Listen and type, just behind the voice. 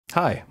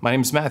Hi, my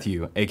name is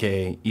Matthew,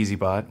 aka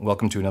EZBOT.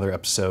 Welcome to another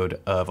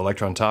episode of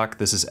Electron Talk.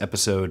 This is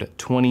episode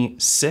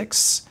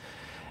 26,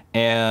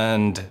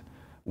 and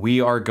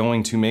we are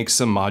going to make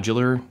some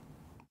modular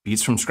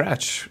beats from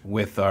scratch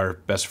with our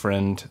best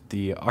friend,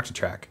 the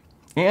Octatrack.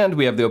 And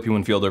we have the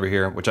OP1 field over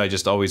here, which I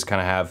just always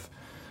kind of have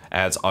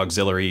as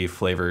auxiliary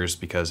flavors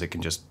because it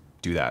can just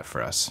do that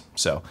for us.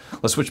 So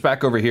let's switch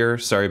back over here.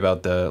 Sorry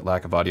about the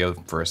lack of audio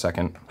for a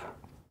second.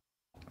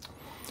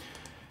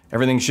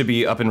 Everything should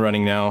be up and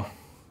running now.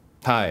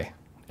 Hi,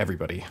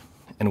 everybody,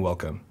 and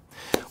welcome.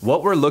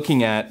 What we're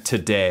looking at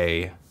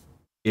today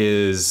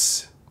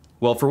is,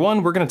 well, for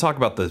one, we're going to talk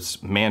about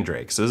this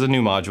Mandrake. So this is a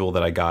new module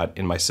that I got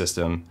in my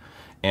system,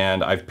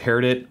 and I've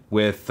paired it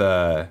with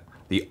the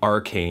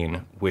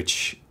Arkan,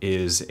 which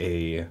is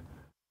a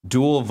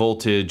dual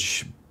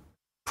voltage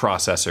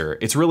processor.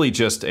 It's really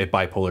just a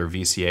bipolar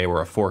VCA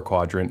or a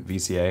 4-quadrant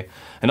VCA.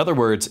 In other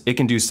words, it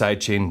can do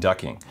sidechain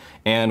ducking.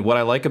 And what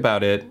I like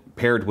about it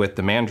paired with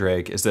the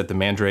Mandrake is that the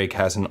Mandrake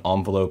has an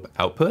envelope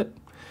output.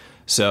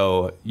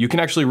 So you can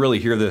actually really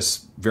hear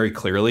this very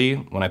clearly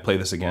when I play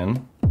this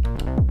again.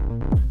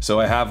 So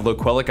I have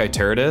Loquelic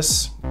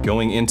Iteritas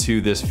going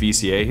into this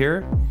VCA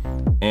here,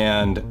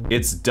 and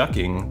it's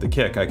ducking the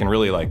kick. I can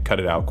really like cut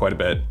it out quite a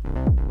bit.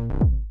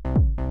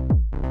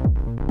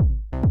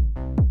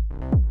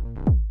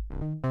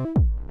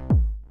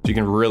 You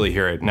can really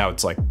hear it. Now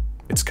it's like,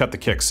 it's cut the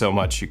kick so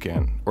much you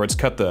can, or it's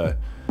cut the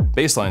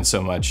bass line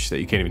so much that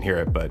you can't even hear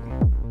it, but.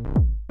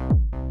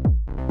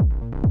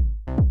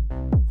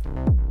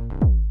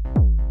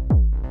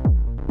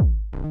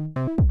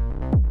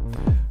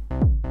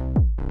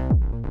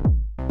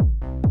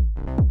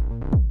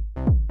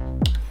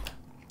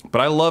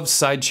 But I love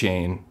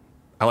sidechain.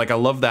 I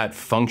love that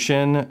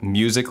function,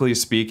 musically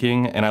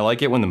speaking, and I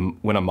like it when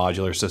a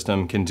modular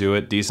system can do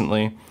it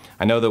decently.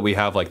 I know that we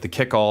have like the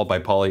kick-all by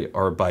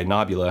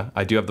Nebula.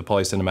 I do have the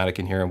polycinematic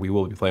in here, and we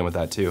will be playing with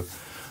that too.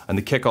 And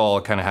the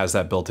kick-all kind of has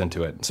that built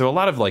into it. So a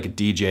lot of like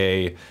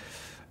DJ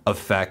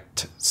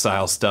effect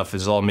style stuff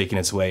is all making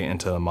its way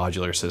into the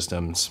modular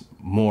systems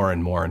more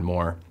and more and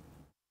more.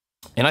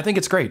 And I think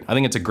it's great. I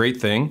think it's a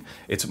great thing.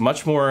 It's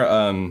much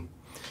more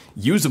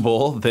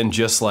usable than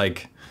just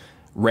like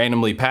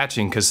randomly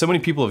patching, because so many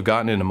people have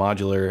gotten into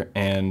modular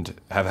and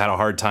have had a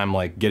hard time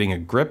like getting a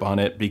grip on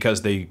it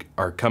because they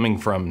are coming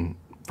from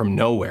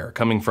nowhere,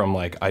 coming from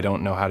like, I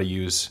don't know how to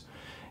use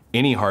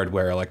any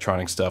hardware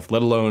electronic stuff,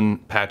 let alone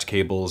patch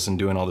cables and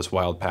doing all this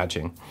wild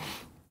patching.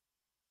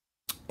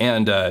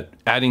 And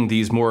adding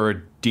these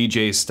more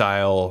DJ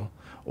style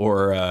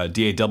or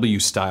DAW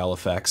style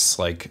effects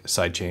like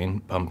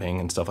sidechain bumping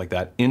and stuff like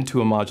that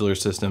into a modular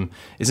system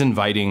is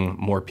inviting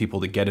more people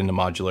to get into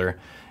modular.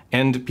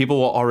 And people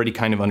will already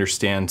kind of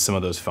understand some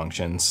of those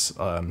functions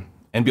and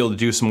be able to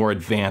do some more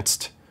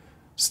advanced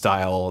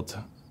styled,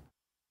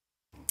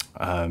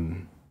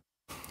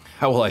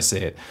 how will I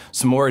say it?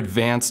 Some more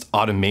advanced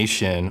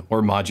automation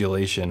or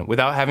modulation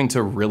without having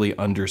to really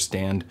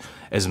understand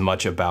as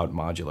much about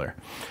modular.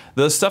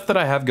 The stuff that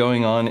I have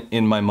going on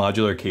in my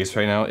modular case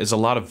right now is a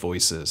lot of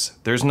voices.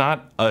 There's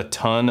not a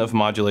ton of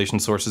modulation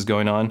sources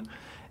going on,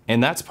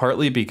 and that's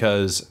partly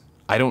because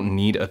I don't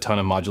need a ton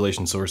of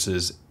modulation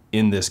sources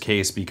in this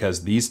case,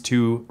 because these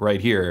two right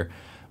here,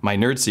 my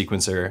nerd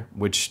sequencer,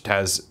 which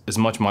has as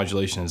much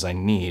modulation as I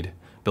need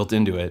built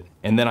into it,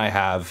 and then I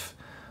have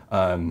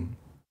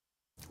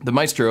the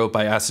Maestro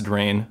by Acid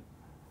Rain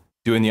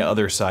doing the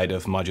other side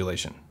of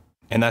modulation.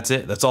 And that's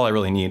it, that's all I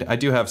really need. I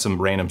do have some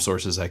random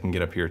sources I can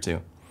get up here too.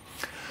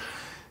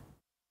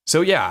 So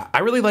yeah,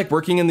 I really like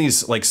working in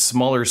these like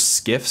smaller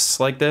skiffs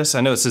like this.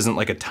 I know this isn't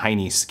like a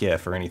tiny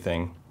skiff or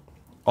anything.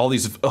 All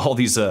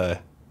these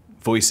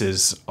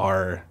voices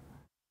are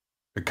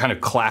kind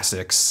of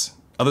classics,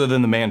 other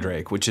than the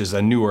Mandrake, which is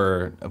a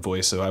newer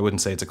voice, so I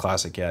wouldn't say it's a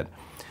classic yet.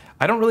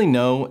 I don't really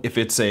know if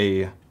it's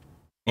a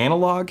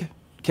analog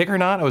kick or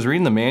not. I was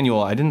reading the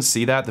manual, I didn't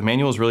see that. The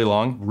manual is really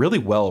long, really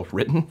well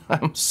written.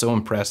 I'm so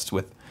impressed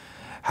with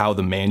how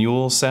the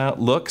manual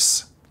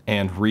looks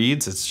and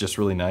reads. It's just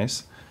really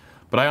nice.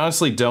 But I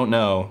honestly don't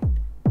know.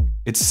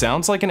 It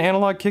sounds like an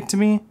analog kick to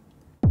me,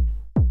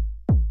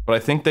 but I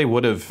think they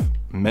would have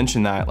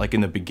mentioned that like in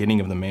the beginning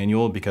of the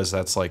manual, because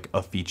that's like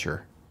a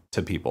feature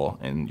to people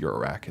in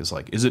Eurorack, is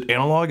like, is it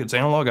analog? It's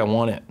analog, I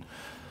want it.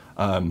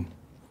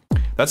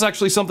 That's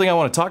actually something I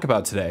want to talk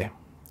about today.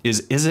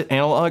 Is it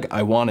analog?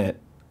 I want it.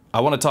 I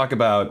want to talk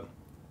about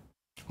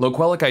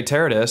Loquelic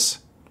Iteritas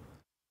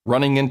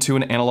running into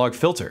an analog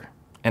filter,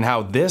 and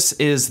how this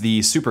is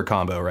the super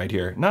combo right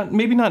here.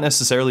 Maybe not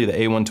necessarily the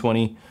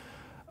A120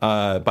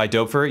 by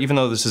Doepfer, even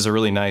though this is a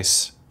really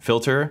nice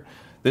filter.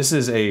 This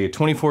is a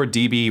 24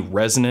 dB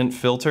resonant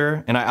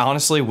filter, and I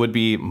honestly would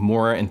be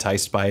more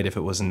enticed by it if it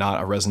was not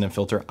a resonant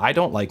filter. I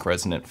don't like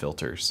resonant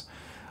filters.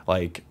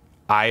 Like,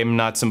 I'm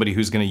not somebody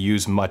who's going to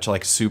use much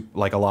like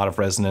a lot of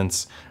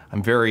resonance.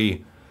 I'm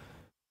very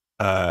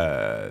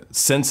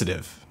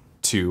sensitive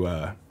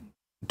to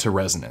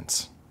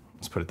resonance.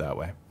 Let's put it that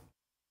way.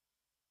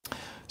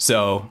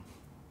 So,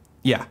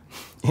 yeah.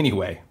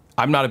 Anyway,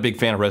 I'm not a big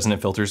fan of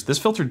resonant filters. This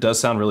filter does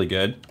sound really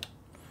good.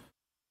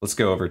 Let's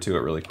go over to it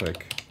really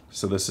quick.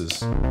 So this is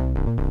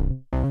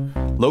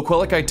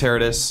Loquelic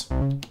Iteritas,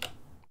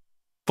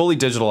 fully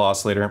digital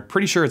oscillator.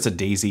 Pretty sure it's a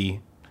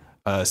Daisy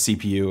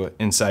CPU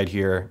inside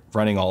here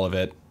running all of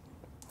it.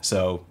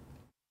 So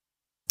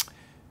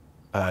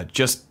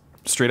just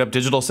straight up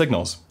digital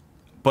signals.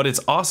 But it's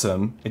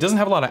awesome. It doesn't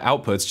have a lot of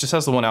outputs, just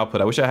has the one output.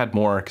 I wish I had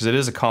more because it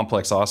is a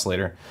complex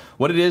oscillator.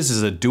 What it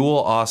is a dual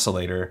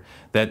oscillator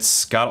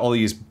that's got all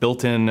these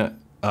built-in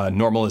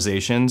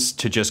normalizations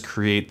to just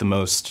create the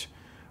most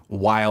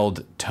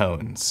wild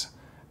tones.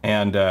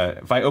 And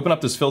if I open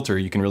up this filter,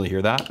 you can really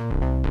hear that.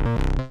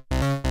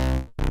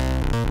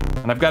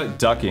 And I've got it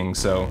ducking,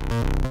 so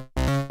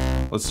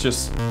let's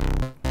just...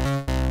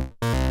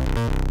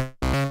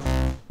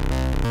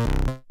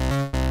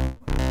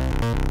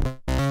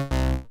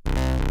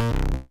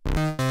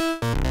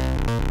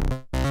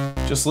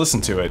 Just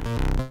listen to it.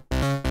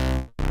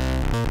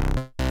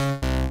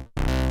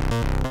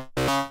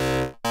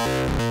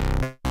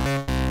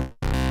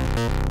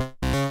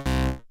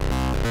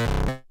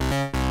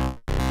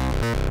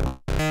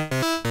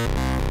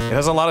 It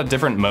has a lot of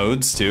different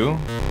modes too.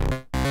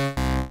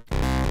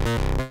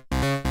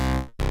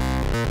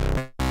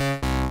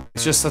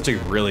 It's just such a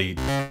really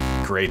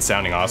great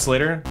sounding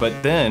oscillator,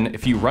 but then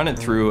if you run it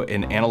through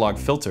an analog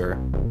filter,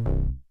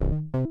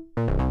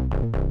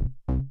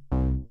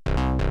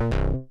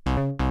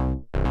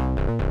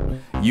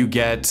 you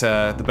get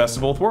the best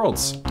of both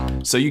worlds.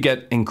 So you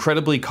get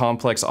incredibly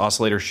complex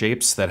oscillator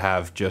shapes that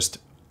have just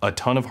a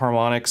ton of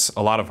harmonics,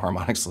 a lot of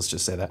harmonics, let's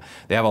just say that.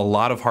 They have a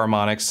lot of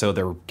harmonics, so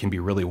there can be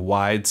really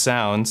wide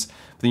sounds.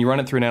 But then you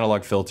run it through an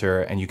analog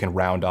filter and you can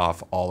round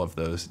off all of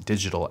those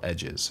digital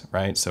edges,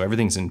 right? So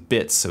everything's in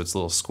bits, so it's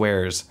little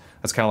squares.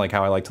 That's kind of like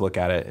how I like to look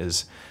at it,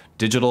 is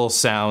digital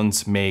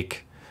sounds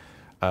make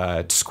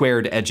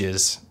squared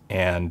edges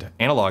and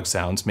analog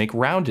sounds make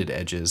rounded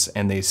edges,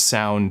 and they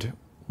sound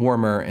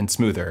warmer and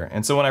smoother.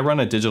 And so when I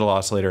run a digital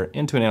oscillator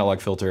into an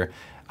analog filter,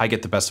 I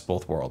get the best of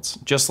both worlds.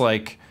 Just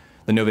like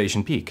the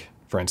Novation Peak,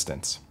 for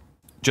instance.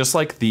 Just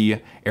like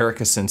the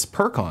Arkan Synths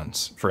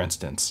Percons, for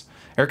instance.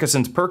 Arkan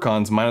Synths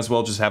Percons might as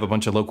well just have a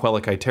bunch of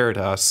Loquelic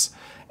Iteritas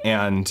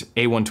and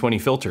A120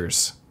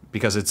 filters,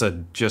 because it's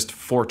a just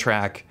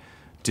 4-track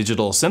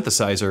digital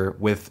synthesizer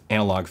with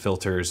analog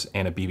filters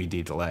and a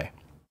BBD delay.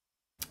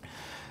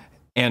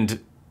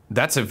 And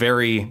that's a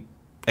very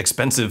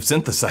expensive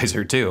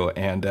synthesizer too,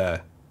 and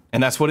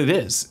that's what it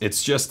is.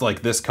 It's just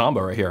like this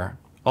combo right here.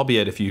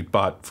 Albeit if you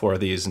bought 4 of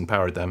these and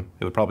powered them,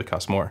 it would probably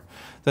cost more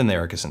than the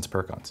Arkan Synths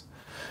Percons.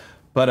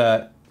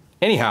 But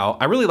anyhow,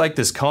 I really like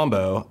this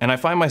combo, and I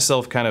find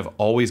myself kind of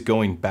always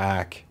going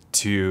back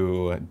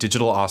to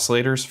digital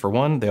oscillators. For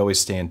one, they always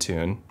stay in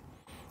tune.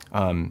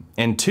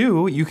 And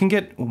two, you can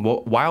get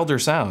wilder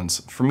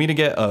sounds. For me to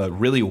get a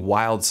really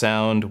wild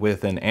sound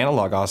with an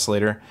analog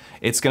oscillator,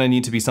 it's gonna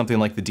need to be something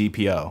like the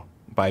DPO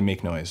by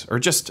Make Noise, or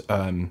just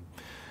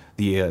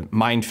the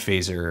Mind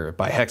Phaser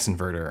by Hex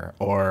Inverter,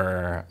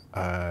 or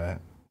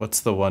what's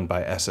the one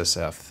by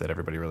SSF that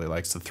everybody really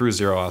likes, the through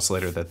zero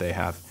oscillator that they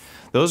have.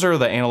 Those are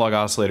the analog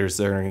oscillators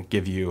that are gonna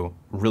give you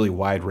really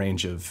wide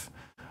range of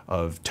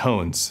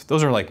tones.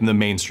 Those are like the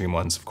mainstream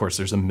ones. Of course,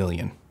 there's a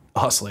million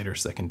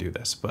oscillators that can do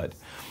this, but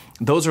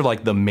those are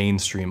like the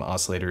mainstream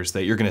oscillators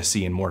that you're gonna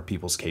see in more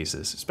people's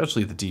cases,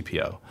 especially the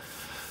DPO.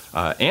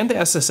 And the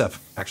SSF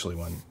actually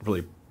one,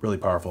 really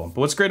powerful.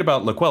 But what's great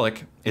about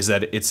Loquelic is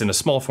that it's in a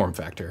small form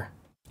factor.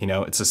 You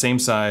know, it's the same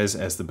size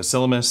as the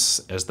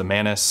Bacillimus, as the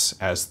Manus,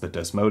 as the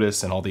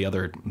Desmodus, and all the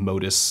other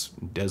Modus,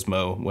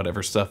 Desmo,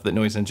 whatever stuff that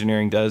noise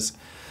engineering does.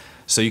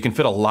 So you can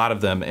fit a lot of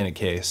them in a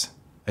case.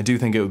 I do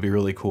think it would be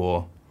really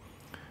cool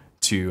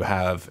to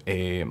have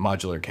a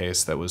modular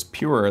case that was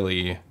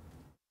purely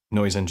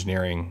noise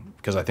engineering,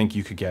 because I think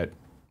you could get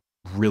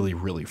really,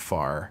 really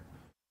far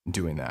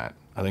doing that.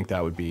 I think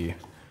that would be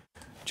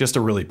just a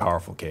really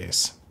powerful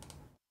case.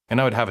 And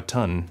I would have a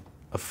ton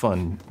of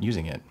fun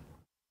using it.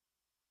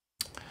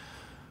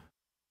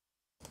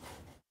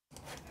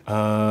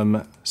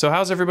 So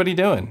how's everybody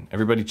doing?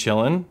 Everybody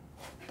chilling?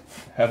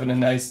 Having a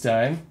nice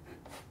time?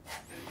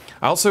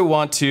 I also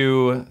want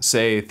to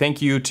say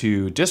thank you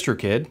to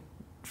DistroKid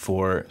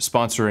for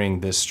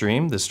sponsoring this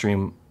stream. This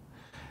stream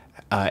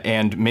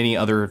and many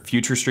other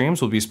future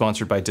streams will be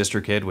sponsored by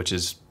DistroKid, which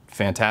is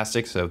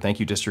fantastic. So thank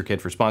you, DistroKid,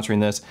 for sponsoring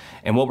this.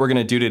 And what we're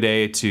gonna do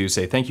today to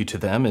say thank you to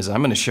them is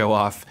I'm gonna show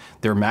off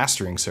their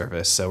mastering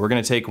service. So we're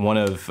gonna take one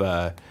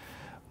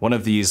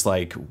of these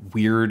like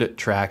weird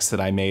tracks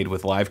that I made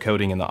with live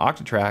coding in the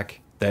Octatrack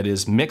that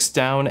is mixed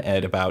down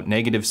at about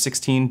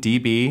 -16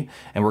 dB,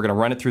 and we're gonna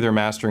run it through their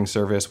mastering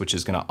service, which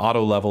is gonna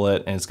auto level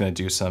it, and it's gonna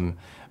do some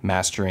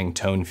mastering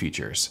tone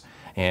features.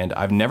 And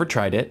I've never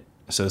tried it,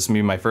 so this is gonna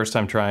be my first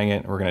time trying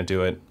it. We're gonna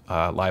do it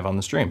live on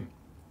the stream.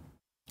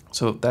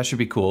 So that should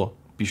be cool.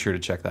 Be sure to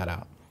check that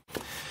out.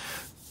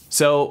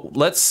 So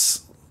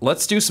let's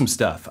do some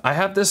stuff. I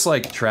have this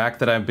like track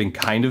that I've been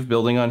kind of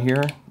building on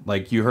here.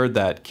 Like you heard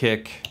that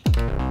kick.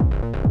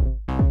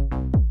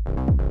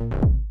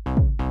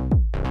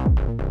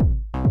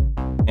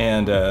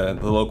 And the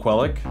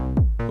Loquelic,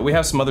 but we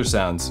have some other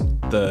sounds.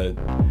 The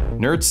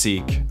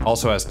NerdSeek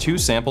also has 2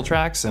 sample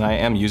tracks, and I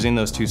am using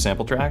those 2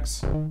 sample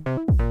tracks.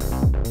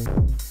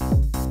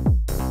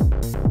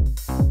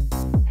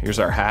 Here's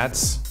our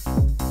hats.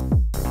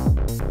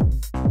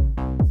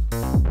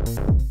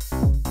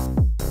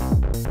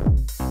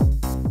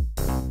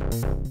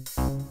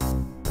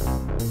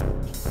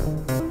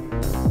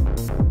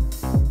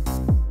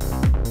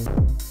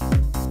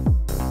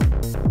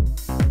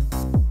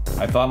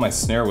 I thought my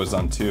snare was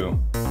on 2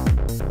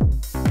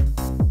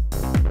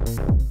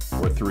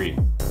 or 3.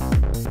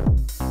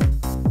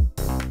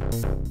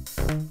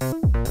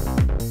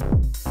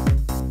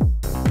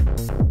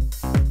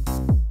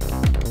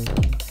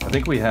 I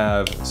think we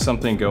have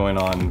something going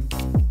on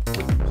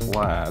with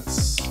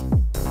plats.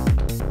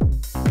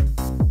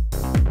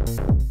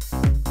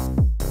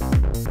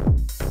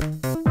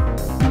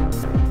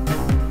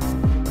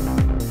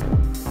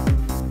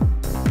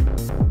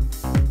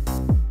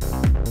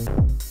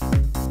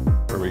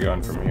 Where are we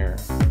going from here?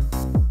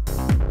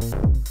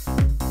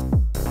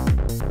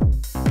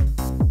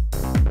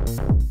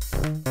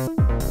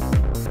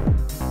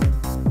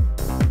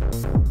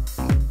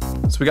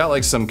 So we got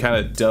like some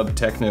kind of dub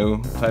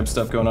techno type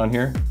stuff going on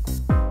here.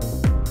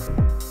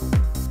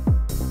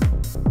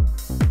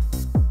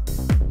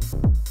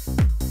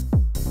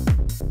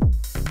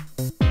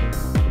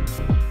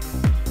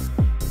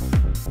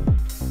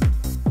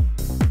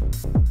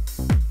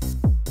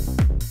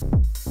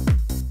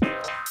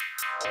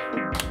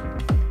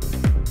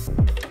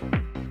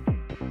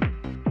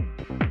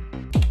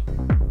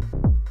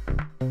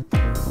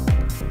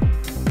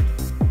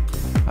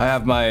 I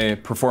have my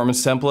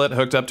performance template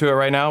hooked up to it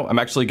right now. I'm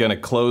actually gonna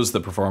close the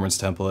performance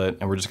template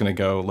and we're just gonna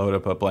go load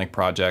up a blank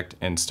project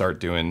and start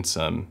doing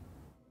some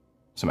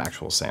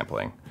actual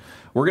sampling.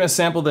 We're gonna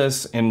sample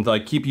this and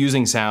like keep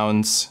using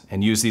sounds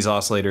and use these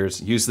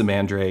oscillators, use the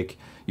Mandrake,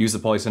 use the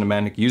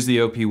polycinematic, use the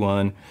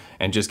OP1,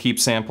 and just keep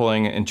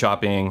sampling and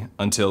chopping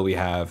until we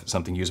have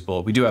something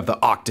usable. We do have the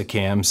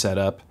Octacam set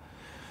up.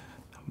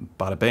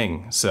 Bada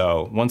bing.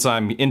 So once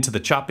I'm into the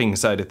chopping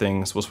side of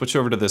things, we'll switch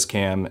over to this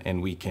cam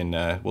and we can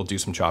we'll do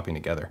some chopping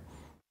together.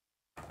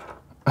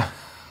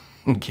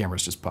 The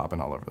camera's just popping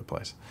all over the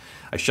place.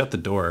 I shut the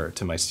door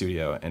to my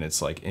studio and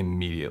it's like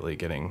immediately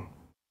getting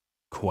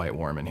quite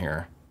warm in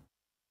here.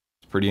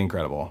 It's pretty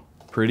incredible.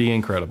 Pretty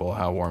incredible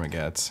how warm it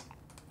gets.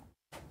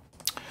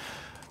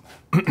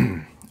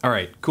 All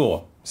right,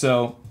 cool.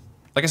 So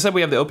like I said,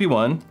 we have the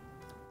OP1.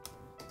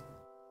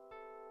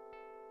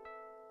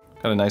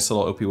 Got a nice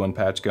little OP1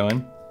 patch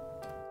going.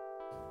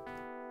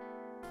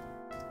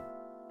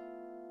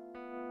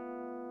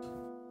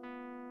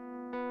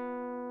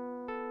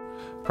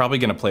 Probably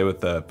gonna play with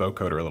the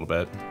vocoder a little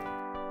bit.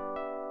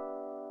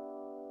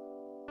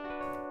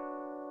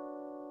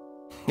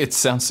 It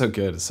sounds so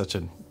good. It's such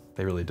a,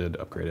 they really did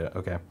upgrade it.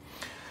 Okay.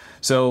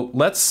 So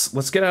let's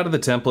get out of the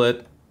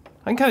template.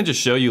 I can kind of just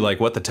show you like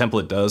what the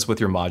template does with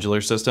your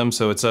modular system.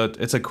 So it's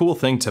a cool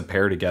thing to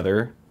pair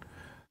together.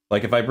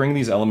 Like if I bring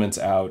these elements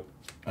out,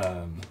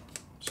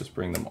 let's just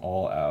bring them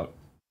all out.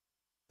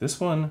 This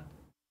one,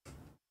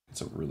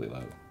 it's a really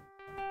loud.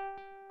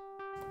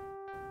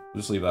 We'll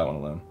just leave that one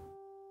alone.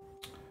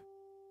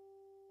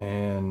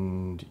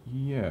 And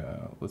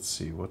yeah, let's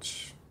see,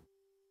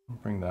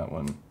 bring that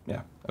one.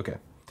 Yeah, okay.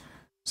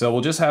 So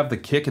we'll just have the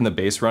kick and the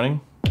bass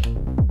running.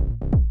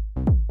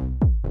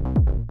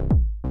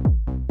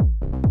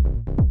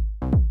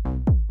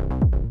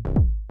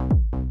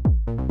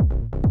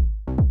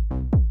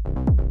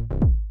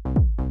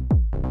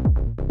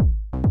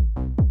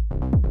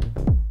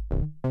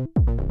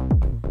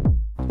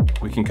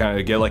 We can kind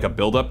of get like a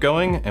build-up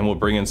going and we'll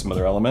bring in some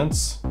other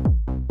elements.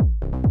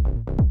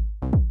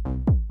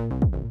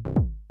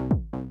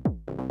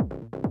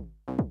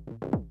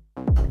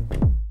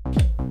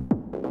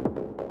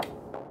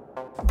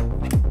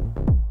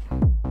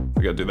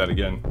 We gotta do that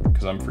again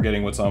because I'm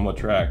forgetting what's on what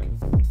track.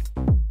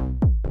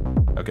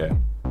 Okay.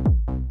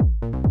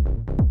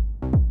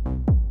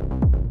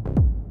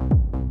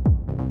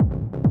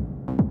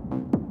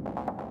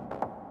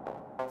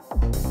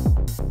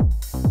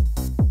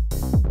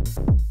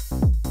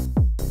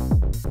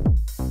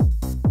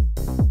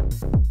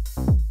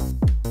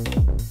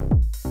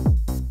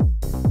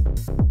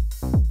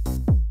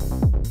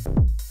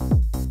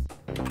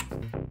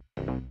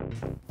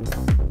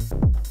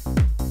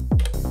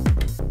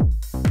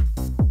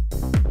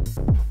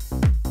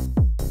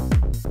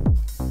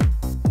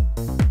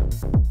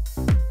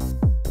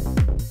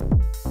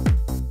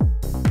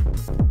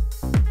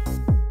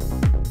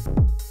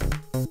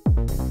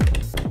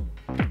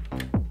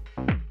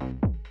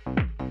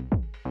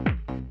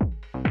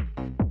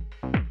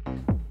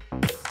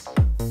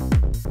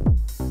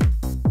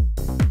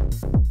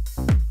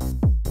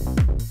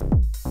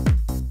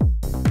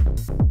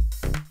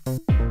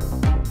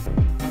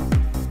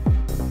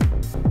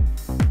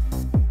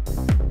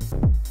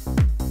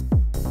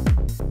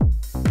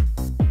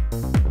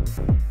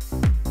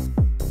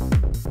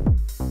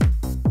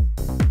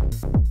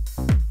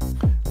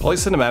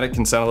 Polycinematic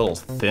can sound a little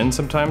thin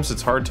sometimes.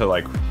 It's hard to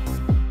like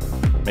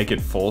make it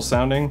full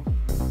sounding.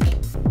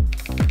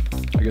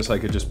 I I guess I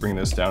could just bring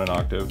this down an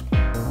octave.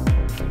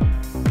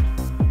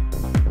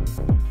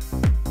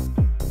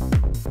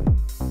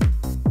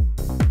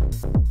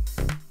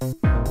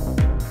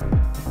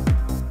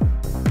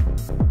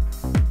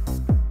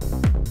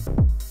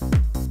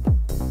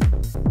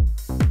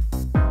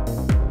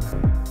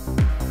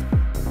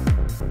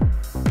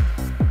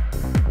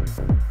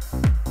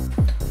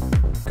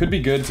 Could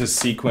be good to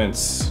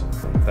sequence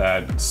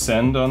that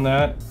send on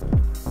that,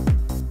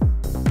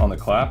 on the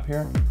clap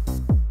here.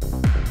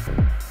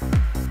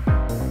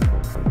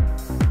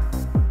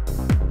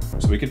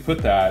 So we could put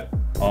that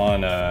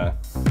on,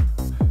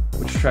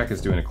 which track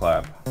is doing a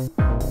clap?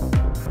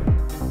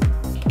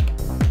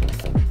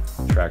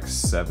 Track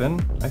 7,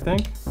 I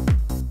think?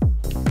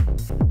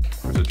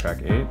 Or is it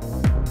track 8?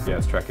 Yeah,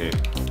 it's track 8.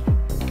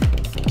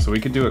 So we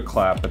could do a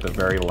clap at the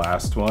very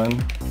last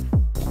one,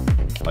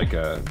 like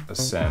a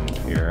send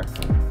here.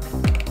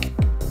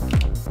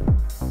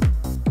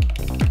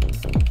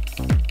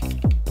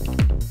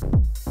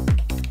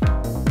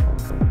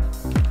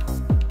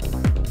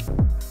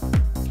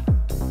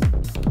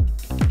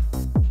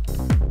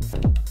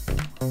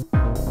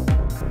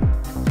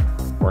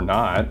 Or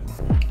not.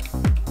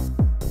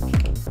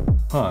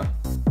 Huh.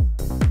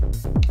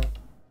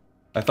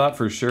 I thought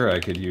for sure I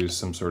could use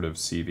some sort of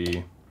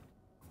CV.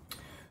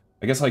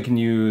 I guess I can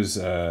use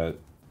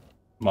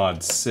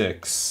mod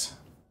 6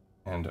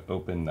 and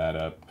open that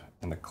up,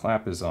 and the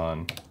clap is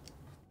on.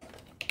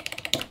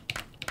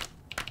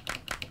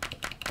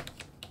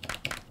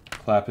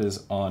 Clap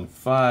is on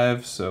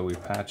 5, so we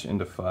patch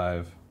into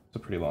 5. It's a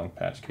pretty long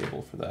patch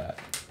cable for that.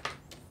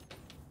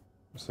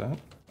 Is that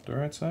the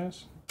right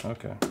size?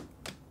 Okay.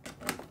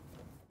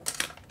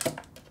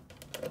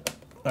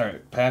 All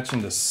right, patch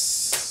into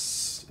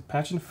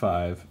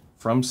 5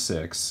 from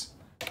 6,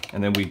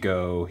 and then we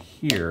go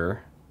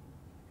here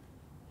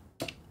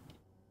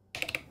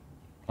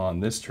on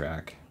this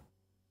track.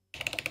 You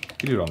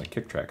can do it on the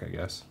kick track, I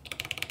guess.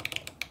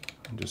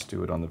 And just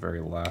do it on the very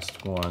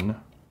last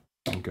one.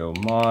 And go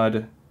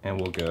mod,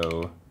 and we'll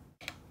go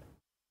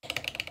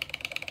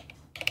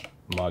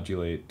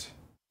modulate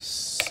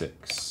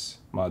 6.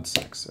 Mod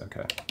 6,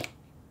 okay.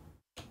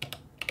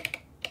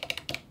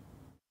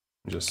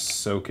 Just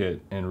soak it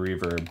in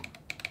reverb.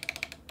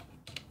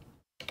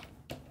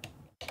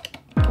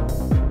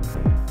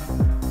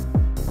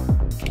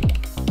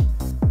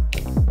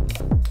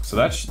 So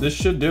this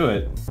should do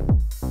it.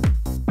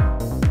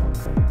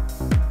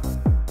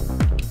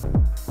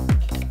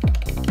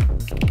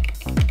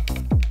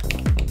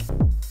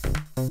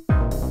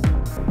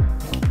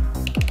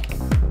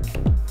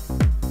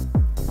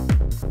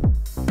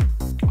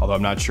 Although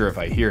I'm not sure if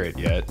I hear it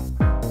yet.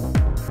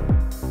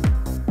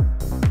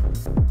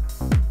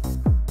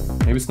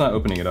 Maybe it's not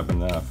opening it up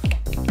enough.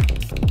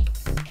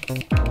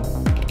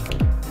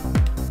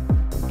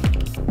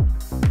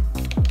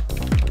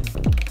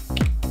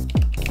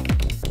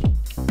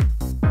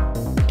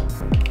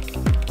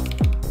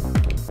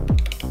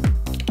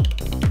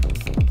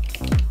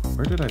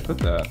 Where did I put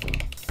that?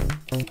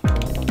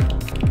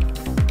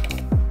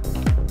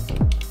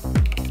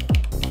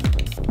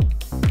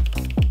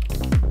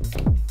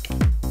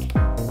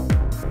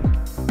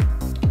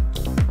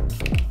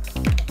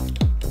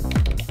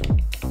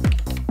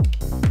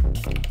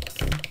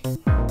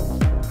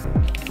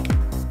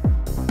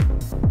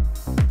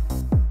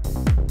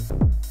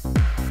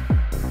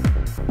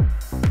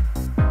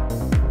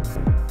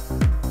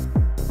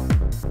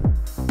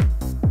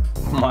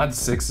 Mod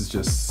 6 is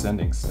just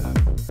sending stuff.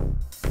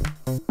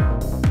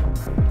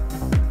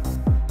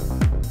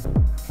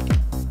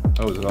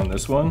 Oh, is it on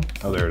this one?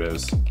 Oh, there it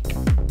is.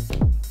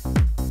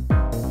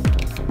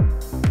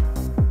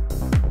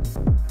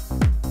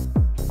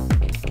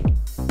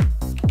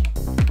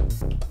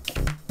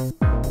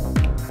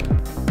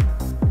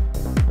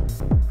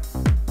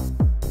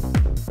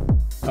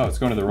 Oh, it's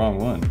going to the wrong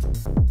one.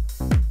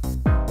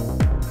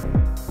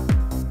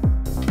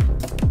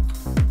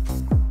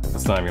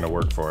 That's not even going to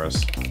work for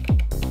us.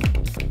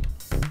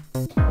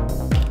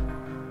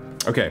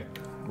 Okay,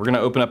 we're gonna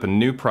open up a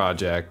new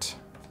project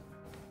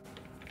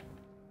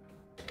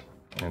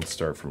and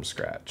start from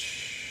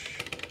scratch.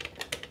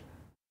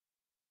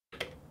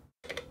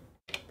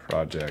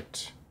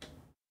 Project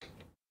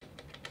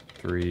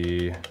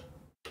 3,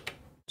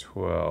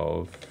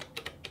 12,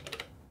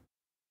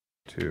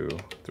 2,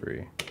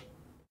 3.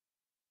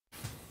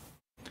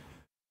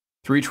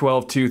 3,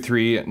 12, 2,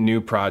 3, new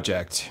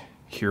project.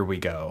 Here we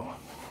go.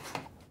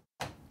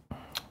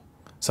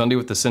 Sunday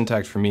with the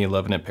syntax for me,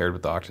 loving it paired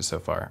with the Octa so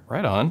far.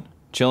 Right on.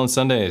 Chillin'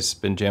 Sundays,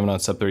 been jamming on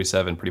sub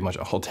 37 pretty much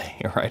all day.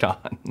 Right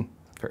on.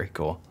 Very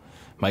cool.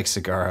 Mike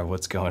Segara,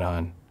 what's going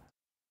on?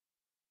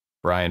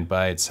 Brian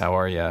Bites, how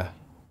are ya?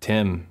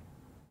 Tim.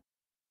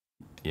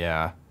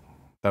 Yeah,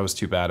 that was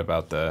too bad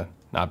about the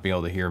not being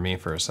able to hear me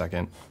for a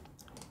second.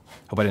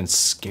 Hope I didn't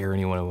scare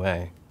anyone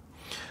away.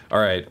 All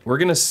right, we're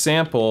gonna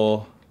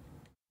sample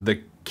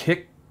the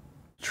kick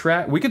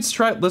track. Let's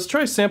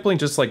try sampling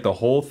just like the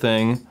whole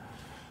thing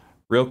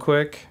real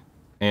quick,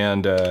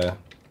 and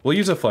we'll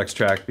use a flex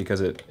track because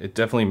it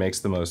definitely makes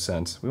the most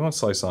sense. We want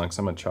slice songs,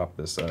 so I'm gonna chop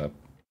this up.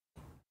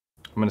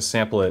 I'm gonna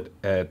sample it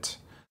at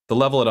the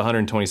level at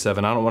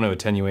 127. I don't want to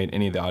attenuate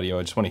any of the audio.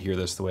 I just want to hear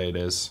this the way it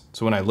is.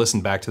 So when I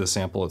listen back to the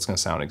sample, it's gonna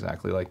sound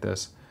exactly like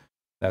this.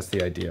 That's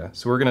the idea.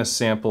 So we're gonna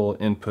sample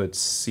inputs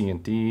C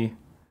and D,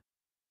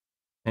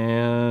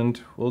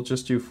 and we'll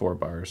just do 4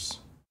 bars.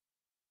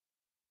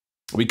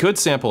 We could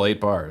sample 8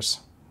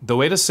 bars. The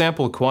way to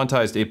sample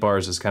quantized 8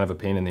 bars is kind of a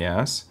pain in the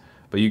ass,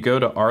 but you go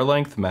to R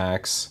length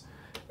max,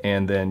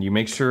 and then you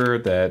make sure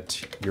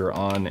that you're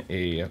on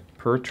a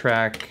per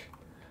track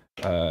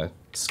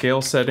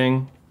scale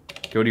setting,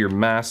 go to your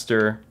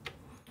master,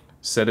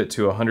 set it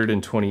to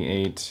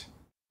 128,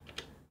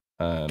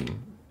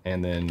 and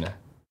then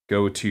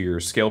go to your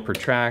scale per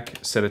track,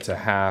 set it to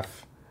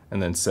half,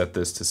 and then set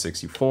this to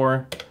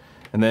 64.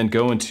 And then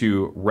go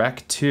into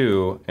Rec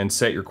 2 and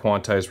set your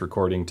quantized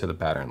recording to the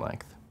pattern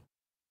length.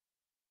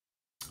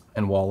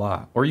 And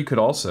voila. Or you could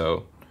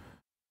also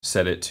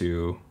set it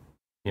to,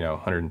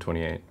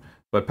 128,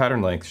 but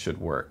pattern length should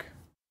work.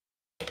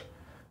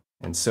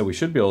 And so we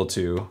should be able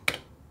to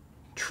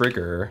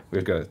trigger,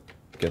 we've got to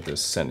get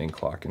this sending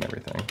clock and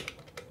everything.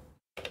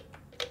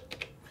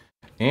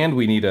 And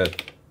we need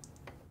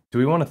do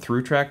we want a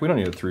through track? We don't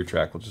need a through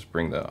track, we'll just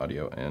bring the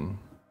audio in.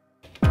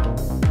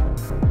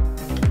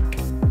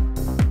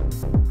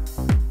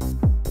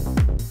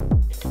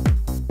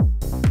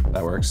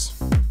 That works.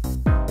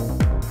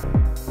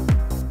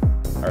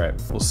 All right,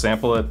 we'll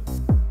sample it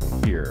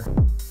here.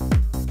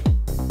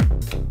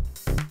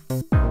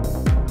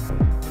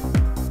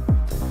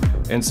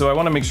 And so I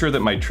want to make sure that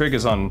my trig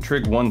is on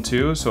trig 1,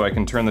 2, so I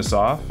can turn this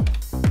off,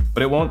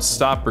 but it won't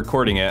stop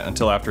recording it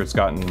until after it's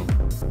gotten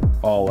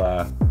all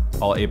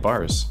 8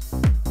 bars.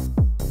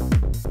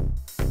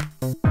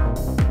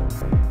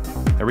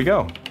 There we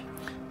go.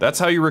 That's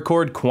how you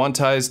record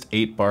quantized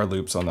 8-bar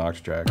loops on the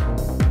Octatrack.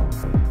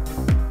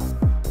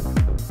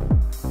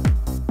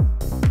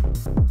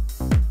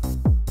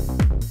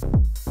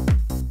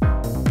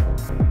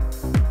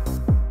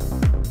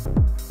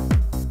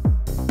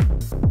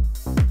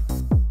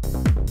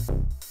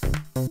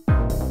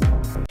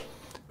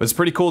 But it's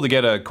pretty cool to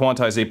get a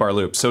quantized 8-bar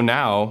loop. So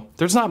now,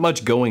 there's not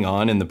much going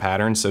on in the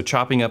pattern, so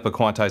chopping up a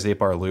quantized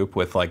 8-bar loop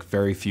with like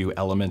very few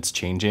elements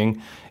changing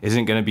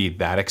isn't gonna be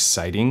that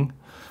exciting.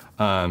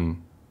 But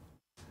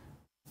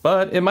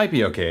it might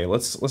be okay.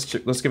 Let's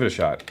give it a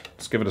shot.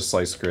 Let's give it a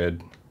slice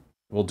grid.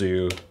 We'll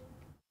do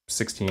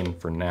 16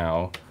 for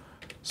now.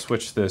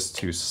 Switch this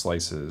to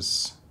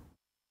slices.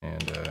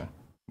 And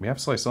we have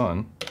slice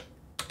on.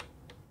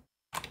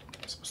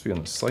 It's supposed to be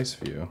on the slice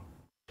view.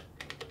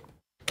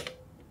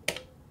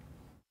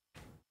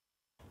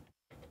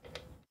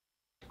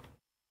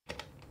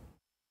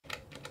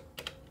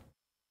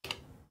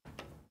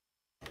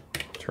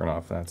 Turn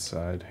off that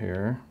side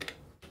here.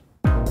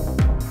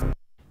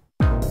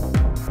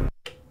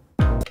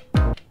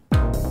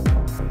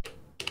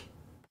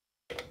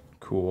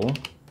 Cool.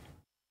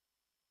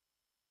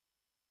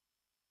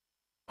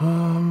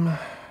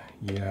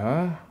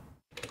 Yeah.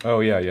 Oh,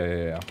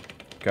 yeah.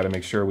 Got to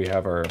make sure we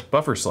have our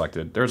buffer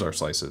selected. There's our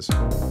slices.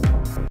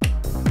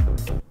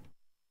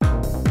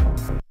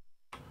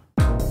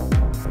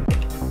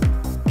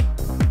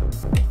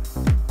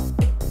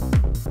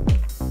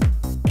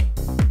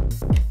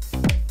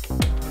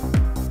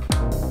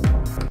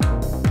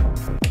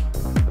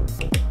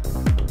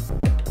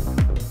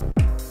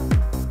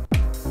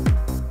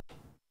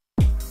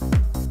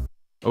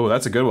 Oh,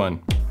 that's a good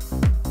one.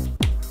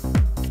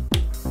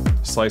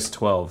 Slice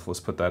 12, let's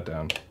put that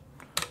down.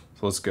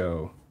 So let's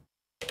go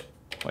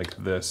like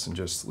this and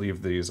just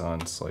leave these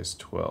on slice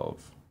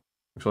 12.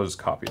 Actually, I'll just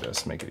copy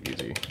this, make it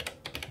easy.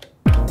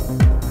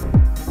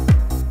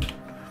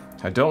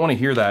 I don't want to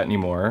hear that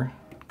anymore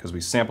because we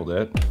sampled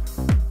it.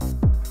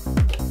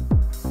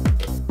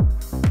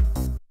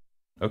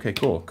 Okay,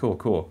 cool.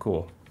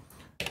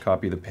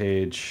 Copy the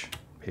page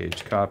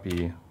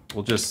copy.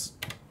 We'll just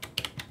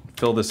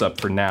fill this up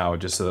for now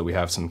just so that we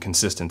have some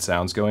consistent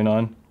sounds going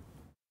on.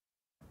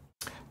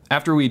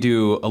 After we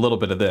do a little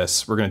bit of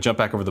this, we're going to jump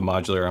back over the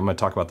modular. I'm going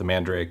to talk about the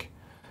Mandrake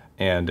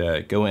and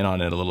go in on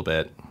it a little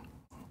bit.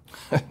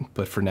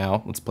 But for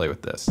now, let's play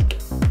with this.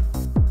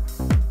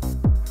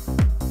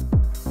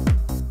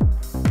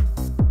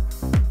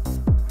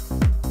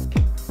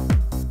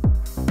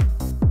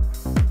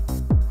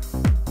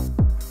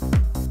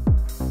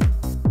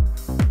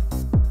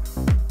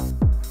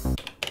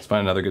 Let's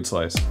find another good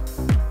slice.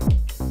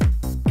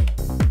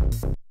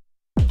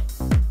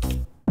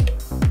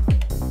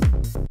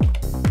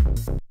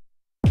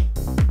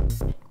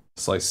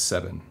 Slice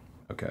 7,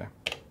 okay.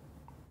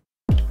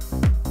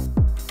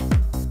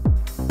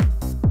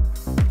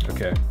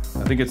 Okay,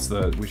 I think it's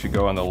we should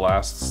go on the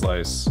last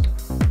slice.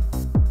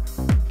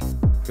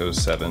 Go to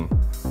 7.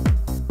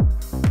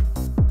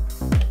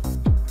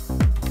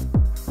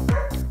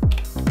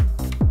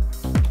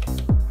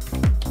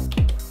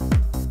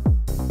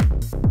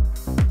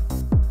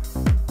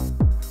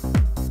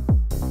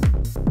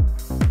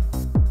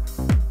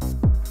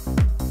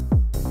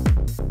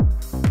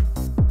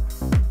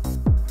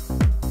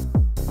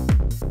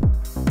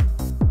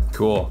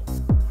 Cool.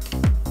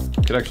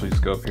 Could actually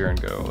just go up here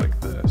and go like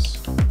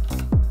this.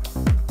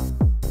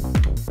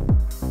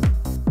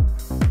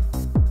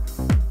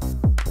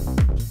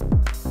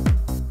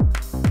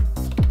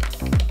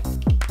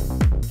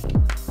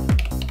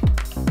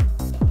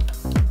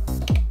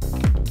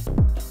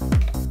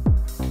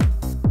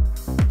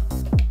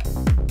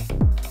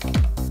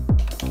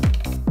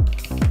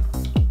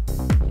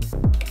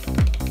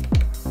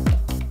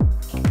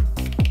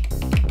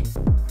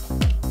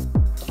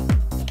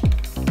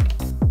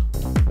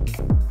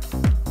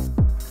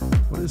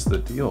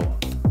 feel.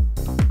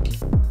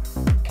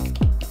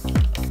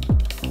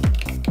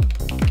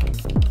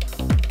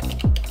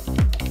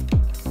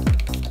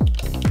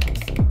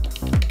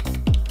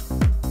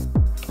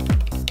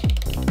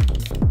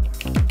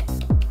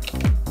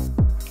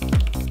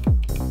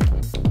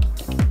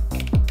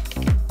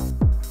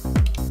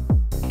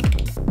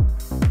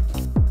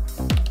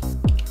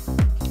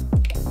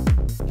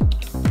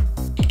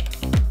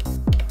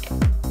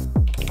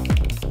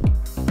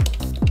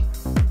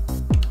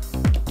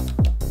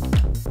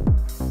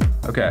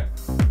 Okay.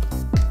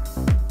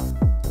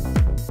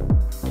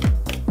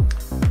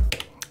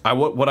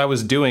 What I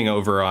was doing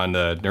over on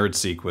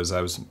NerdSeek was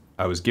I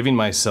was giving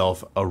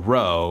myself a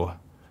row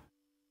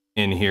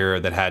in here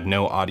that had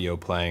no audio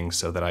playing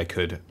so that I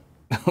could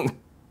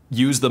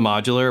use the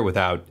modular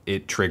without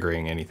it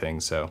triggering anything.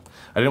 So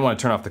I didn't want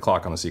to turn off the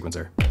clock on the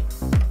sequencer.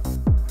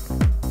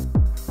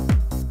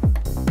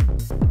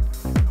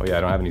 Oh yeah,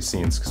 I don't have any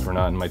scenes because we're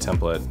not in my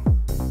template.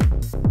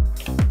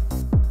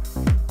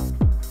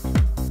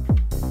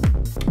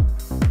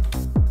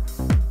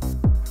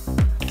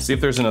 See if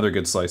there's another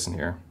good slice in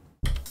here.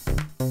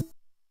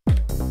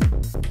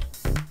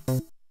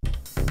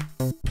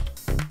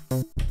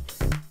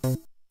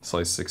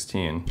 Slice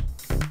 16.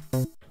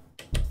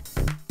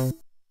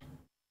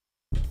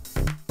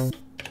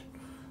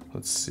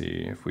 Let's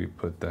see if we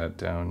put that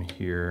down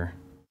here.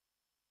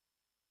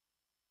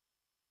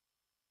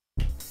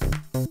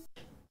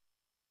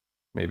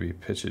 Maybe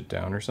pitch it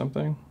down or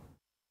something.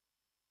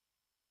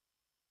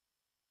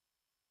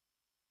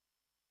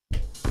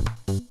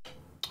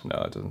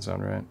 No, that doesn't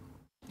sound right.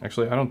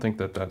 Actually, I don't think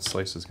that that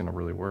slice is gonna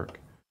really work.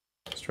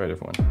 Let's try a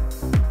different one.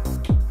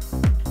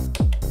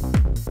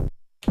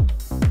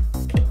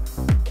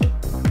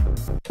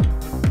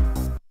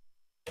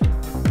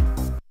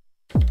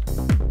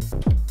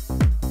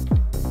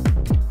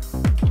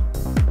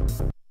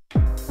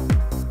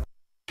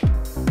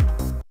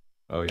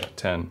 Oh yeah,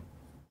 10.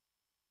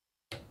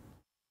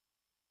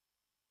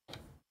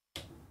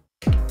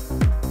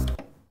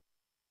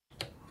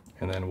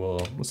 And then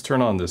let's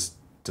turn on this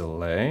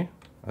delay.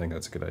 I think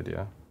that's a good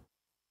idea.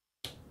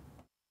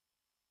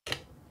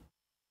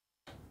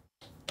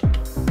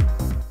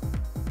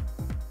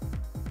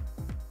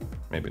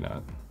 Maybe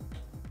not.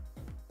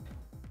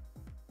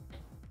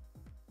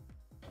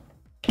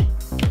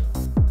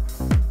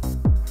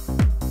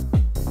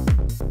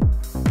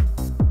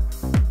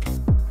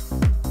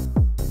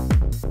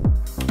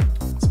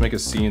 Let's make a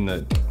scene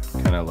that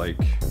kind of like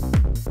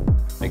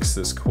makes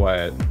this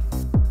quiet.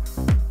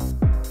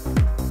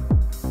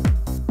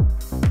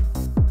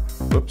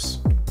 Whoops.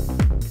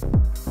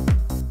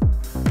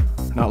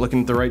 Not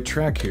looking at the right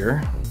track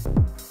here.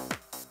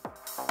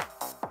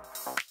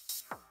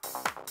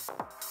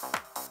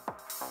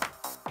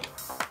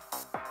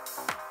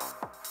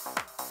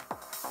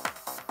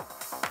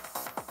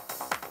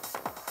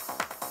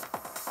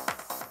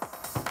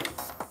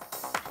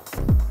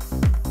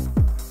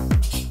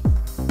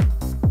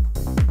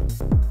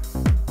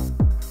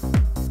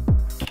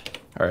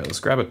 All right, let's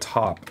grab a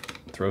top,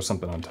 throw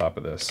something on top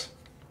of this.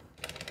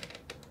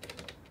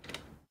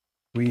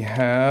 We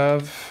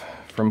have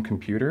from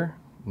computer,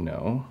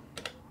 no.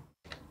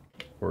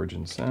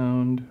 Origin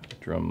sound,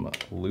 drum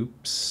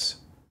loops,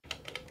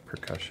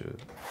 percussion.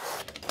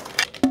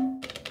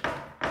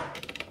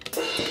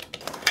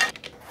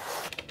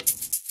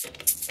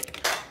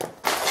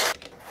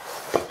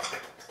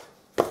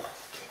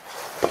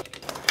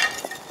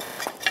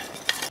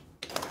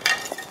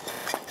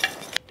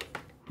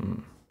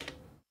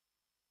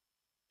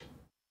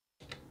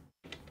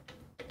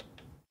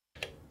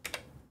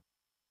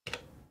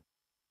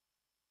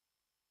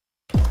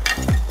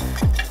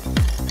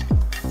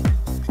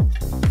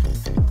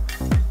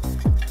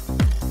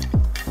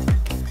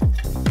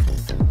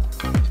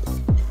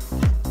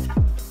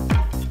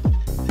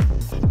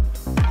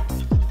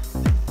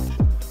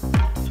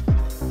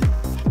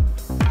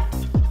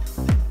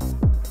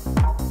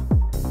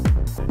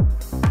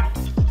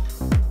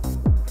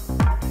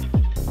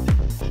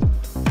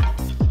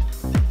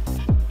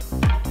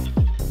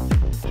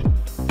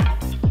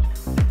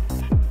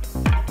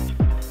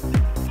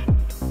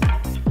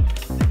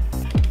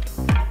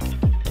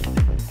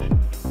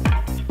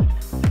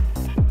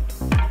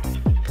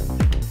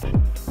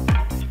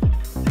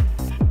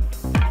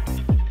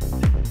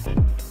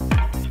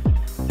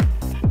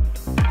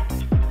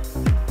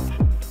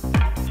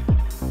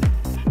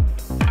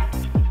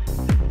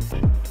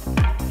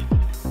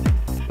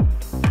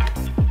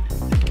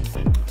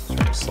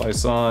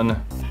 Slice on.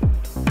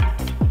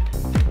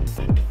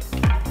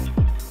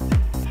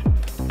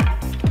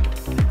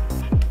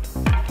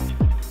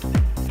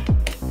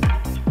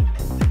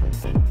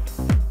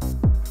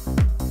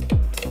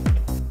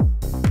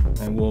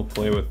 And we'll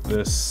play with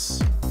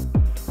this.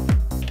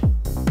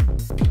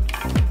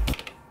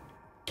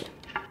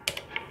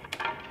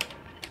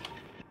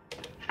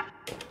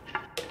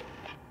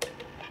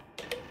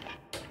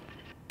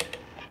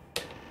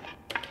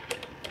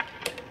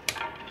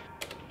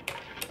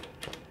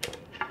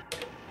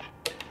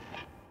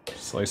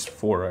 Slice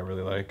 4 I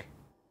really like.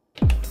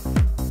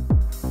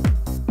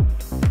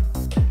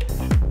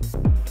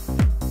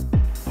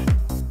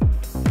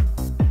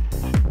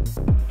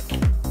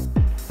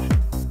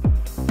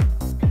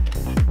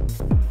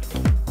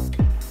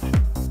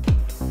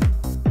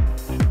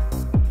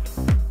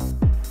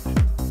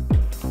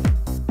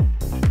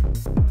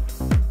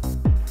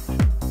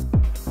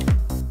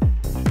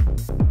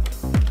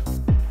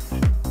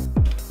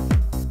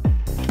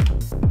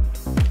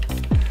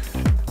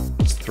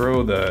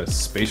 throw the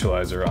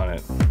spatializer on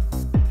it.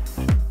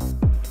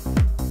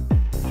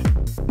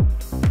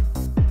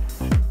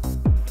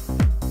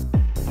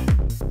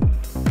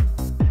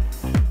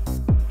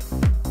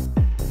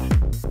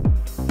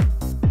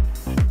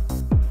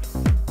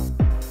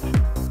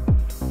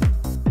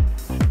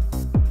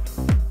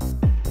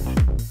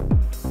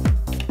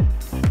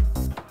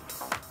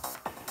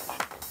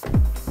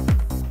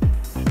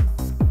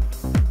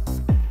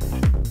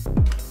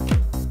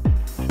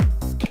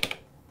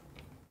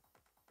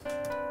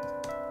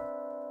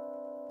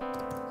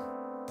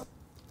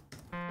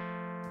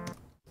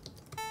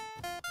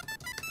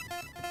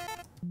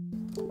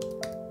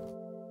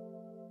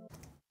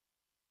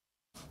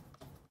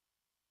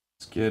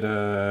 Get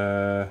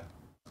a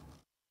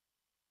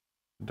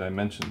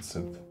dimension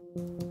synth.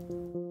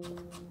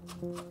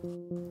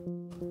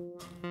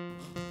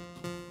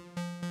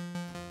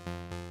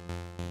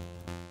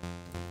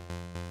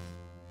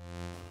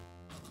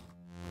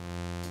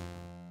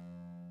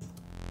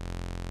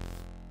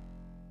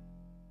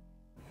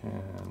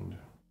 And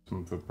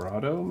some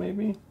vibrato,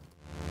 maybe?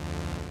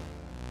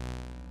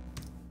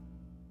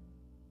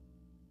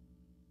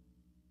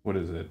 What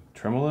is it?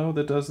 Tremolo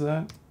that does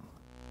that?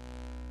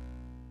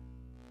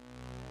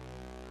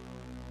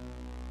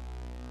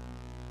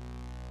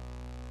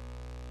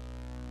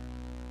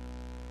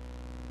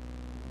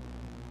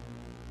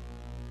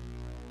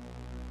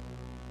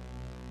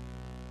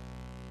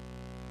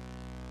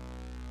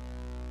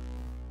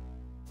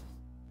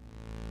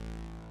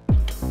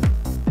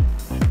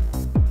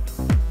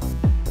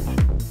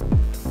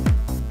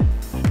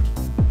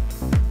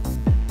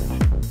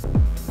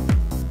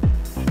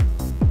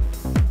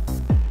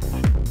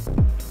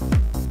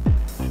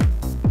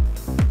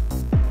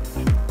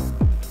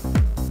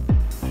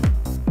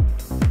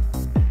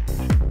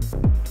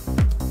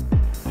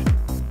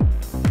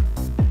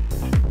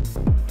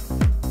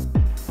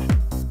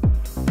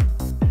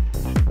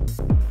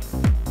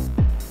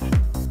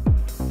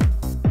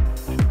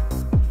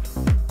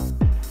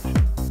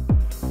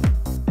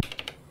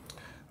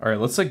 All right,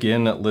 let's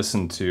again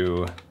listen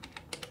to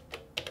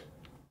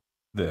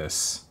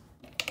this.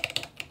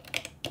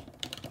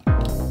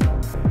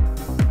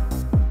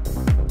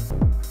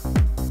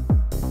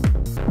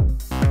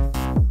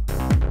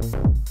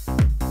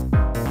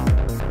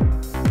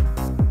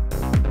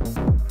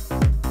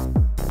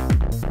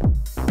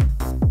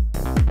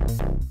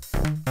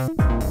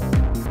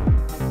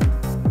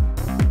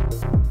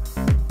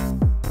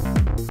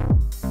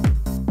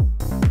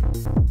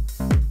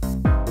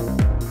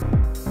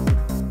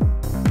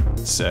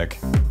 Sick.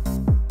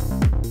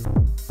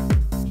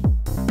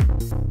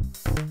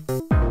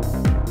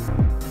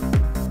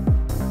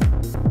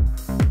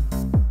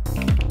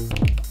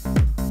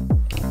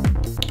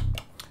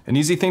 An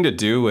easy thing to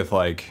do with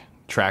like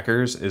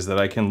trackers is that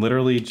I can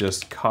literally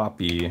just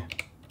copy,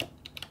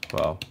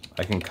 well,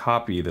 I can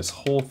copy this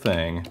whole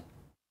thing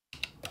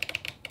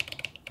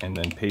and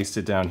then paste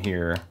it down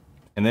here.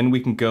 And then we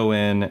can go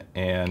in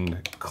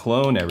and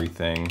clone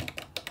everything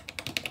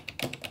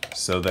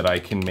so that I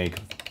can make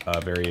a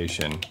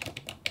variation.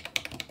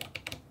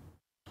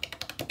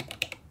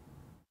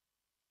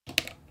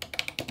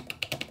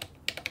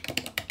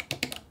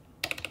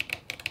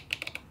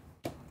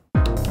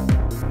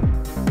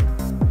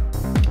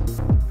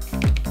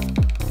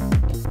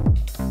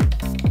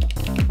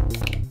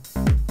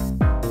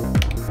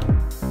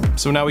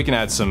 So now we can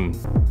add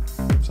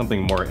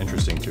something more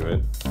interesting to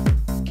it.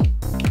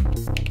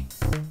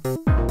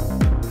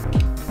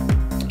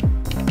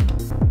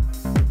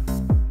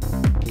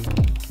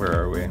 Where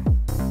are we?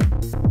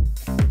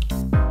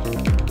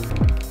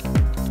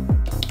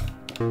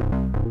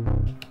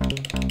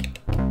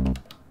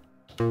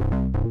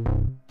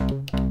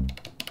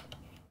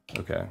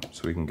 Okay,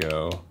 so we can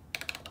go.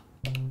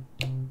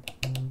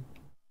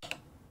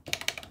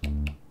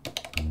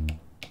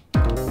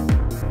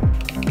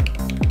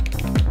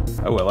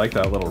 Oh, I like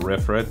that little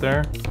riff right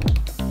there.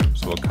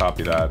 So we'll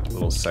copy that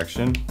little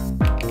section.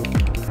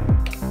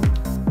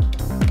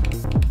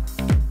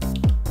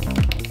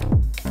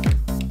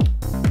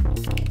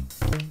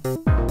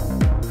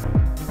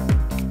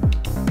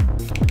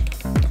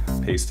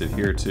 Paste it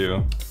here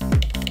too.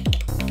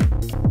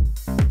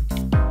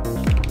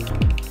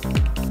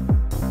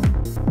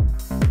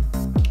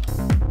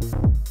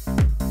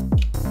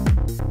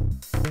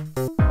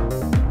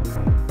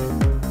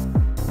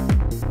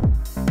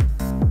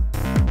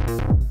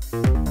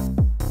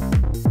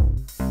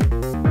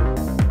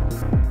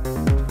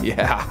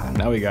 Yeah,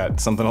 now we got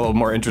something a little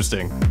more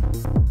interesting.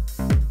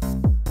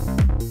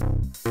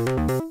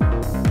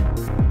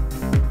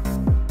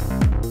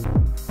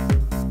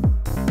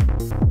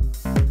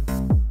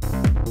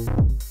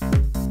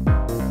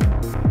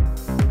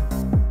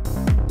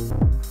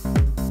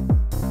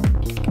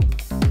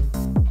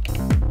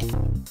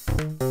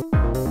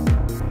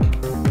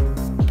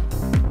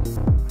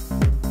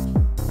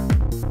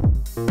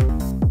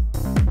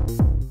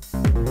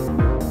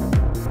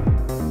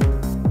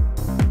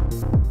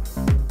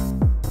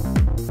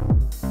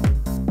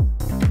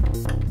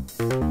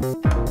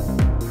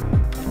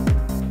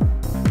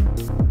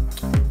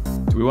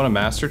 we want a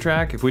master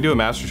track? If we do a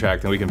master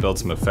track, then we can build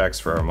some effects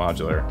for our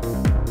modular.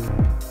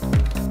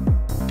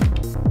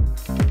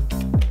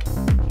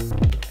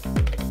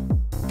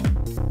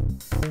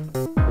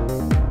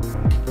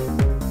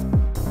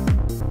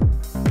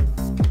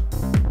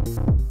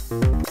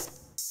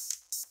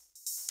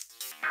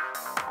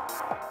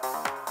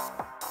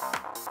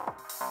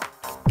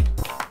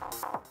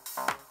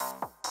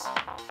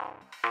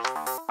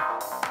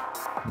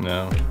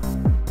 No.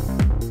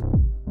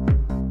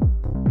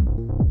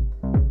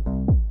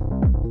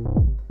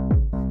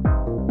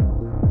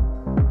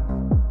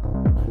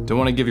 Don't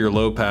want to give your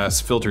low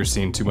pass filter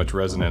scene too much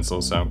resonance,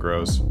 it'll sound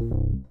gross.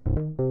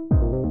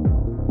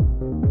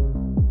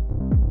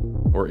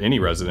 Or any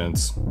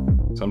resonance,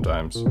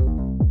 sometimes.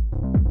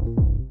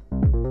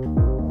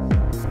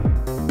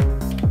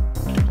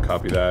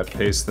 Copy that,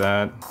 paste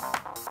that.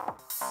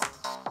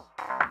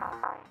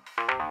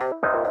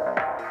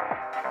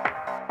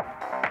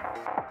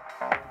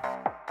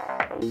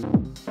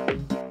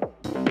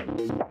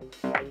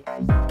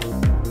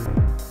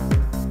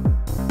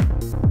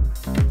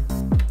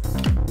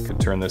 Could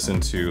turn this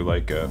into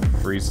like a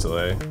freeze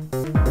delay.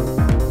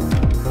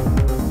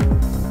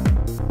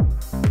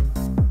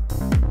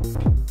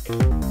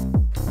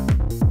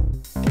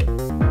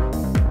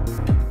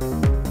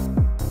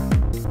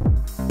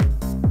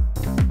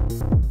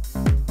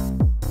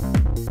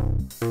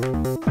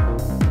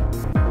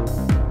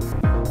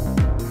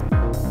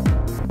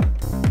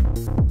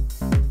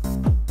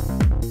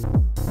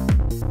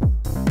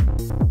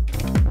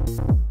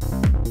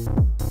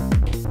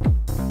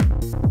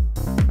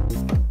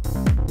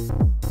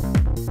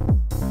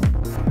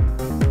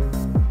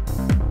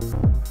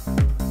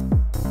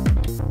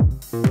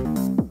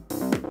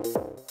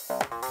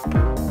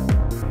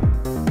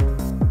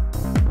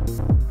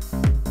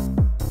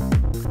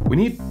 We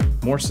need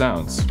more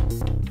sounds.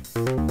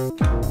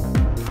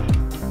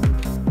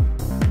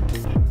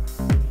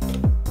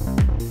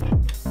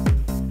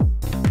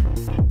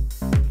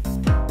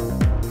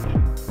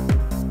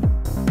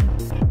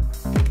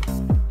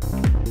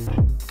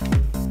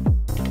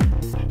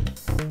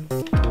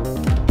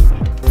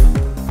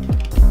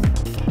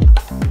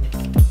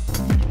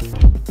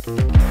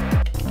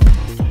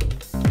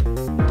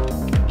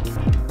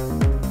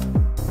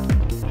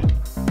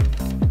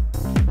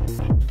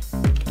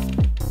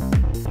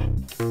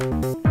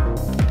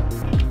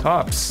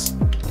 Tops.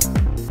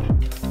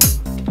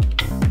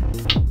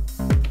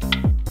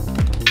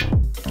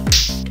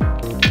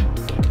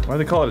 Why do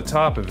they call it a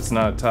top if it's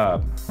not a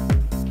top?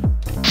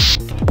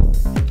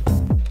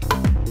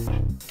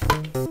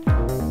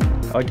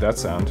 I like that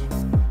sound.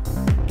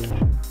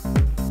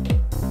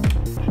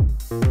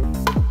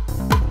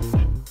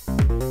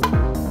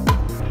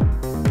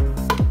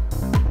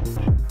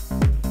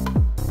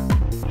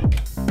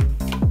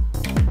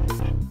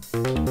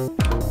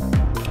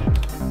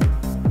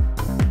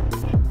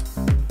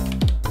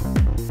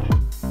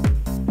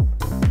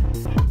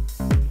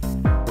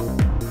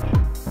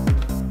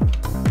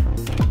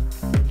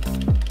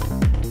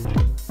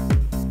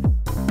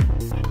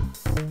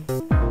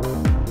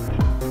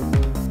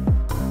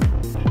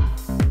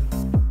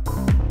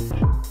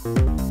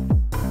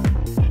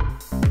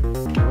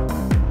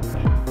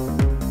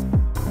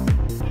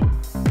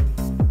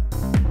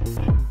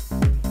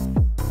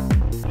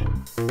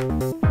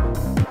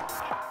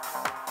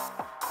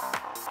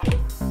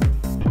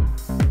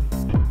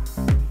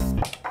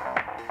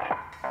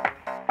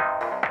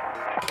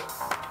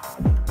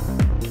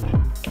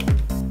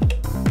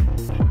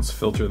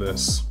 Filter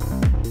this.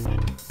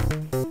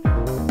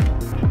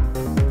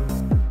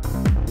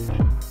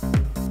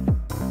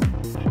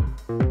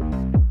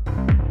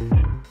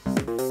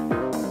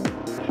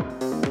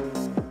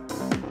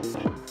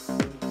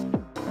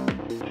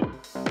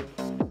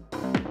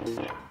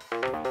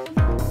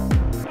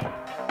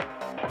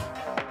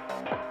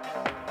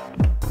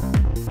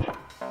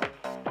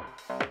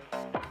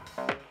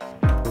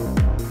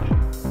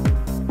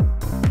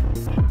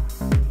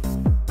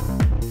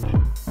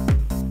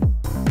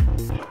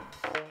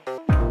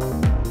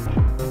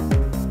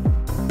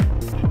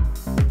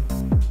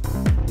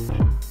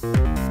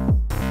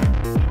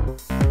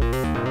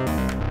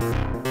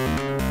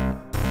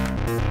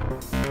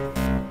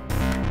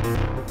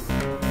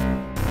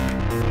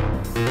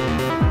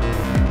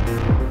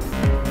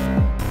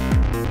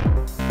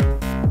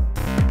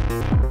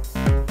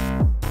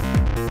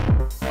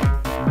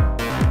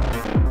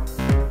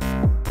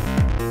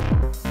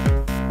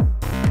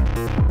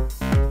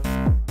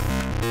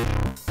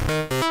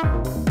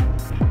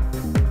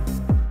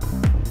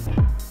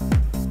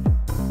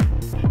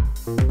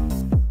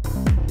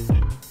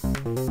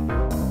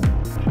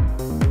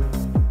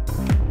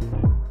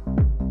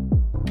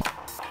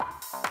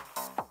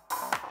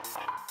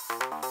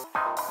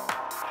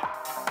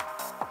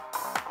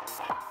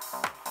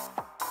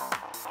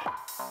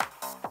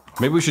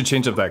 Maybe we should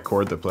change up that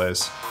chord that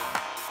plays.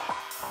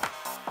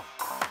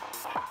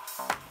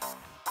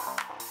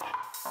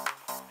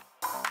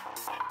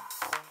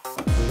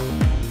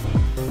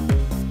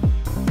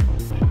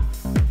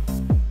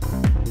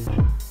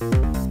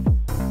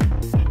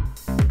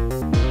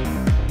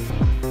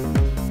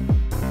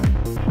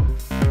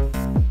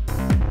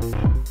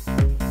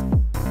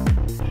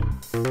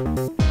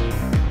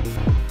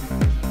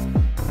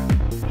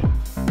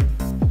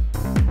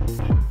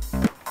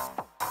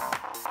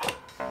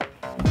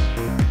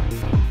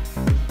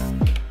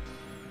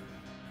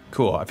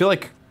 cool. I feel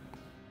like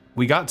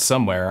we got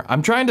somewhere.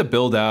 I'm trying to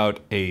build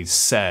out a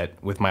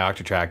set with my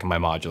Octatrack and my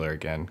Modular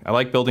again. I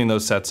like building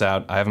those sets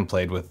out. I haven't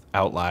played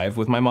out live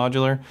with my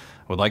Modular. I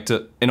would like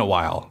to, in a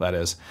while, that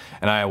is.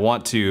 And I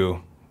want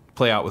to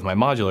play out with my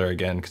Modular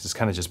again because it's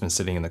kind of just been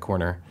sitting in the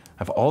corner. I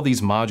have all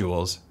these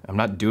modules. I'm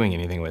not doing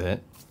anything with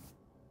it.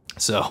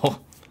 So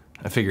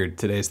I figured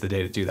today's the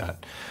day to do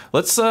that.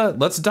 Let's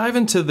dive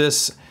into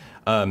this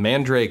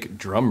Mandrake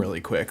drum really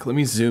quick. Let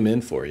me zoom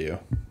in for you.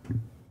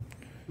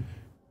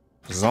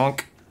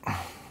 Zonk.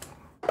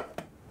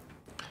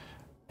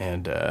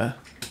 And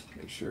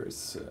make sure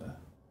it's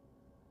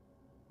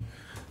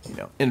you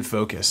know, in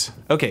focus.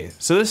 Okay,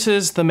 so this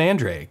is the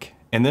Mandrake,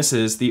 and this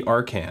is the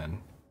Arkan.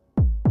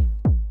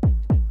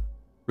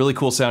 Really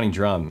cool sounding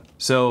drum.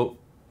 So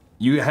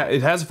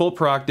it has full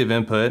per octave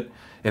input.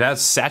 It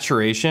has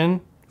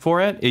saturation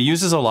for it. It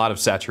uses a lot of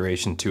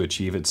saturation to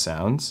achieve its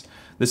sounds.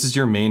 This is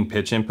your main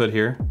pitch input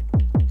here.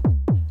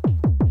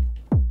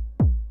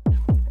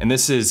 And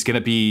this is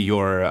gonna be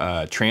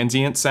your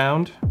transient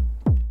sound.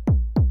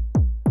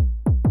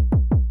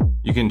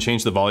 You can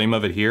change the volume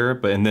of it here,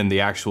 and then the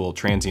actual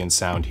transient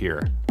sound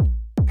here.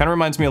 Kind of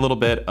reminds me a little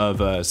bit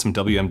of some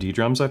WMD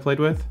drums I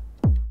played with.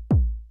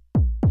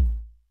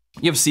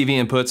 You have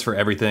CV inputs for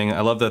everything.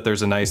 I love that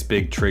there's a nice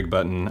big trig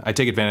button. I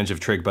take advantage of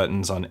trig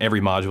buttons on every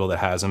module that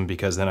has them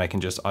because then I can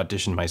just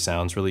audition my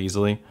sounds really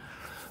easily.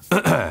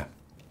 And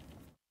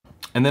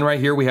then right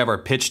here we have our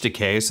pitch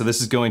decay. So this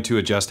is going to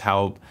adjust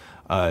how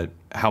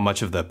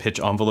much of the pitch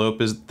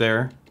envelope is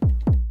there.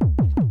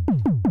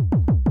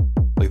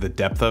 Like the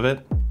depth of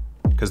it.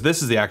 Because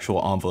this is the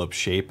actual envelope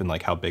shape and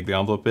like how big the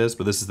envelope is,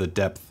 but this is the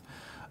depth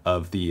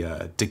of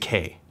the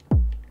decay.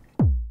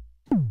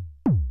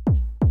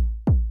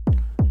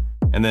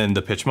 And then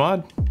the pitch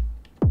mod.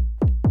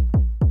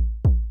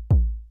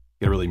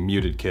 Get a really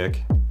muted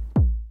kick.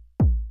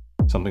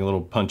 Something a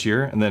little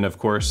punchier. And then of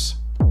course,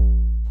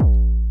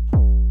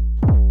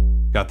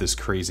 got this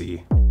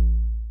crazy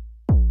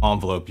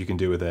envelope you can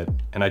do with it.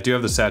 And I do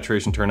have the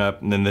saturation turn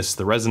up, and then this is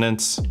the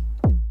resonance,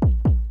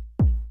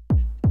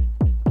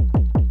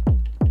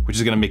 which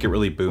is gonna make it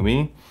really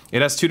boomy.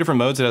 It has two different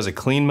modes. It has a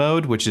clean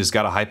mode, which has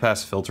got a high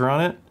pass filter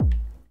on it.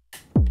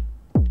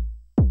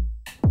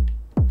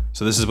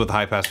 So this is with the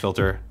high pass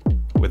filter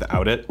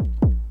without it.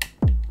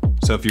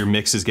 So if your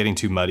mix is getting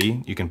too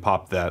muddy, you can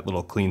pop that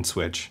little clean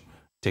switch,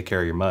 take care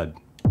of your mud.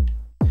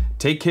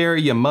 Take care of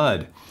your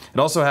mud. It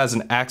also has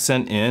an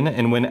accent in,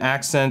 and when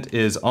accent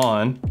is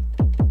on,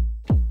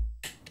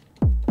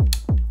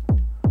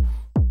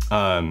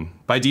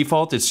 by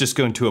default, it's just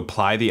going to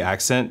apply the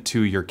accent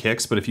to your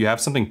kicks, but if you have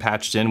something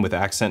patched in with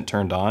accent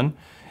turned on,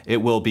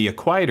 it will be a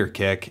quieter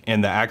kick,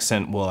 and the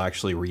accent will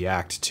actually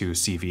react to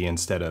CV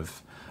instead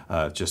of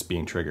just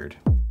being triggered.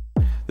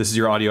 This is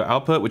your audio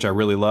output, which I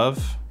really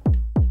love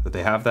that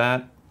they have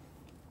that.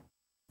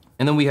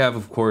 And then we have,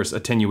 of course,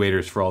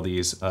 attenuators for all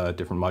these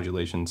different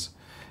modulations.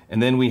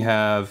 And then we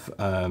have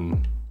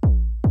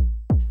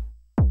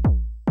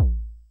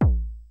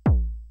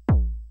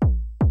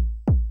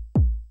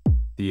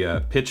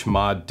the pitch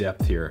mod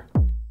depth here.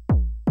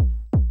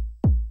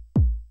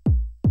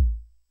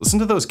 Listen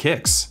to those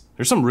kicks.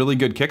 There's some really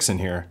good kicks in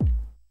here.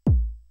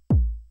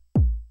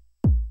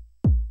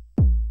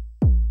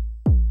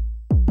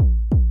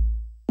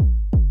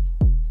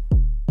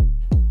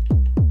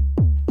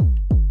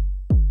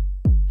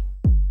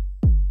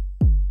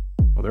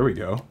 Oh, there we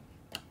go.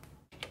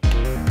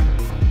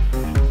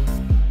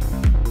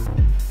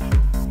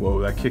 Whoa,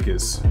 that kick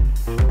is...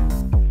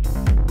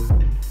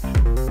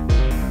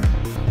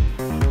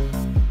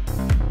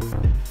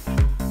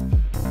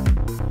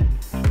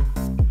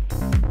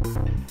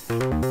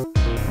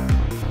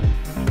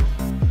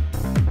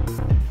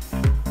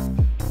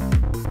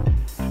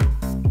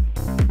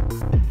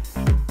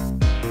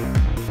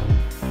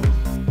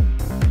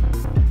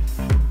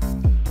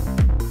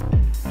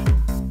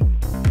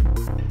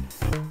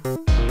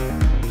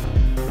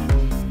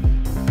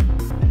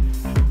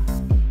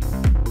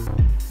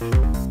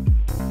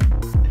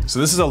 So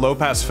this is a low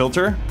pass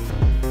filter.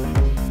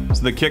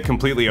 So the kick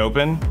completely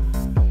open.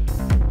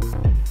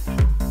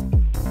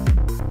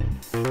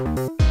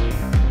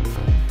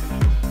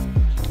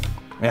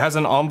 It has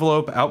an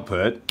envelope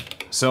output.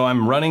 So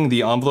I'm running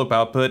the envelope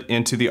output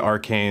into the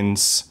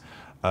Arkan's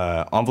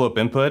envelope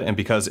input, and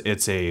because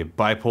it's a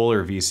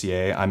bipolar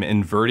VCA, I'm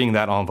inverting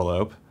that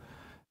envelope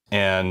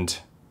and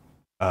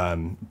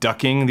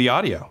ducking the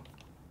audio.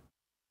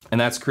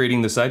 And that's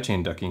creating the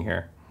sidechain ducking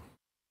here.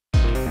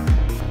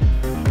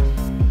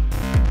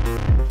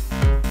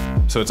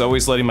 So it's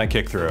always letting my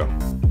kick through.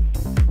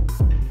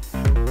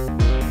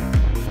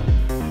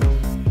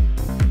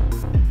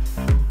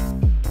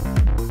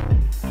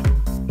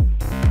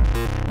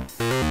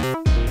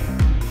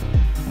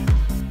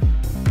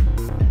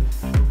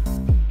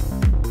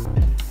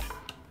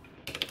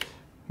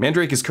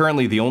 Mandrake is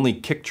currently the only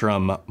kick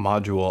drum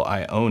module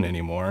I own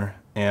anymore,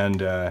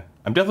 and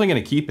I'm definitely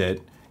gonna keep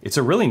it. It's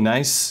a really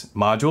nice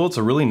module, it's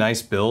a really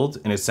nice build,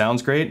 and it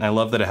sounds great, and I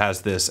love that it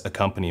has this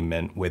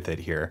accompaniment with it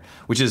here,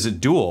 which is a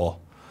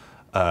dual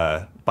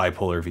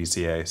bipolar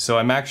VCA. So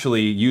I'm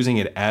actually using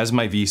it as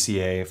my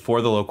VCA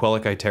for the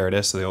Loquelic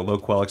Iteritas. So the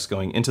Loquelic's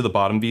going into the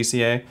bottom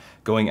VCA,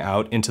 going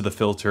out into the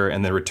filter,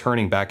 and then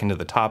returning back into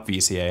the top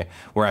VCA,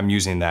 where I'm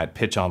using that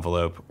pitch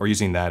envelope or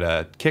using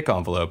that kick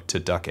envelope to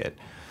duck it.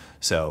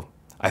 So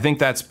I think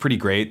that's pretty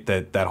great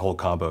that that whole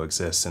combo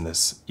exists in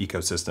this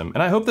ecosystem.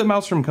 And I hope that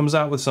Maelstrom comes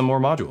out with some more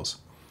modules.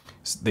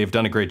 They've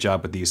done a great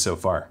job with these so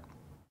far.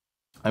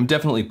 I'm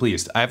definitely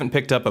pleased. I haven't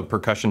picked up a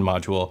percussion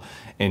module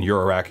in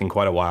Eurorack in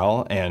quite a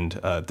while, and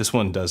this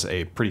one does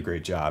a pretty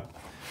great job.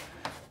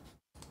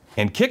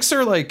 And kicks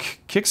are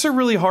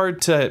really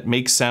hard to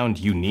make sound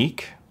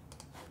unique.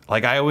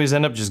 Like, I always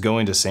end up just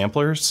going to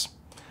samplers.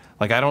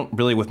 Like, I don't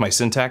really, with my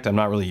Syntakt, I'm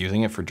not really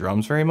using it for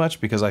drums very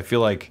much because I feel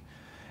like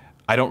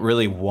I don't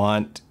really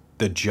want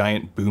the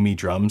giant boomy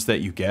drums that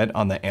you get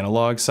on the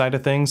analog side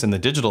of things. And the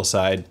digital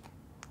side,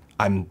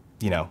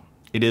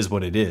 it is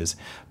what it is.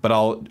 But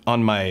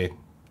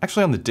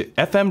actually on the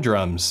FM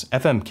drums,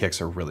 FM kicks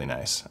are really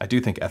nice. I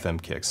do think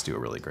FM kicks do a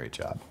really great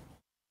job.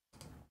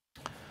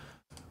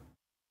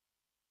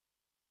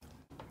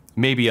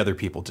 Maybe other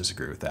people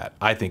disagree with that.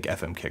 I think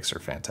FM kicks are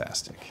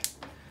fantastic.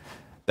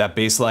 That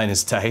bass line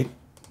is tight.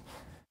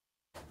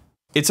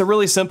 It's a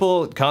really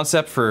simple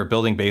concept for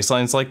building bass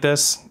lines like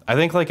this. I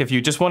think like if you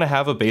just want to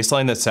have a bass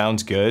line that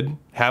sounds good,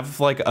 have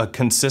like a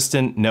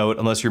consistent note,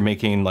 unless you're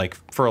making like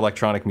for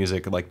electronic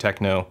music, like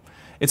techno.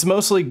 It's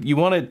mostly, you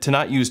want it to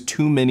not use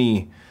too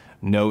many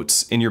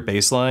notes in your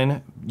bass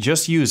line,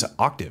 just use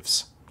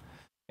octaves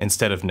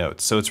instead of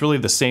notes. So it's really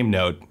the same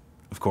note,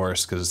 of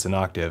course, because it's an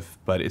octave,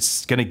 but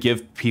it's gonna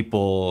give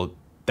people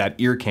that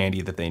ear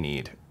candy that they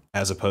need,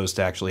 as opposed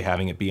to actually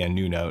having it be a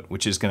new note,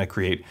 which is gonna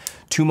create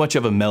too much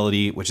of a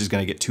melody, which is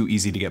gonna get too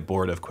easy to get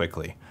bored of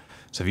quickly.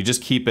 So if you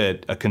just keep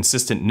it a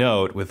consistent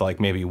note with like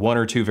maybe 1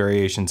 or 2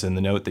 variations in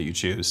the note that you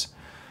choose,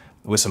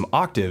 with some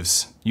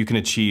octaves, you can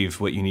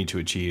achieve what you need to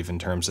achieve in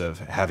terms of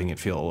having it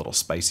feel a little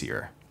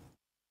spicier.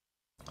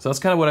 So that's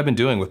kind of what I've been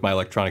doing with my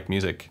electronic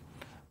music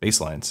bass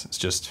lines. It's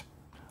just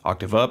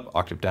octave up,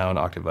 octave down,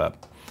 octave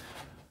up.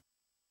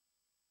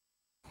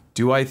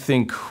 Do I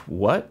think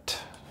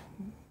what?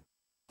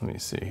 Let me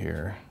see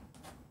here.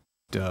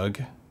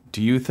 Doug,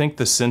 do you think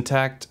the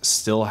Syntakt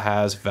still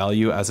has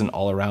value as an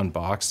all-around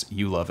box?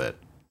 You love it.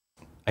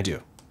 I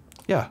do.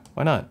 Yeah,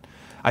 why not?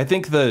 I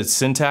think the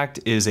Syntakt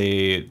is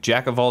a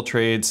jack of all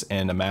trades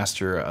and a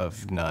master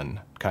of none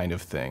kind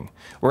of thing.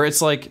 Where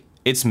it's like,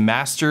 it's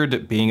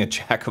mastered being a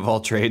jack of all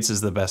trades is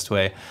the best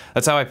way.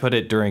 That's how I put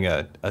it during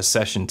a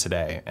session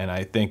today. And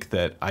I think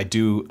that I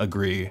do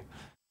agree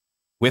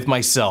with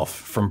myself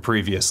from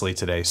previously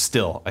today. I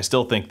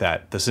still think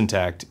that the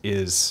Syntakt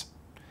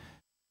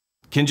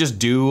can just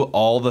do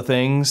all the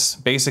things.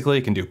 Basically,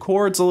 it can do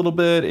chords a little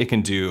bit, it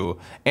can do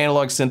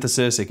analog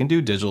synthesis, it can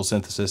do digital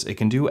synthesis, it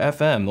can do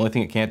FM. The only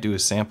thing it can't do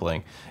is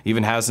sampling. It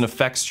even has an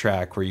effects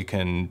track where you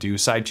can do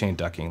sidechain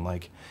ducking.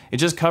 Like, it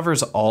just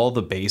covers all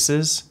the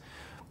bases,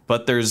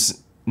 but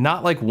there's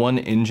not like one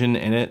engine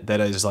in it that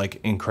is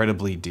like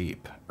incredibly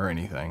deep or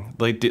anything.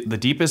 Like the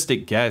deepest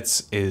it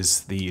gets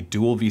is the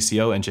dual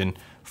VCO engine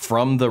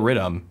from the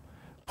Rhythm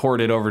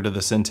ported over to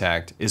the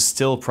Syntakt is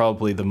still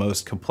probably the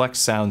most complex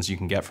sounds you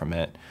can get from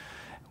it.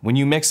 When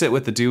you mix it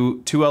with the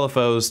two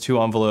LFOs,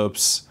 2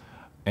 envelopes,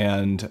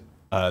 and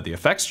the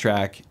effects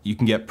track, you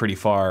can get pretty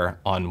far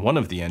on one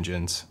of the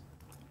engines.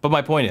 But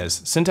my point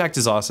is, Syntakt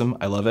is awesome.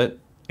 I love it.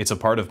 It's a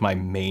part of my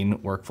main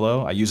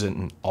workflow. I use it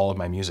in all of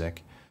my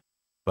music.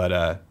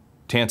 But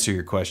to answer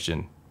your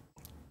question,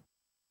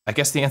 I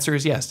guess the answer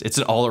is yes. It's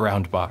an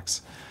all-around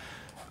box.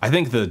 I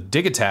think the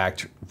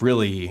Digitact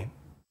really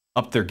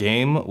upped their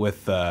game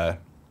with this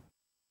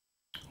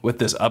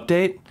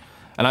update,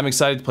 and I'm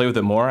excited to play with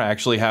it more. I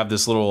actually have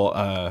this little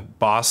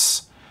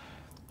Boss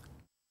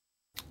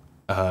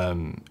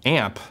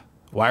amp,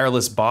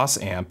 wireless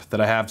Boss amp that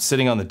I have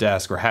sitting on the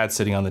desk, or had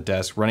sitting on the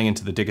desk, running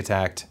into the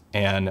Digitact,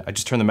 and I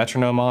just turn the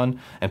metronome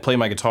on and play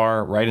my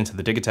guitar right into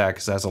the Digitact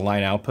because it has a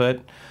line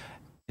output.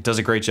 It does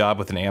a great job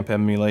with an amp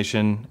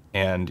emulation,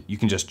 and you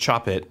can just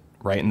chop it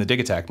right in the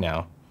Digitact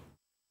now.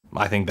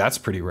 I think that's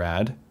pretty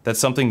rad. That's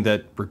something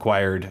that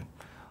required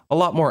a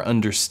lot more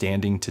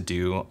understanding to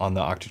do on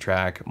the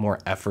Octatrack, more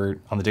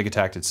effort. On the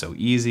Digitact, it's so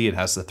easy. It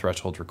has the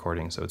threshold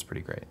recording, so it's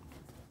pretty great.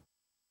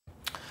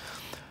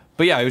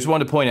 But yeah, I just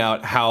wanted to point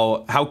out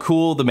how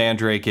cool the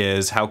Mandrake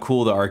is, how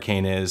cool the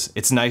Arkan is.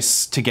 It's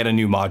nice to get a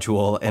new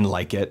module and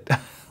like it.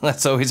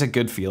 That's always a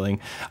good feeling.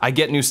 I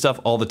get new stuff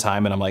all the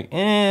time and I'm like,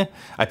 eh.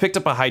 I picked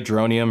up a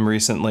Hydronium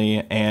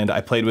recently and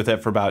I played with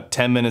it for about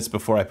 10 minutes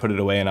before I put it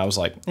away and I was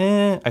like,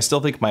 eh. I still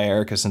think my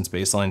Erica Synths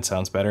bassline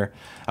sounds better.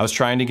 I was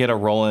trying to get a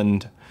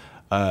Roland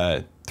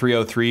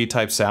 303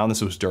 type sound.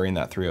 This was during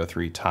that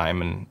 303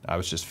 time and I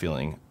was just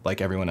feeling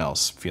like everyone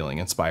else, feeling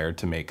inspired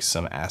to make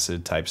some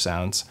acid type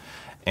sounds.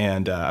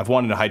 And I've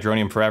wanted a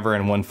Hydronium forever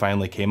and one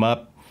finally came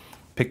up,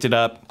 picked it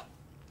up.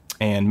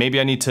 And maybe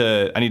I need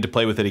to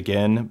play with it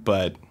again,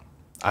 but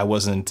I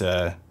wasn't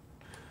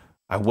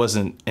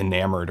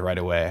enamored right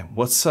away.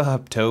 What's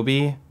up,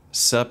 Toby?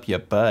 Sup ya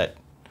butt?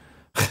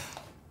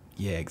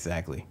 Yeah,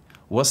 exactly.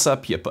 What's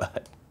up ya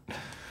butt?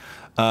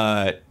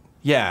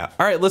 Yeah.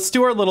 All right, let's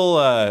do our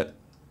little,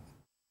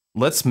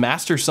 let's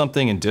master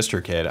something in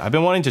DistroKid. I've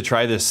been wanting to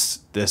try this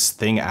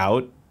thing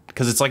out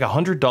because it's like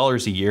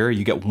 $100 a year.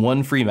 You get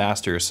one free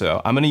master.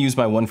 So I'm going to use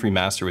my one free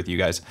master with you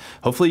guys.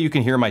 Hopefully you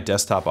can hear my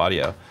desktop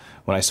audio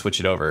when I switch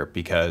it over,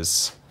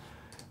 because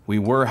we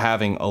were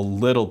having a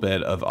little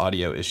bit of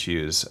audio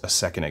issues a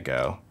second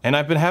ago. And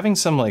I've been having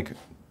some, like,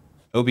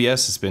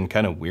 OBS has been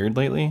kind of weird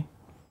lately.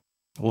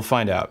 We'll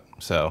find out.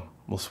 So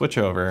we'll switch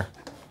over.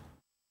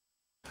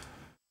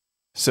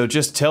 So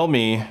just tell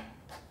me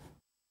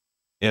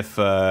if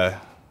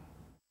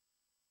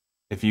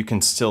you can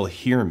still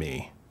hear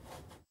me.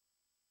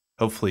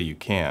 Hopefully you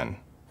can.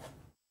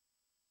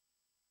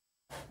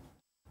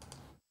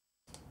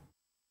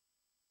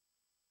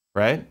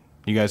 Right?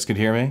 You guys could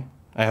hear me,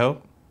 I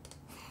hope.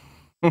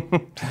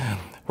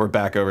 We're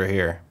back over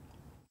here.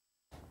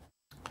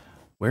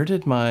 Where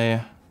did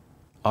my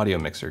audio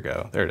mixer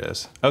go? There it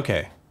is.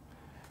 Okay.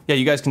 Yeah,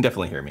 you guys can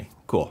definitely hear me.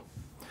 Cool.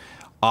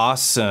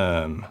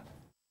 Awesome.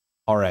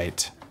 All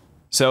right.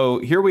 So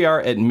here we are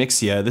at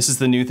Mixia. This is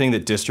the new thing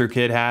that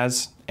DistroKid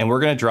has, and we're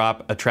going to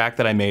drop a track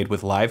that I made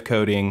with live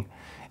coding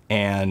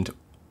and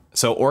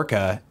so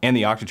Orca and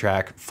the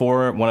Octatrack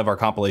for one of our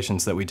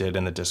compilations that we did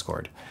in the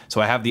Discord. So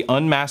I have the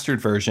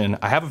unmastered version.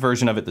 I have a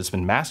version of it that's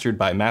been mastered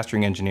by a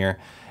mastering engineer,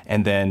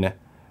 and then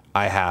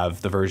I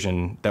have the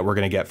version that we're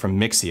going to get from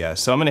Mixia.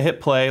 So I'm going to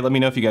hit play. Let me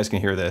know if you guys can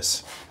hear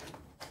this.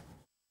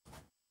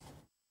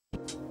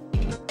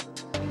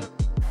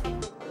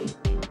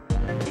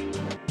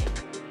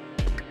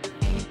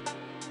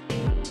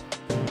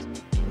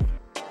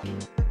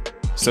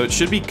 So it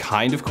should be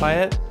kind of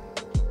quiet.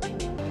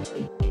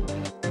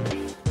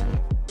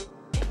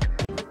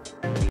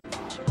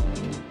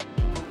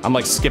 I'm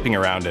like skipping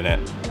around in it.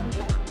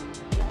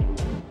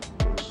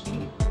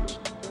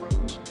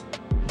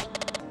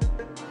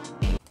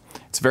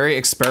 It's very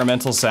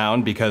experimental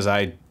sound because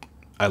I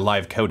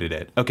live coded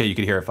it. Okay, you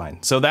can hear it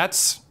fine. So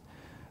that's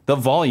the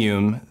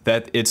volume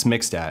that it's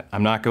mixed at.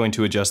 I'm not going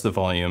to adjust the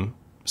volume.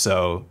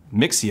 So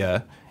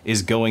Mixia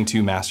is going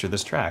to master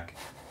this track.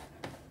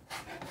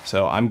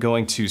 So I'm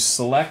going to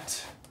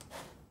select,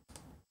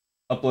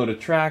 upload a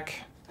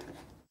track,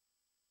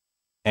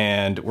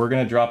 and we're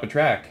going to drop a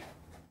track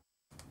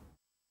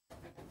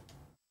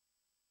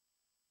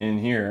in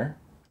here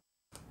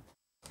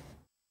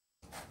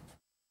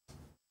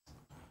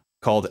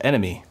called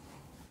Enemy.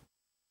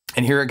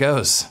 And here it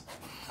goes.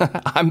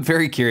 I'm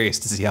very curious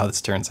to see how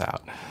this turns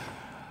out.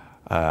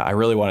 I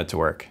really want it to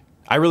work.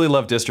 I really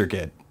love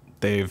DistroKid.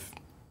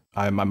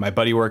 My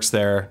buddy works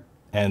there,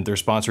 and they're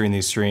sponsoring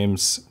these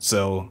streams,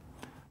 so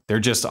they're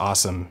just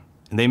awesome.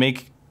 And they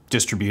make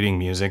distributing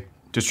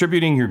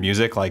your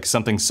music like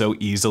something so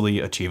easily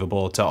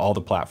achievable to all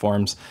the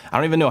platforms. I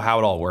don't even know how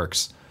it all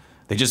works.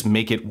 They just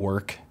make it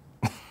work.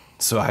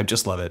 So I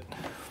just love it.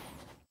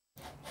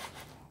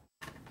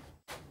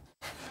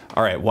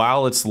 All right,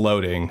 while it's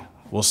loading,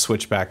 we'll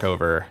switch back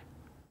over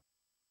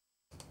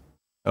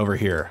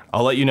here.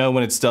 I'll let you know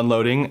when it's done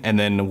loading, and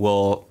then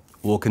we'll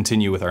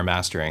continue with our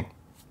mastering.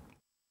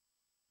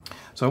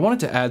 So I wanted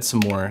to add some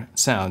more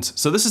sounds.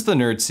 So this is the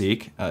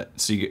NerdSeek,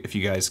 if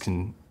you guys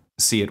can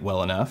see it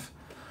well enough.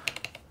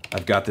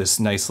 I've got this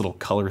nice little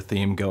color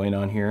theme going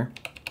on here.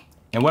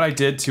 And what I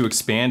did to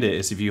expand it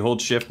is if you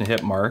hold shift and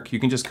hit mark, you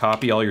can just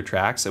copy all your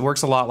tracks. It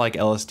works a lot like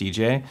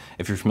LSDJ,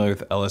 if you're familiar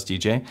with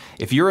LSDJ.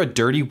 If you're a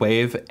Dirty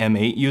Wave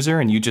M8 user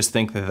and you just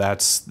think that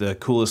that's the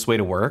coolest way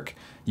to work,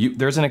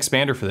 there's an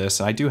expander for this.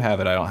 I do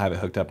have it. I don't have it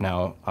hooked up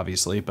now,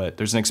 obviously, but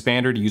there's an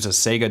expander to use a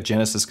Sega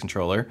Genesis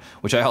controller,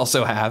 which I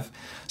also have,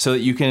 so that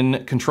you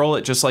can control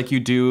it just like you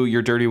do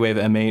your Dirty Wave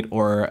M8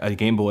 or a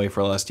Game Boy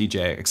for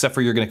LSDJ, except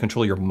for you're going to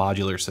control your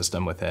modular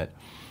system with it.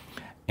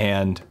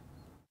 And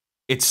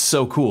it's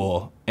so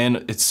cool,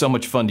 and it's so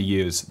much fun to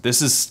use.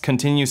 This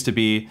continues to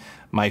be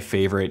my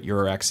favorite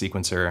Eurorack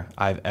sequencer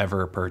I've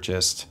ever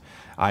purchased.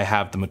 I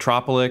have the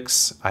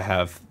Metropolix, I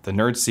have the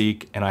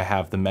NerdSeek, and I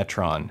have the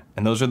Metron.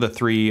 And those are the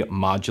three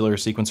modular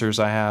sequencers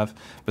I have,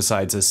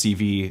 besides a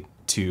CV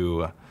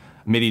to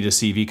MIDI to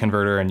CV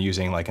converter and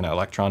using like an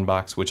Electron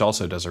box, which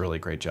also does a really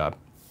great job.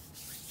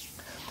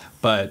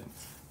 But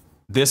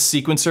this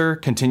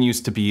sequencer continues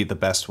to be the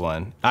best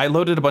one. I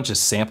loaded a bunch of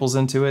samples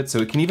into it, so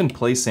it can even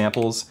play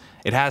samples.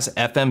 It has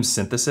FM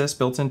synthesis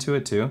built into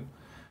it too.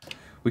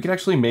 We could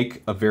actually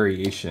make a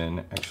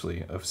variation,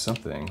 actually, of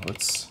something.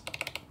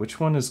 Which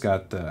one has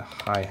got the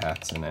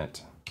hi-hats in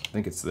it? I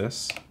think it's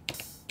this.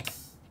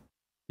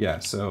 Yeah,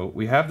 so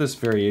we have this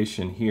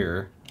variation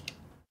here.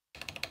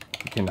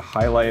 We can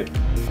highlight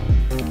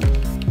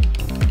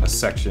a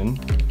section.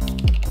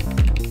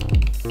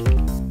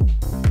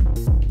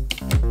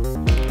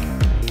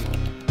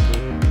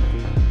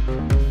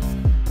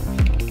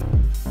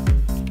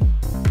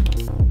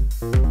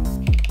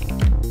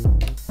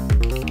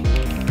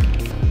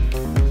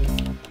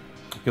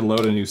 We can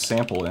load a new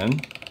sample in.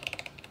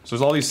 So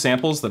there's all these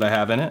samples that I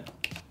have in it.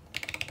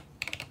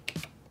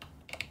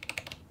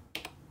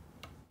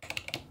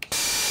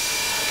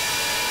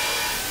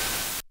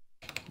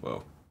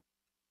 Whoa.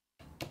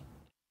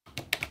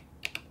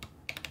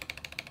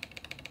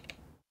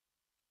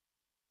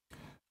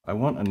 I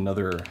want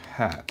another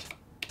hat.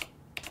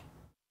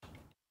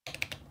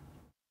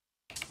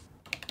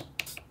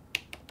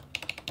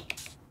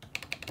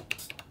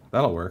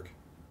 That'll work.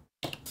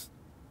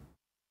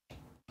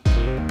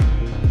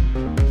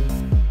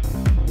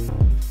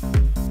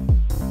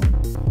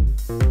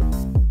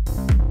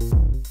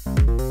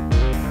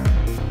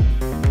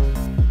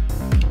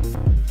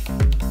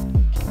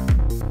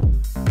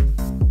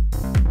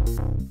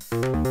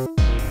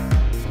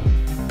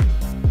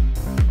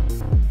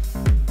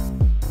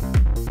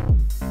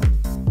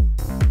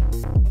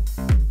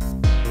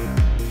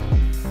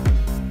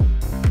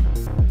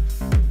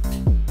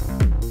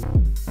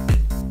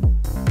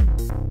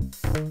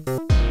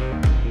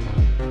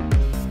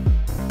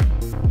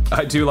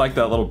 I do like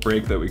that little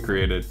break that we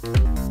created. I'm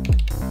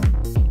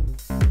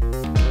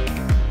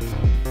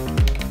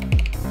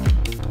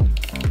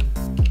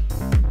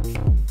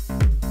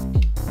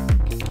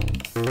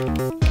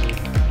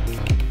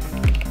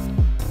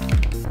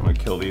gonna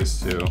kill these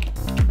two.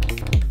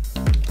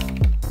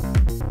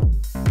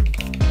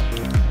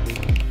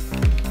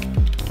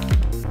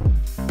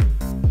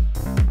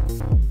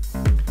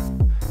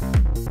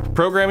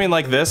 Programming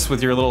like this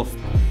with your little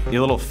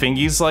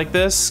fingies like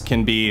this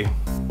can be,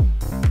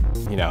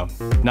 you know,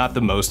 not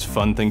the most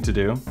fun thing to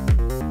do.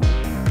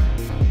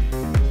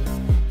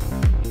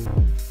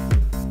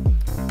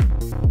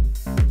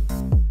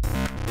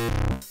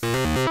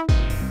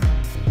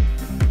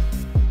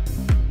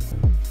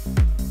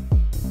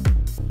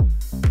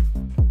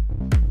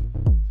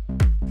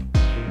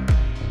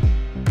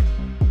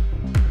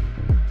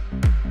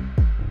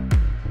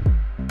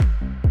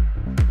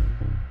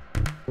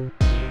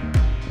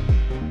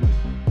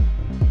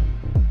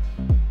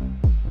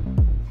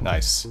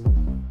 Nice.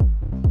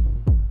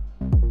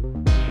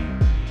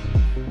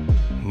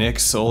 Nick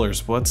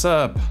Solars, what's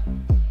up?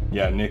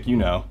 Yeah, Nick, you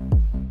know.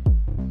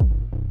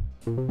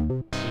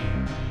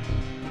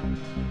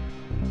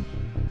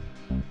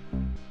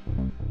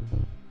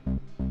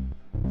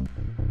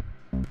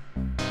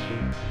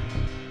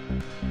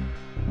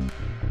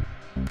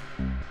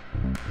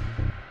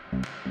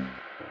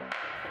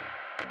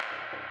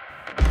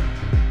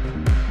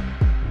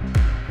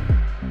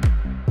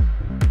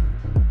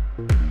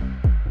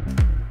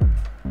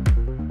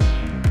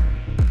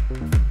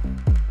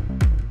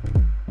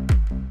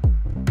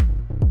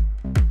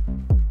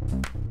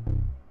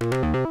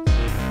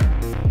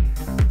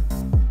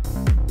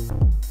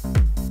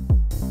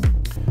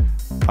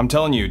 I'm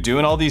telling you,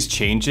 doing all these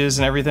changes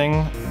and everything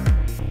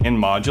in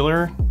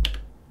Modular,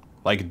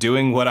 like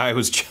doing what I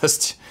was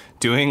just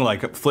doing,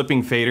 like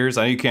flipping faders.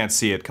 I know you can't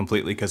see it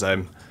completely because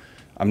I'm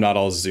not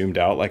all zoomed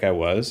out like I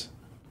was.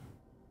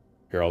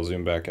 Here, I'll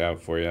zoom back out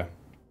for you.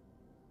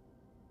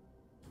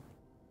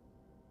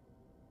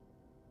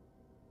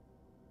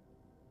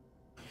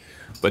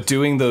 But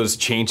doing those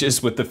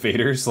changes with the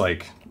faders,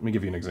 like, let me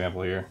give you an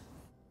example here.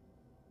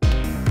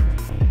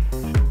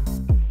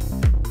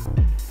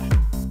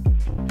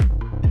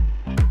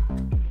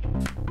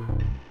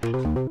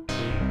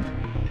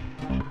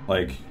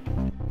 Like,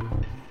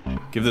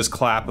 give this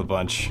clap a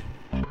bunch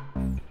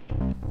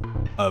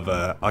of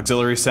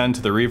auxiliary send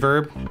to the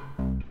reverb.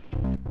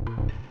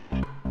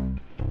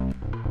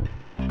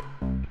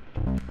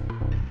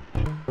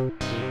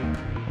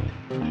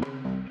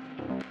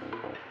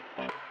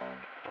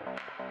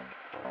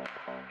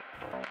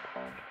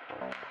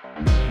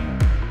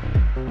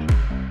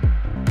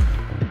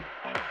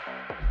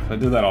 I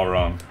did that all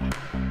wrong.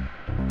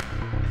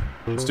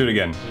 Let's do it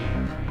again.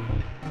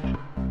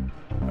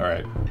 All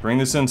right, bring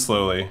this in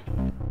slowly.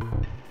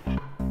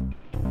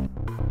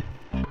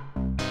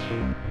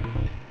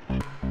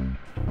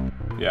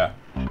 Yeah.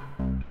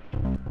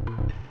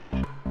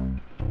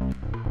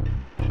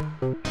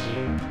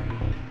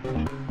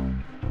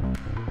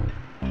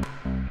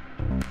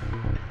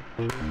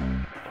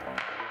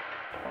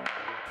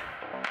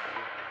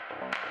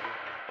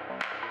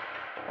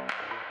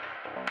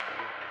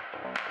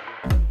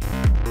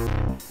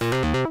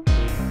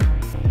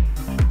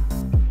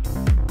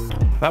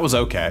 That was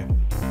okay.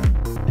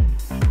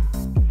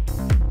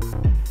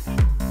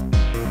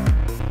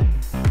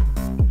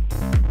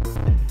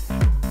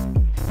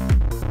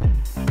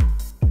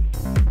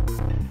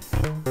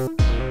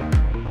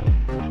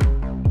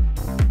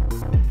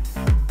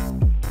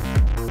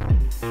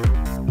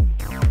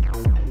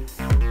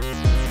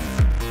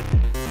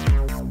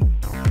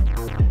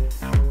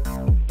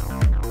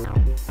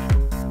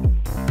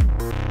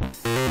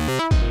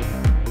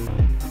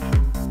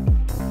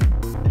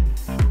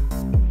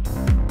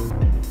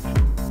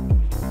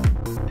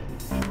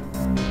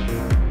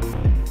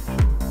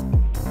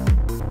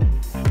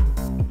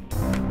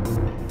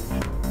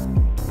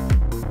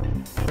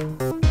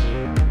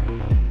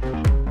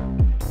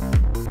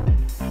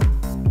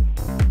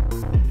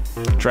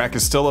 Track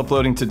is still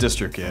uploading to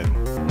DistroKid.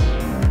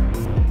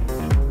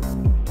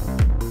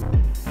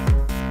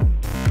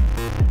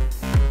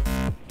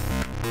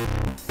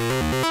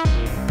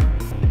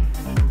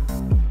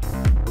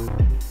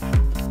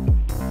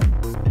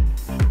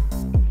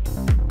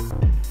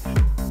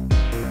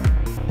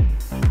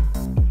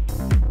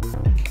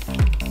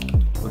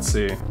 Let's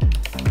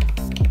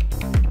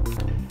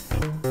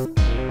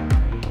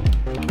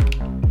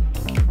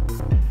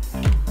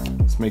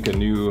make a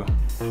new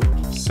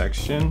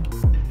section.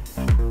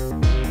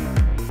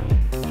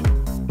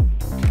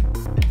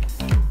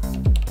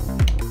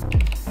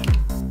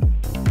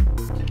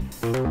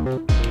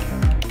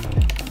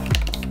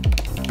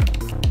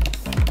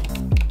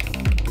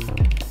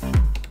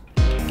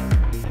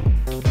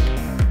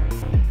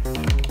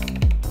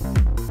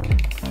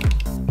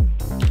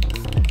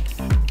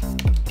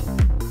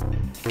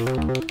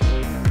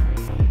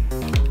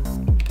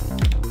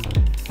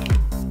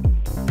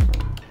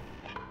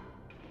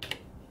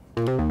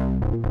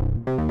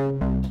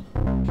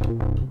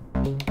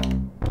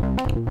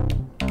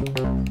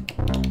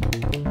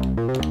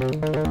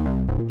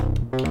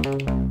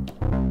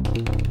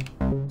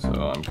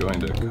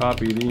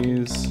 Copy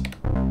these.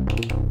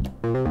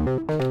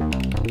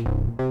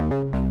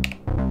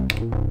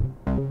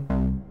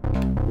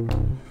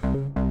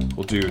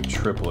 We'll do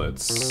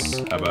triplets.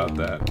 How about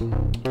that?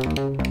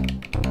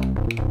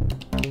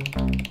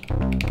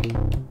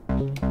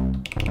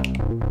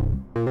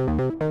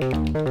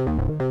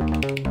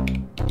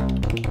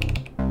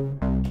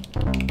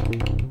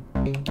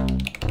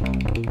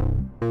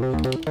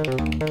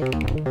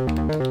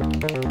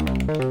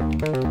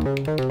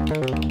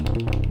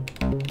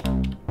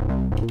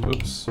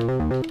 Oops.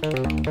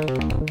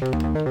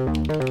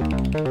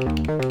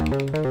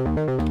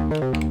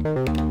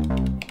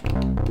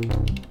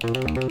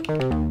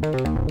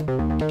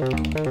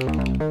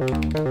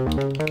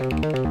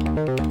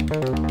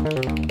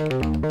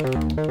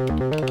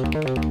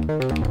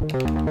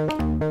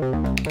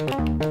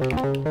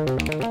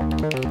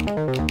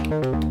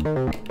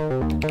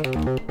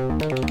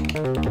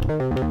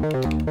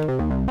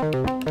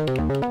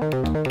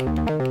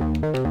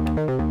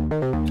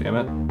 Damn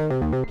it.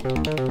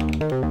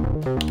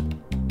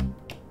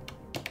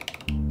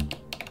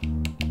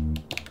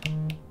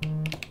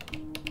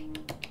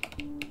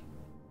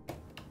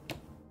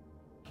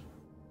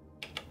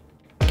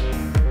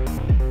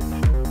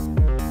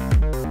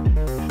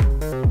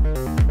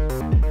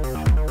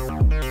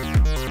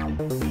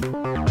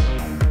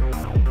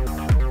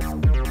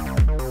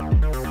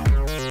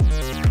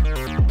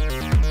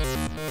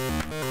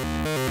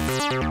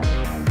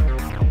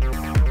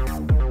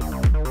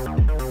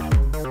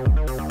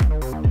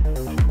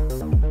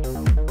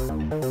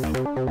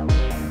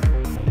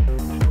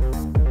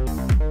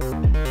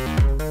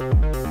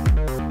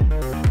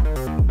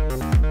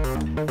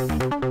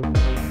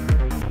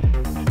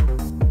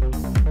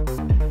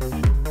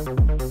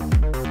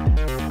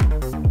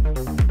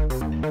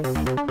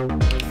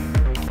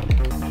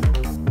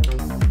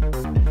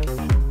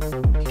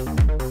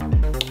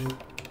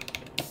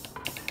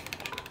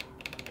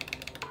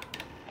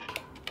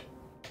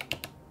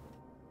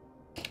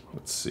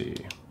 Let's see.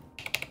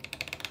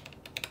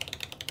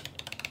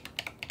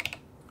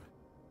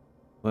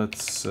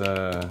 Let's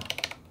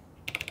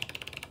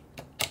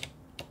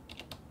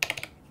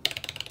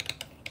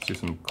do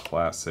some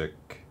classic.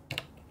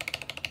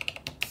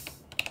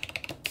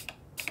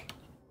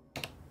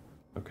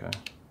 Okay.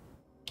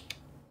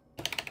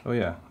 Oh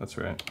yeah, that's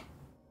right.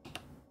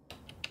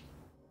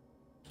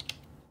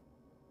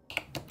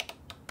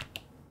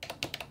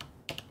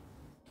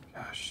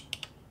 Gosh.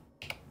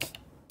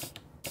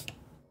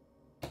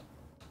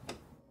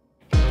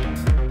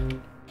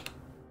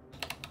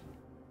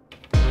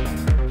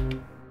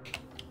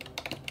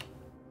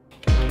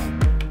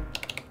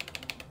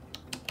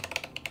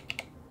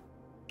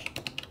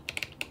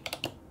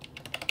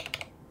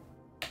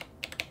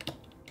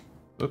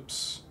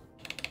 Oops.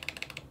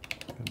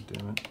 God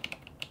damn it.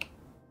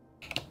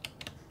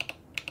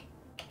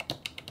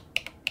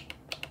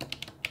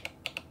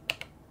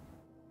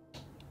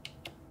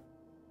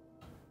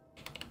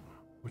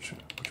 Which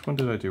one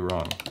did I do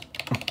wrong?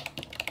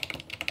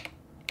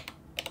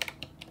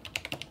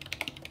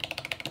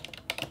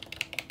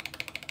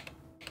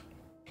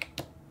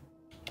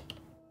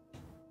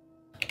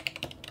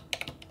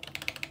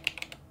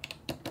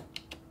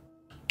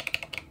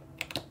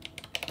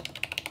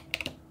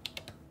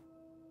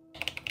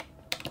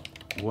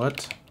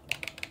 What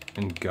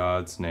in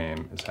God's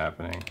name is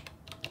happening?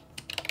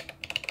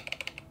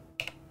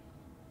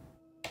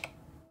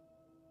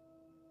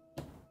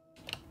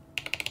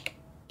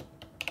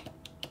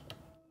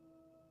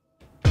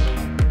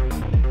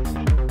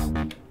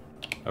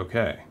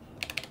 Okay.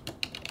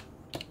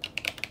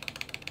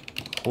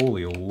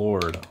 Holy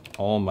Lord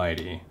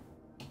Almighty.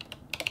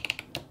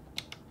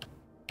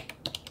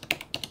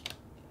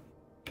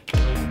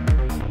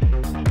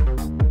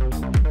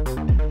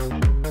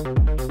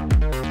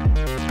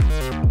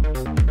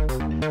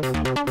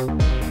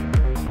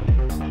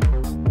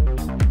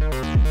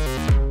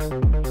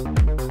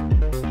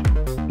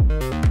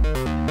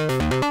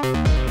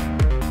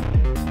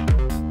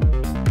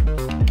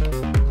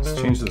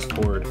 Change this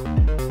chord.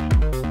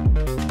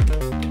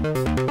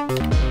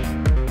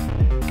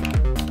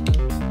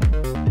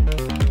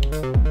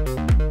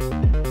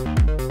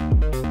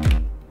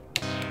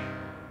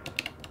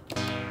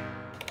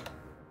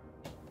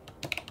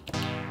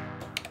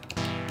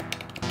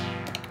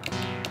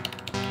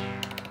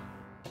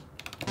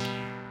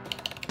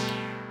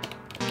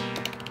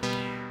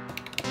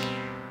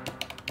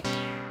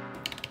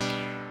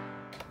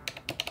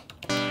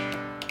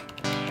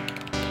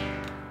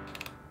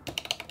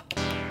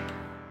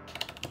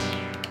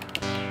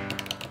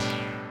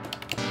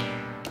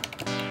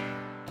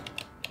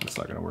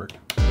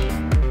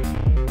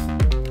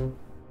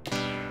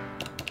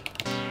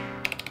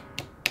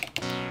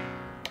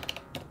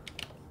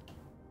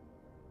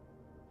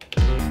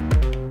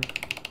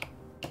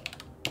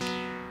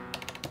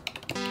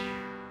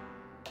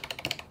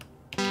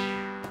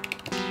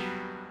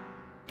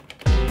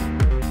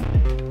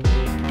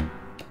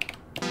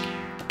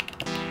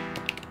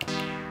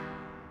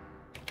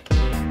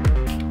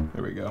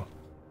 There we go.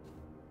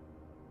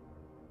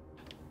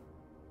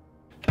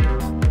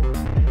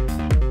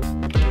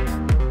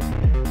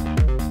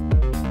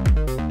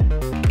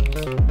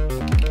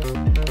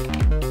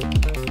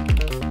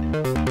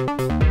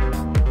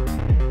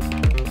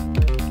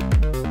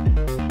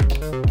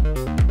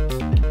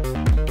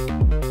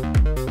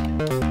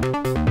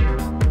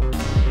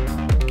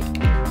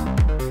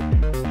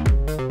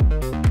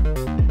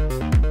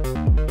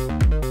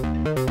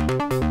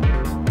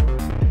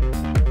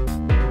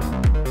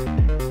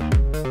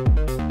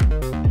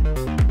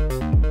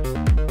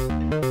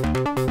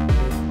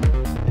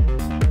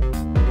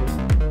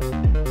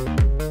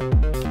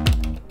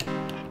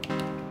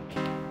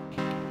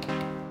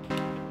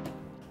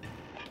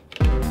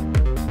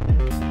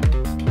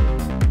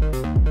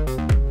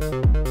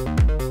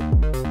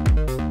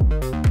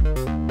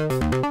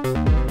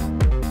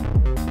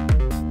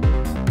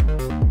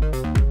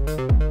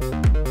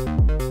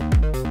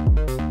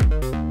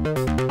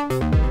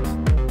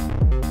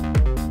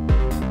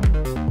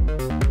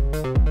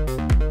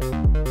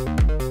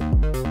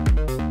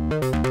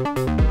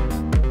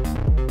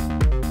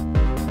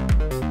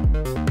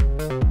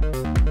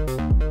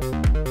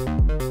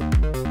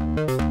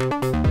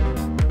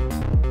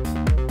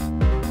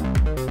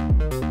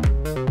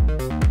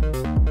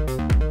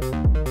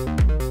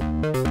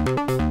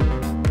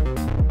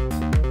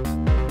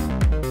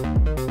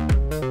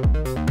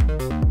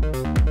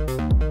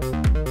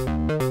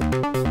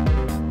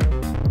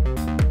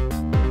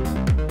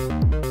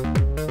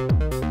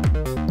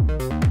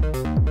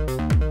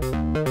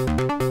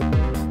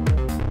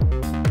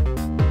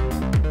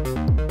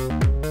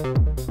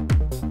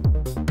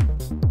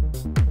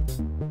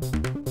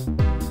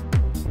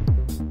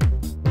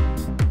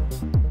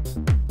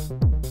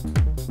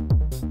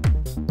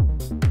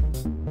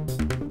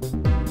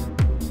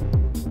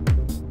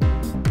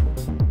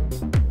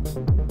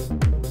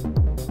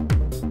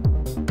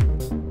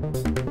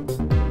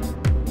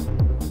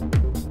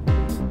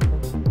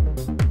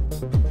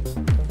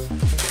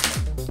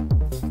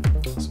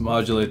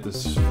 Modulate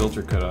this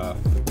filter cutoff.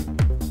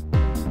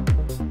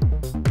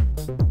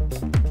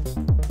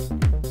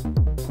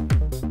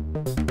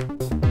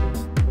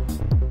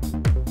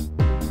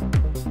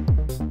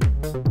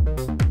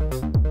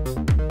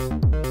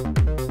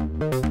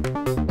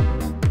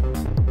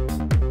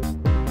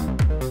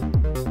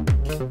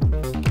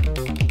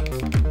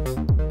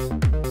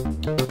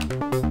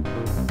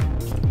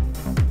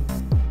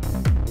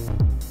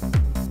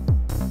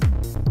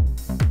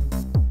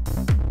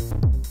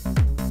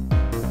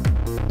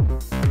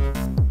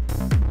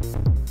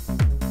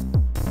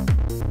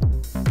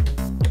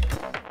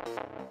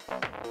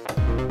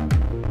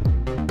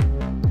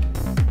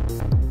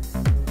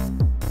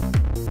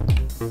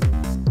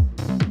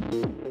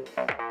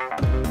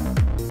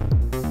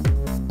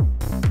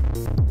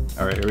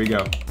 All right, here we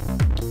go.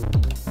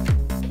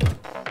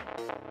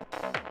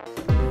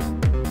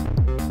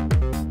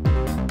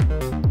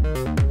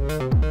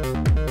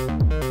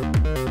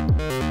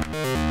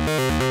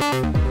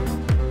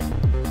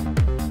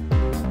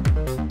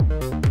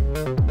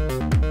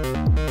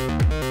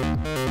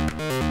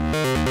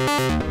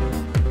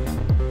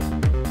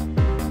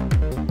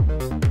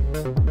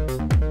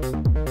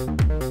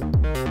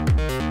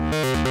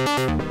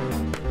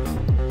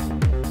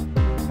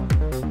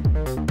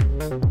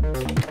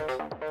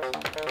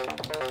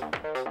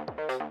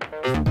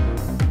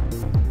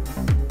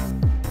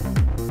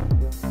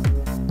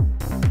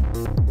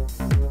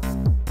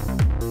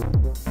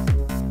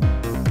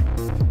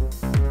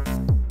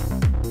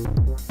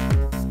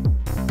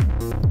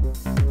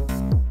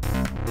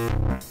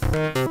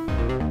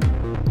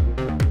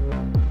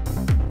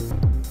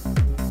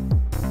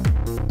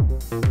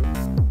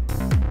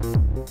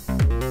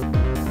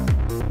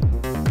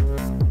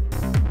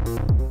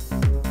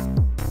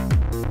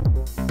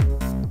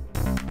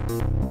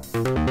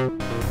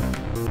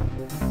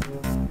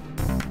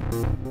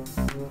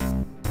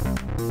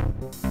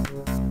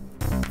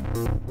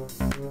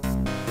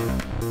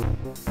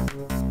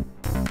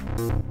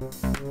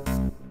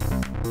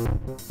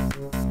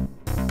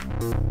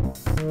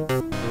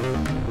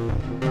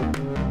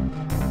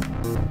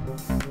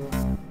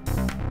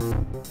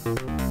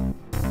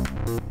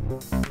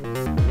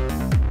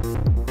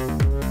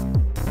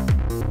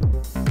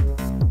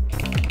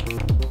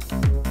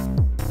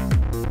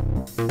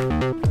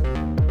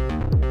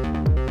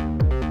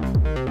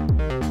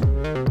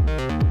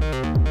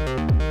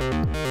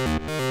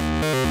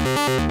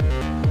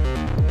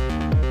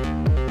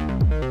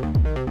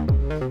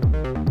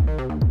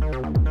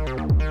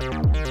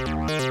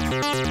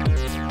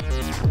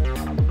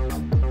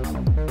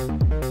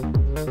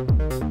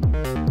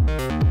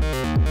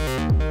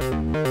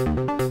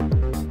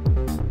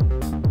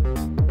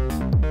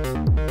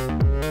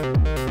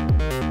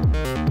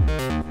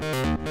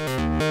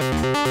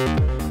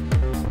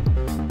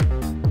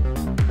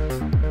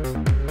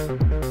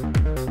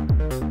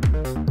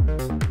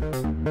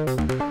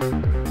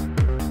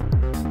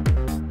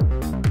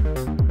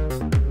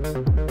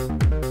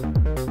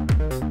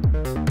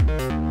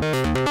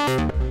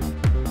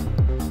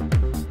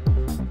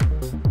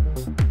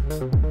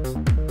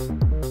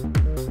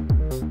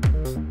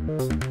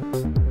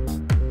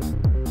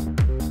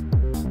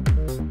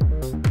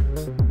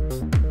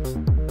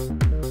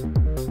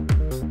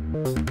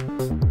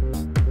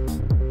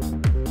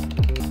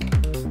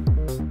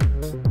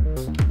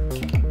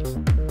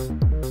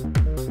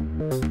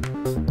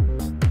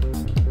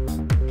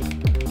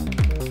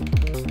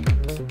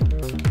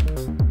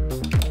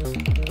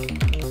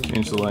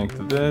 change the length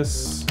of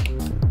this.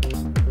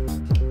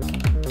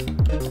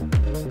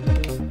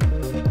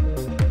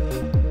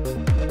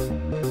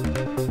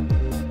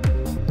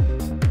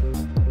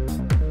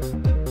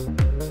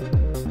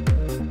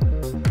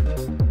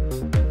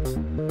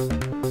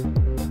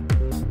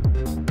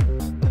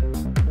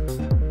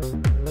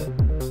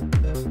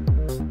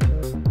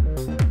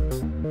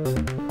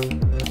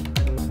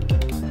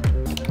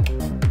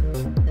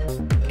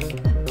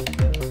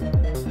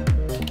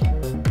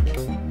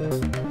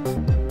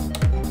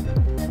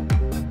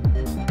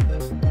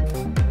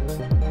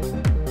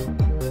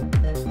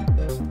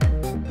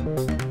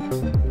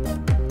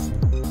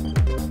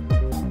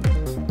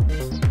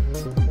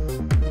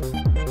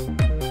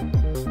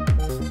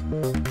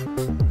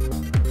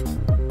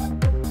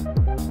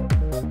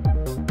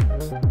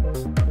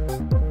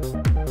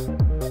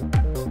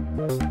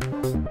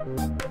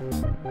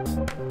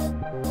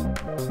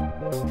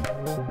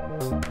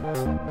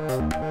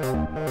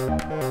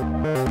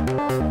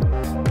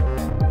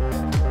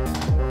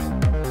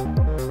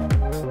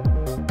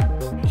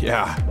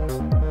 Yeah.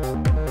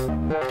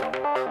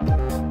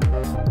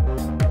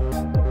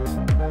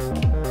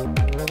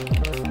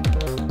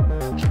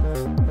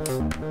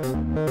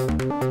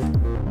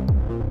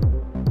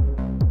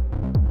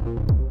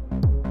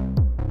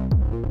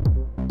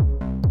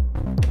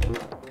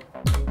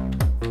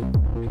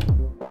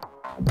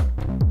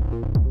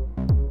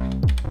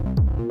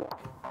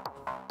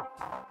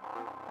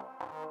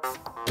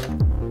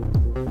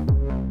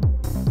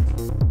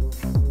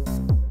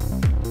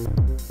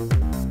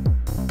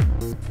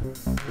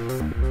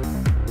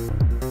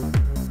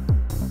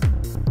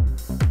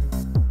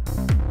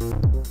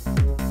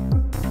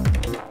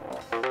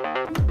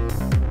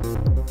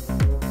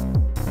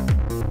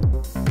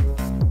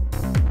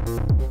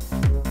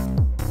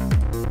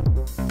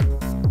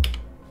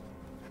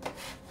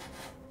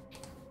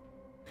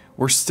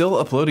 We're still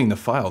uploading the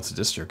file to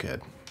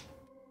DistroKid.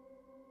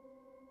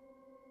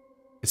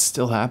 It's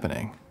still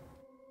happening.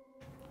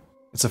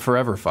 It's a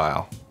forever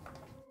file.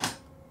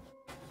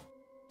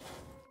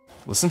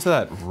 Listen to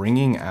that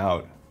ringing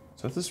out.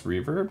 Is that this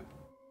reverb?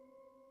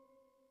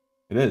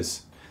 It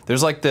is.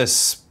 There's like this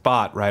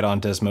spot right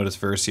on Desmodus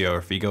Versio,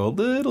 if you go a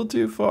little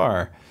too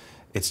far,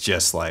 it's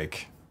just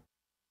like,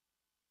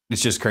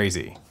 it's just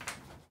crazy.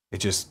 It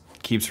just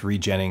keeps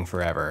regenning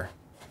forever.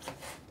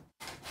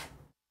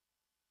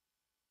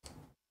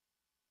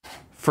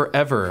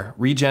 Forever,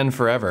 regen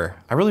forever.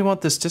 I really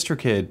want this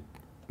DistroKid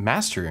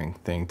mastering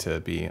thing to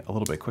be a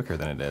little bit quicker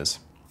than it is.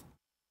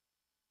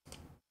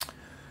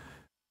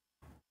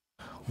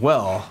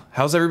 Well,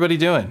 how's everybody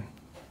doing?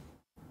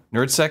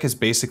 NerdSec is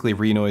basically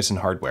re-noise and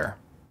hardware.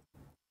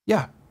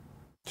 Yeah,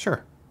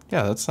 sure.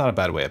 Yeah, that's not a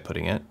bad way of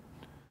putting it.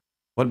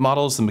 What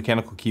model is the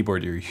mechanical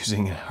keyboard you're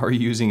using? How are you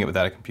using it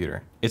without a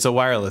computer? It's a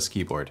wireless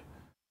keyboard,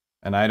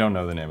 and I don't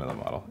know the name of the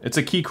model. It's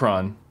a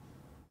Keychron.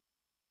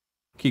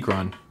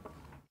 Keychron.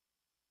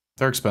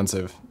 They're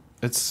expensive.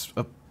 It's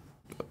a,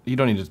 you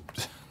don't need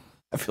to,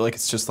 I feel like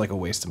it's just like a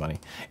waste of money.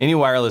 Any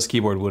wireless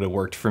keyboard would have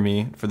worked for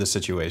me for this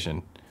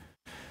situation.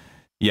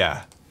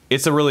 Yeah,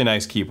 it's a really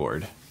nice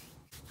keyboard.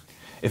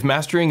 If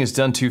mastering is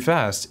done too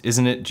fast,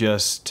 isn't it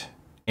just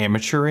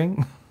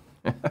amateuring?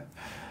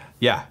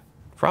 Yeah,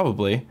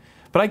 probably.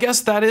 But I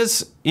guess that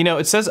is, you know,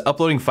 it says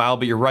uploading file,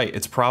 but you're right.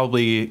 It's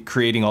probably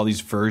creating all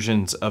these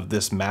versions of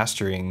this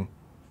mastering.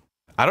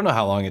 I don't know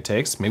how long it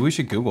takes. Maybe we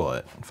should Google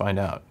it and find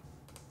out.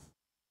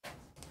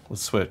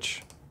 Let's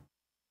switch.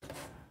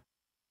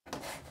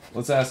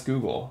 Let's ask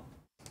Google.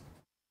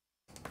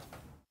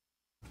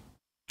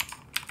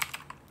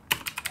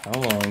 How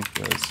long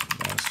does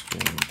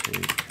mastering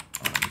take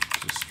on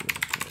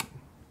DistroKid?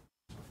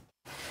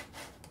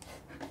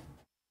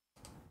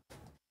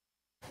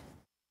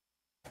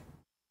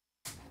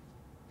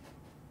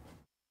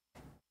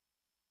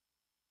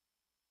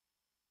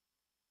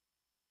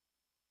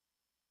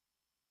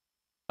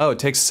 Oh, it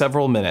takes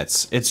several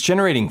minutes. It's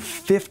generating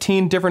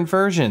 15 different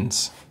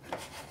versions.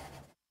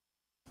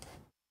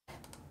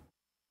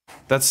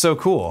 That's so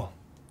cool.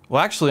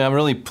 Well, actually, I'm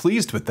really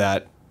pleased with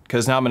that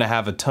because now I'm gonna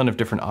have a ton of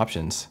different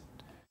options.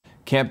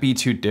 Can't be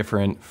too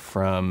different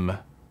from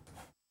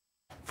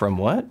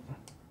what?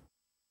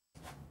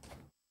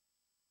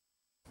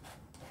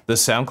 The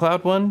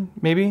SoundCloud one,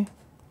 maybe?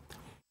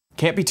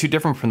 Can't be too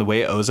different from the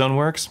way Ozone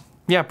works?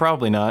 Yeah,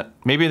 probably not.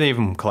 Maybe they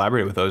even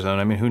collaborated with Ozone.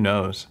 I mean, who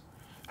knows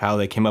how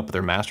they came up with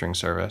their mastering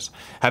service.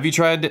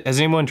 Has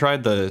anyone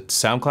tried the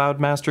SoundCloud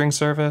mastering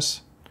service?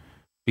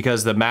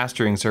 Because the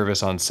mastering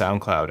service on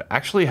SoundCloud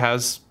actually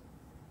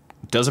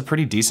does a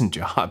pretty decent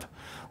job.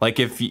 Like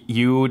if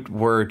you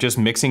were just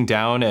mixing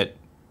down at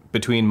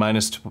between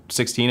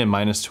 -16 and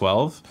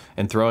 -12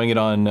 and throwing it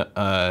on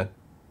the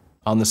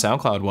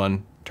SoundCloud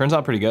one, turns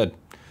out pretty good.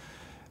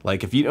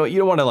 Like if you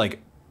don't want to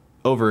like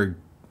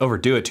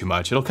overdo it too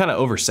much, it'll kind of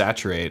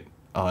oversaturate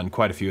on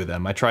quite a few of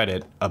them. I tried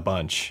it a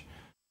bunch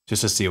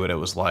just to see what it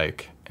was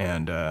like,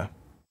 and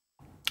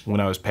when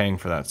I was paying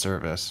for that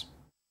service,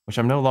 which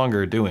I'm no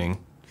longer doing.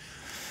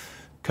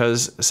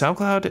 Because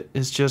SoundCloud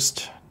is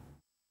just,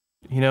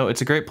 you know, it's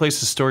a great place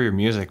to store your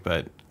music,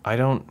 but I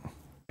don't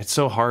it's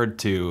so hard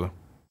to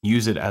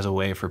use it as a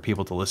way for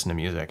people to listen to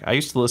music. I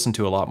used to listen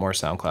to a lot more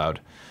SoundCloud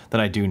than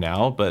I do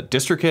now, but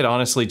DistroKid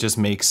honestly just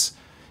makes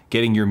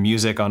getting your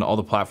music on all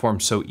the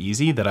platforms so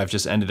easy that I've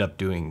just ended up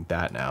doing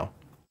that now.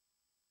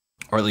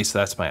 Or at least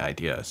that's my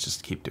idea, is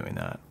just keep doing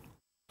that.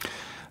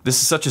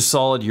 This is such a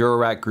solid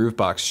Eurorack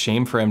Groovebox.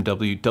 Shame for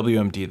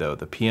WMD though.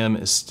 The PM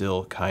is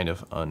still kind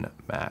of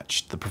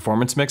unmatched. The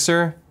performance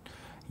mixer,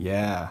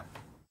 yeah.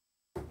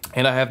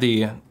 And I have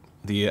the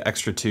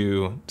extra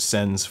 2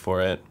 sends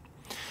for it.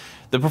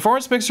 The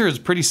performance mixer is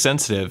pretty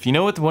sensitive. You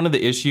know what one of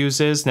the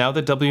issues is? Now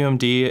that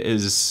WMD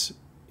is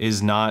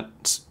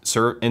not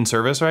in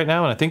service right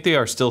now, and I think they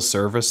are still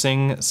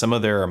servicing some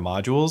of their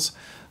modules,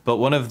 but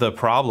one of the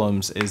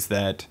problems is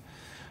that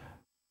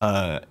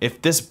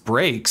if this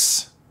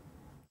breaks,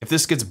 if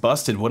this gets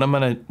busted, what am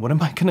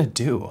I gonna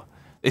do?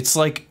 It's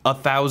like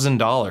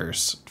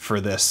 $1,000 for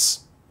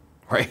this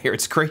right here.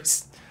 It's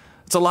crazy.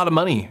 It's a lot of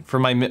money for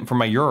my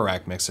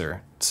Eurorack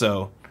mixer.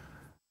 So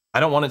I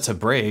don't want it to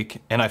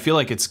break, and I feel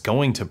like it's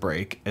going to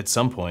break at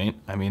some point.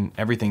 I mean,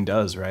 everything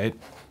does, right?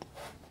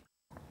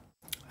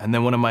 And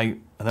then I'm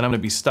gonna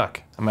be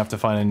stuck. I'm gonna have to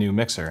find a new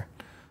mixer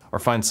or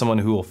find someone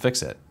who will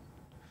fix it.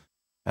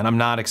 And I'm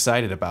not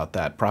excited about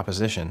that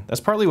proposition.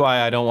 That's partly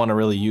why I don't want to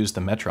really use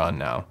the Metron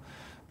now,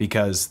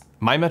 because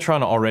my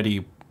Metron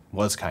already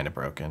was kind of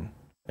broken.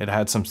 It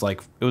had some,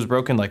 like, it was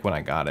broken like when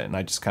I got it, and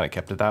I just kind of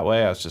kept it that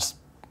way. I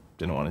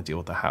didn't want to deal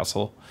with the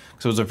hassle.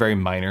 So it was a very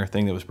minor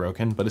thing that was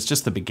broken, but it's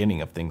just the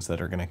beginning of things that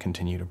are going to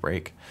continue to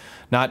break.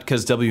 Not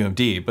because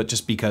WMD, but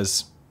just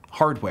because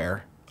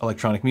hardware,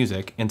 electronic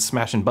music, and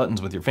smashing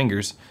buttons with your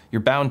fingers,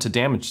 you're bound to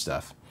damage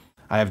stuff.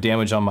 I have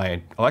damage on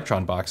my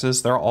Electron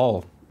boxes. They're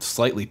all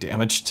slightly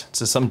damaged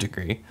to some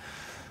degree,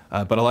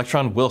 but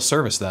Electron will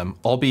service them,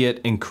 albeit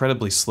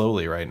incredibly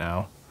slowly right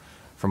now,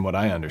 from what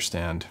I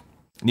understand.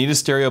 Need a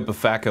stereo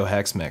Bufacco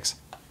hex mix.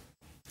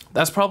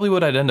 That's probably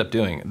what I'd end up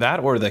doing.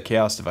 That or the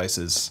Chaos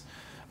Devices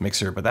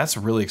mixer, but that's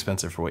really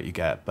expensive for what you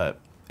get, but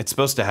it's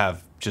supposed to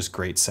have just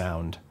great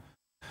sound.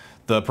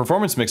 The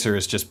performance mixer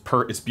is just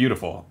it's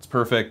beautiful. It's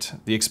perfect.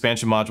 The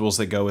expansion modules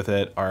that go with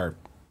it are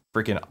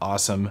freaking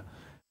awesome.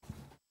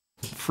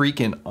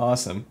 Freaking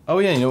awesome. Oh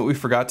yeah, you know what we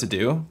forgot to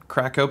do?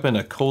 Crack open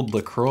a cold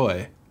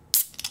LaCroix.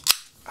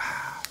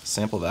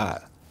 Sample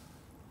that.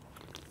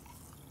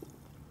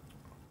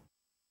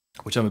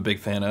 Which I'm a big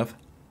fan of.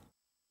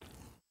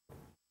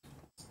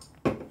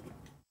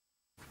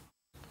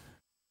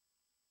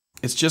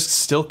 It's just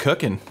still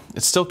cooking.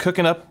 It's still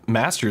cooking up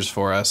masters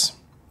for us.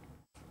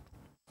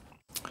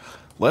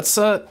 Let's,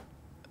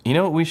 you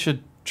know what we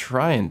should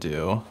try and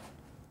do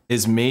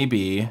is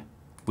maybe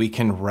we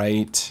can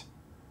write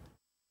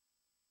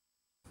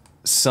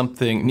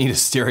something, need a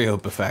stereo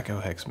Bufacco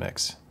hex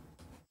mix.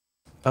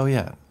 Oh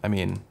yeah, I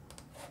mean,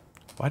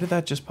 why did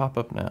that just pop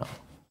up now?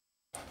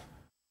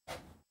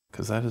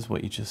 Because that is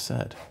what you just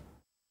said.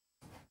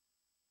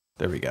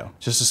 There we go.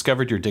 Just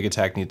discovered your Dig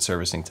Attack needs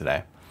servicing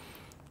today.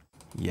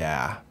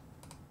 Yeah.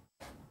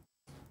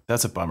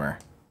 That's a bummer.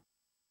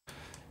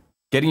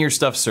 Getting your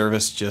stuff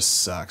serviced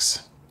just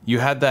sucks. You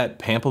had that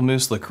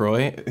Pamplemousse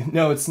LaCroix?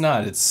 No, it's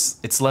not.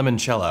 It's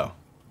limoncello.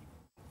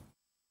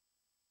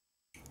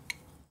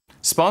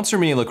 Sponsor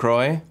me,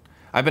 LaCroix.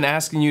 I've been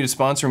asking you to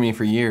sponsor me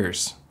for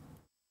years.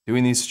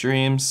 Doing these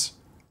streams,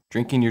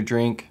 drinking your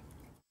drink.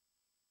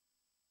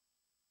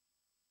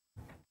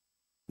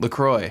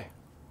 LaCroix,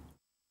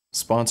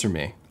 sponsor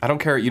me. I don't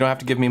care. You don't have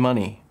to give me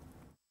money.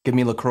 Give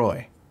me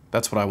LaCroix.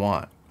 That's what I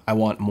want. I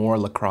want more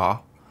LaCroix.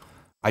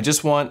 I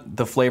just want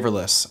the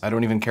flavorless. I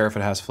don't even care if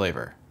it has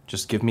flavor.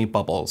 Just give me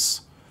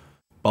bubbles.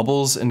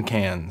 Bubbles and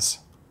cans.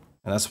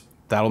 And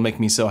that'll make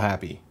me so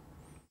happy.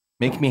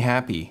 Make me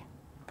happy.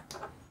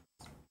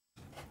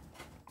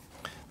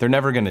 They're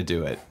never gonna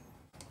do it.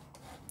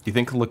 Do you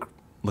think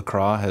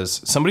LaCroix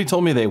has... Somebody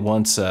told me they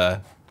once...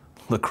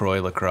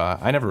 LaCroix.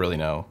 I never really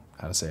know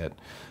how to say it.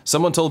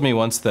 Someone told me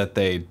once that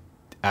they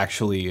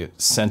actually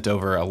sent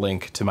over a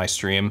link to my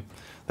stream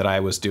that I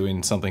was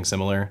doing something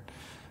similar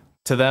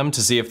to them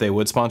to see if they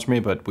would sponsor me,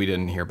 but we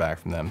didn't hear back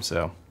from them,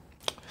 so.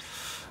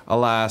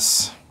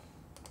 Alas.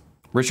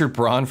 Richard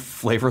Braun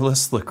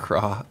flavorless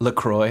LaCroix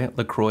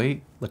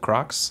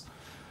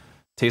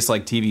tastes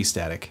like TV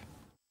static.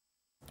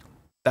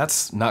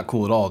 That's not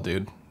cool at all,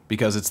 dude,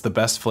 because it's the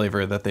best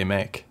flavor that they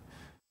make.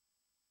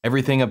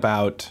 Everything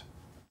about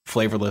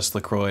flavorless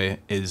LaCroix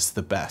is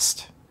the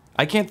best.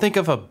 I can't think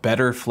of a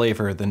better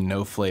flavor than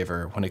no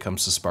flavor when it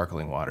comes to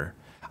sparkling water.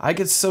 I'm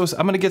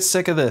gonna get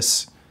sick of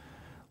this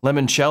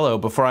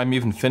limoncello before I'm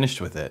even finished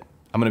with it.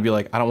 I'm gonna be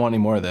like, I don't want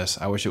any more of this.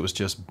 I wish it was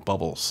just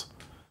bubbles.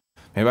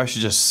 Maybe I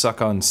should just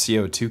suck on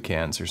CO2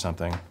 cans or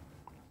something.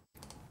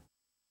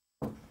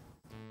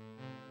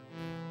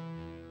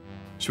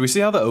 Should we see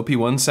how the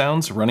OP1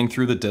 sounds running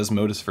through the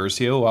Desmodus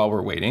Versio while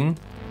we're waiting?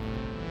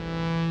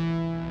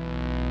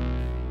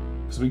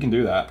 Because we can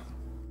do that.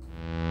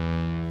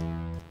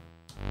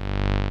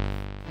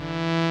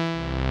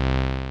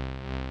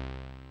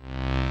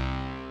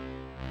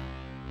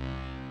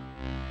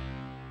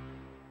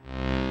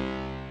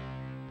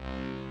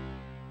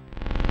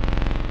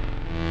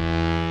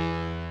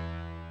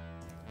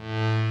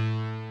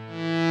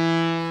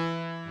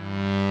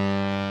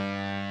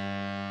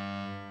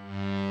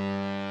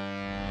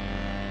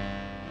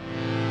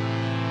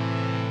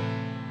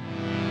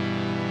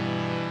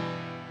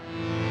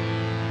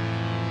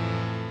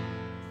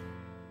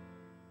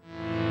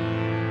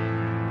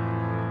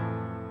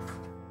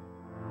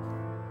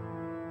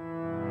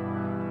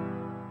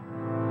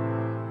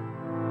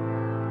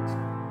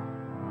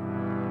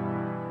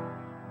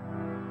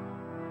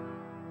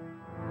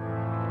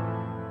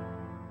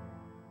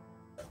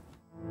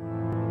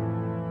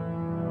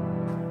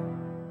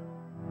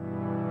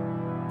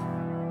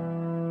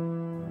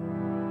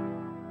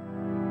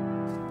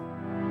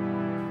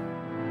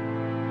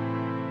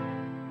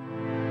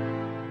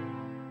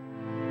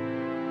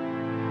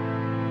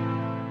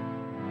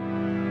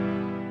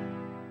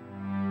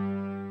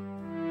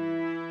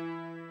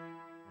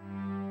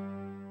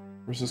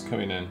 Where's this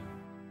coming in?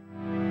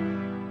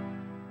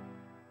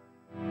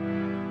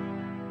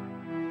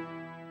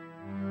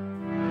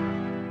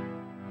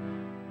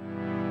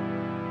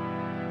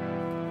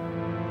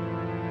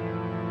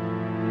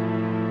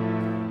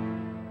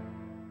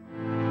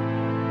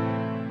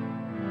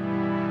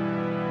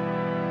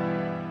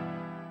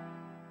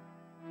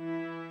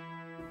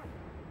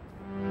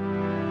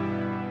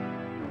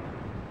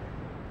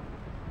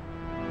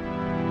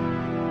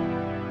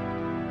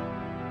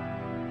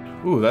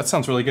 Ooh, that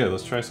sounds really good.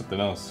 Let's try something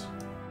else.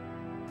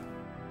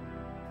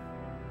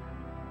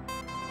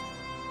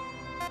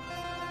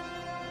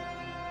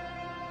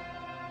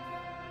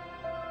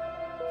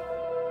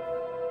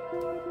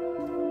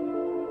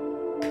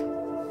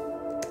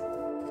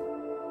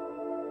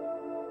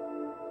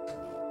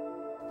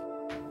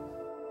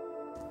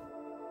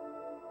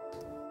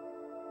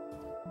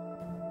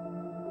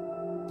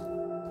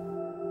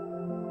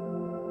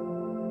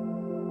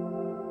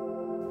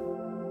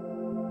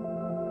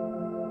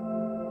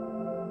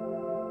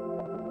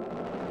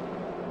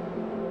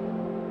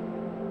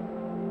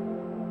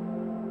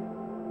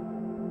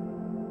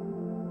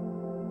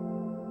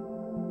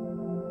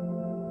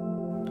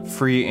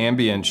 Free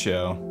ambient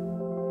show.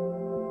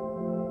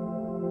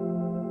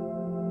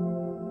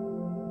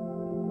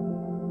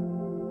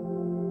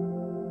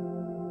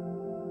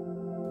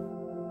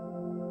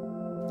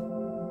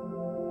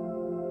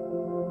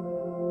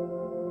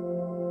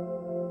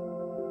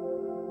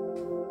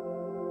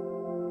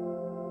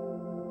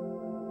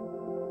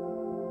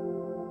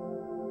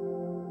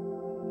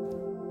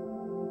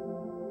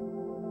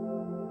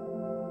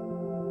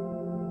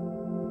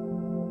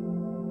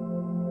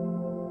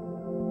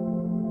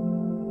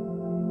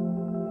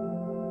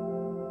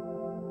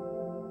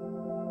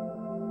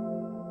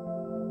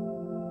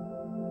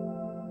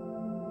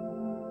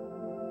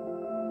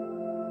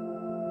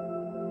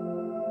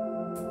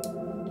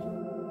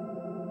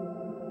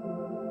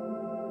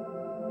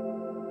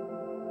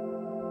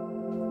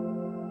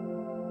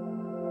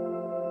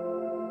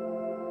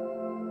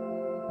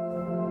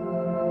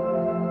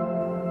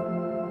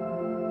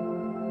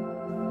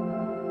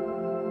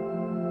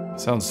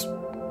 Sounds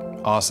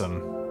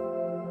awesome.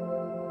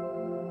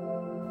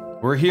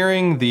 We're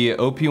hearing the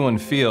OP1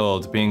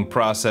 field being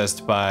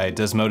processed by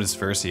Desmodus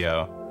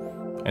Versio.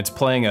 It's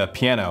playing a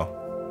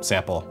piano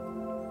sample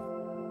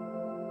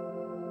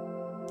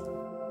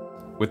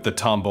with the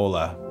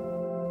tombola.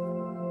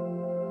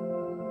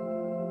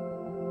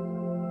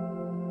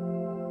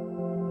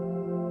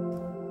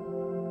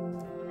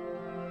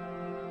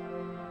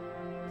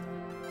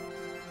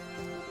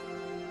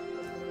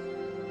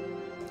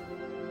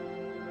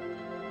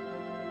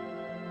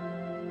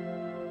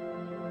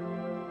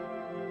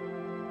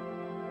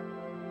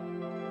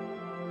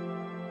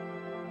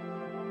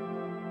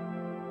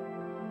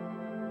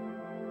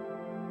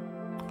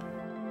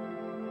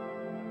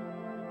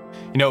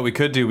 You know what we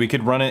could do? We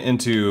could run it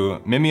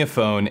into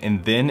Mimeophone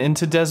and then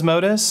into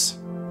Desmodus.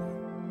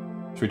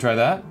 Should we try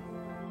that?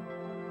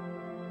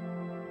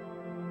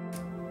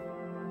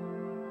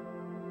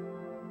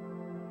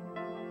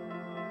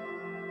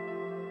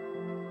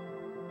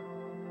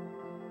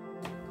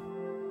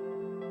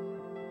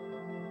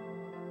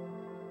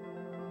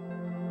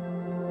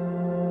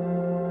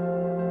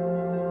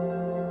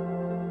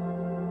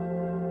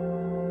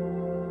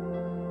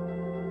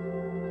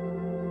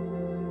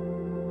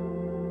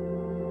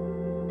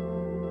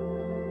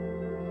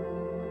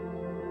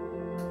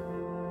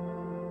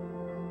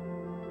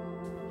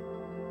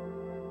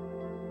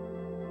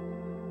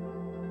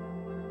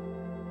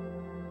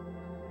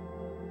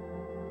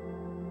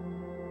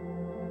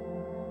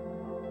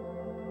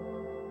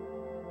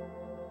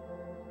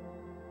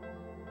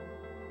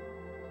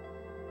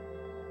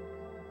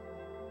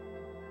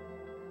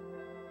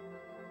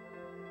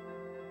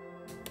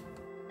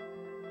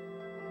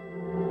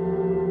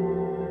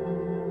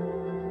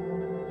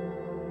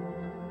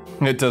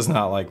 It does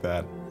not like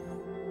that.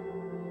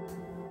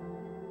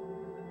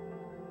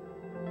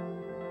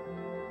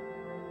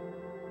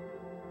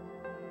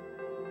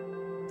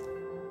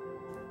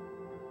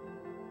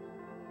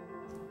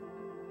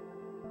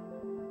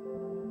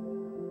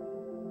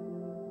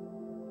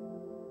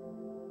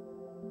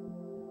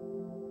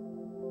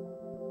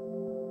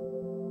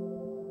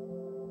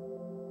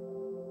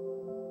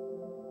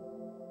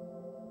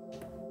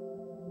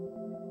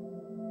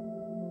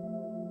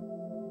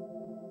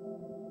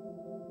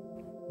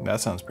 That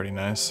sounds pretty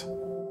nice.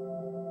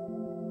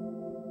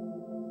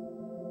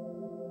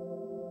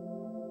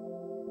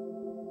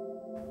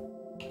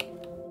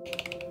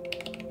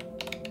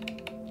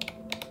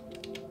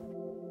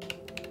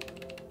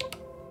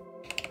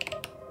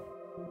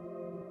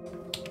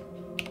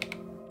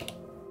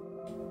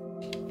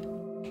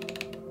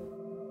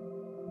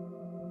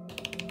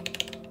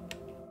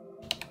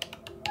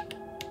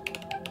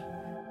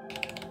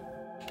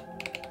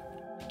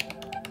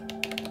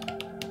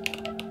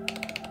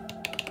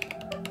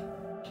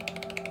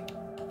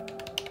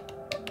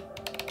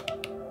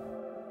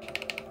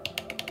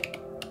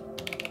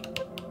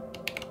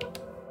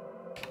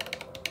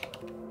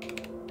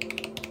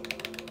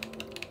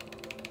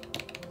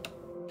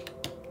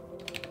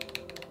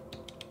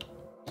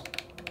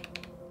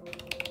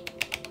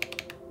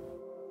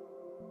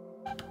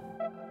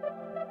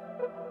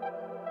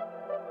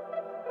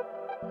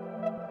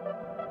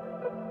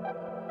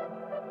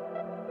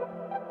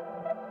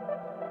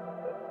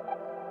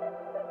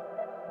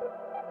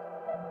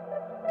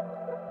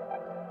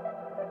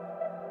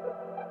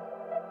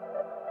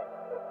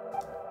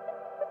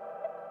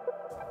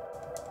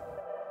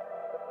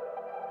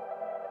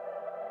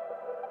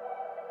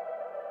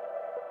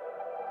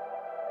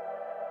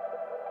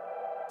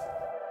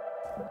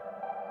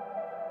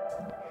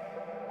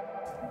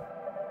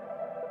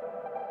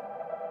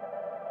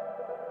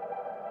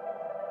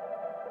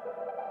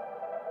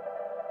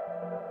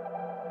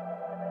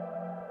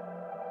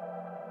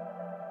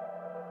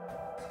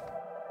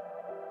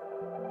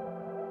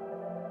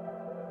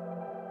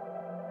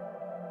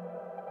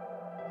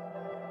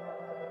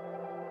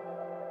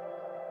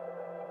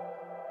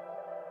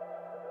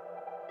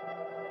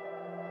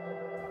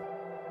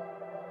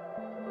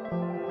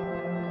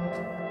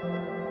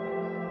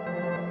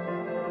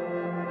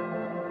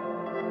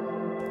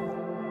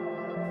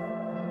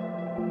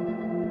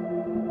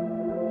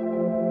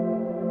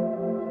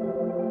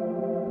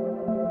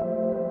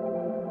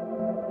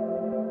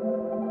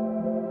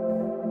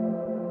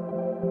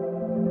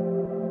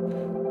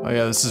 Oh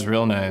yeah, this is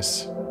real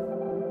nice.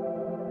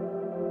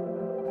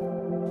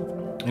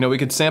 You know, we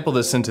could sample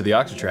this into the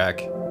Octatrack.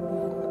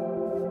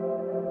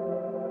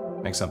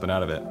 Make something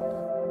out of it.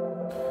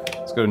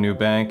 Let's go to new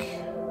bank.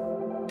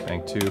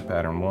 Bank 2,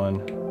 pattern 1.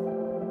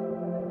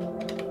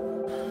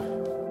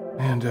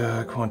 And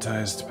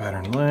quantized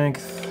pattern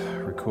length.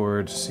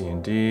 Record C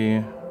and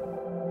D.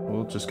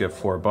 We'll just get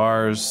 4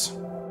 bars.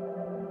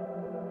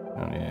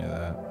 Don't need any of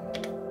that.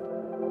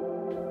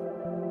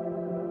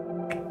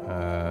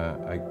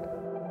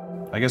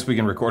 I guess we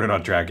can record it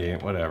on track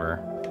 8,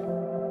 whatever.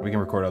 We can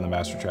record it on the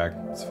master track,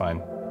 it's fine.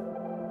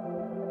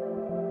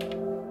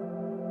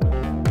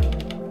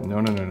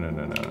 No.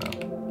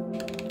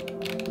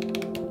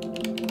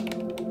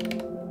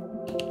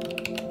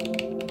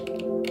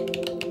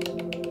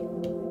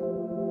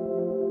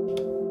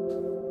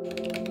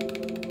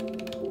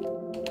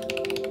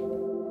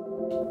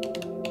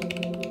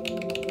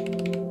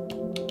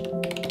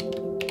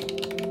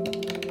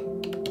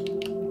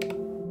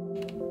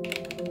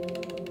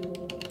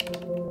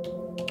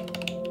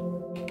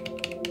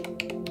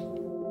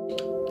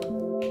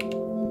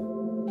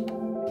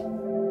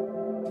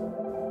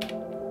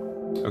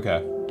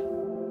 Okay.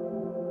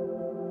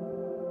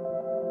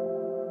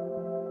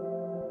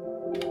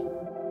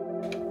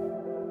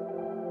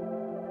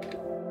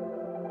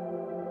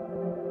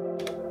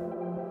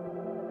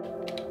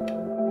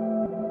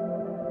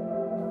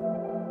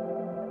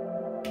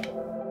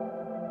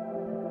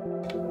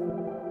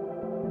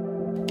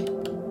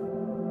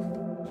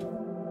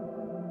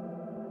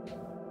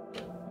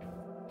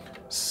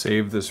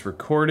 Save this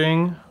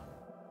recording.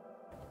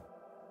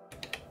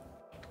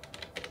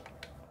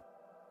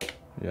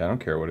 Yeah, I don't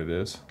care what it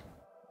is.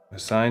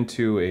 Assign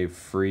to a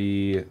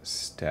free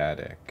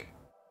static.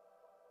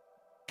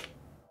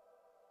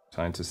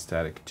 Assign to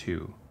static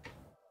 2.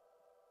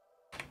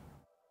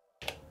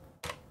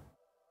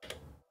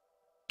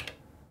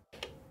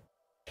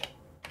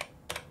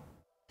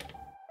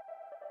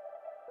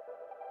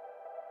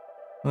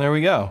 Well, there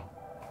we go.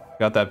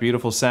 Got that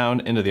beautiful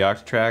sound into the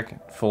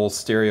Octatrack, full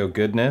stereo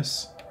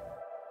goodness.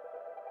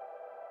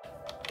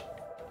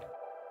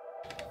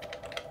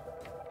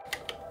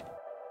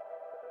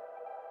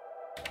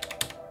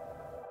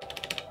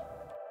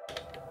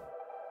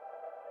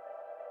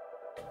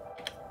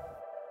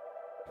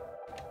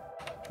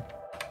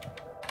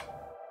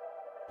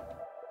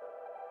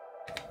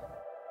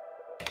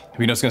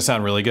 You know what's gonna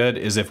sound really good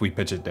is if we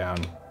pitch it down.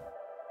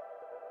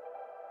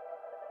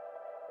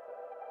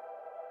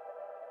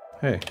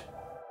 Hey.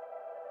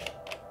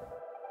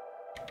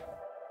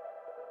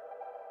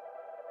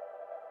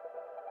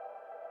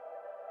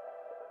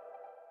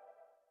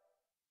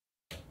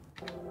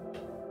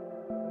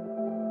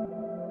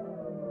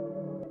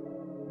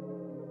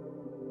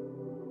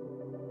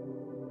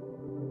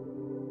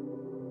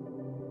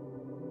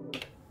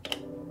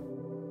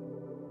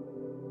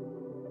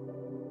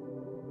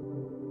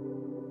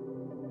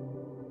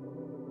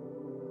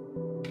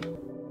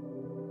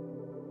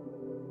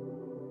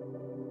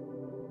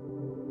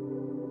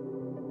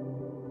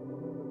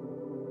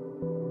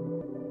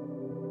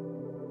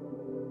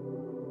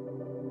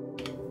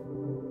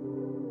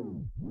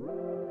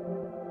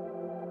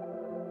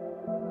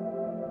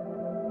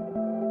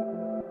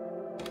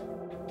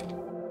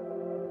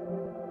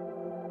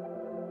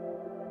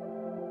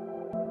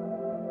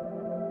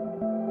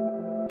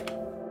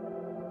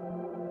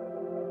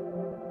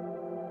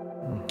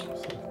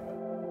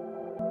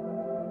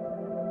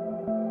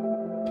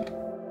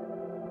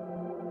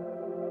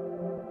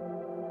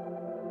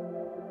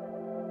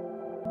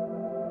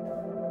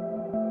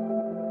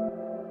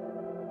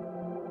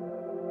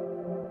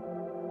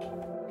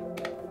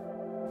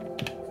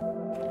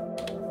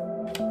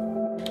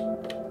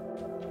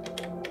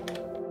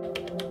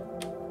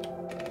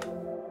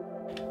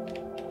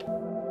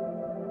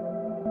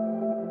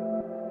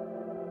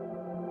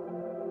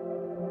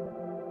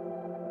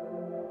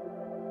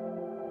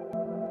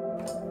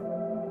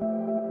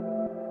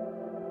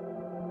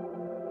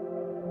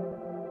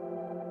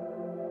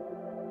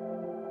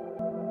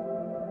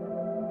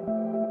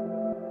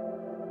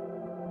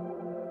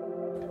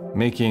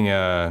 Making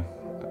a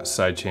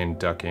sidechain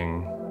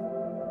ducking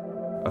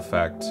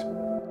effect.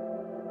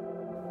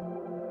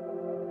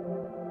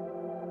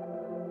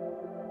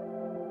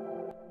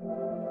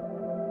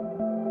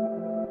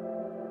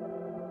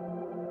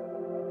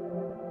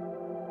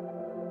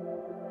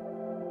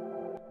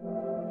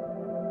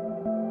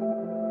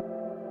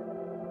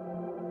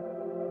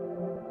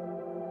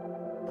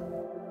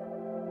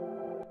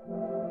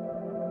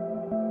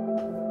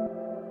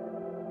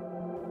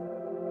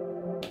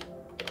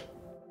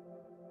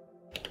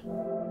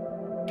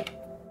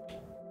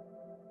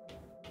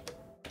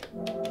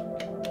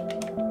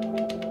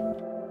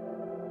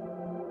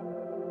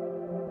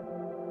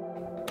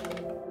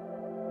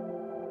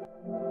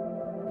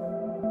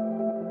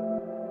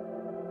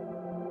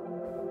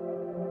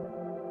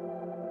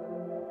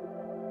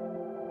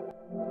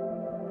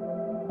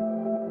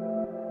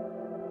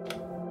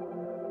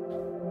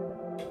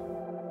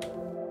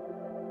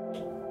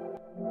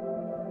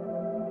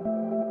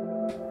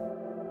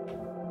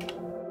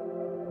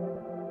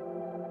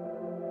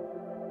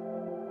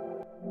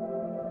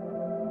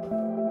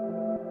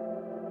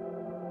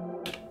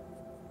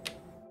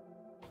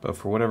 but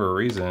for whatever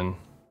reason,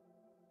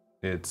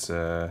 it's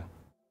not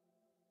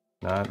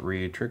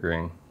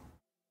re-triggering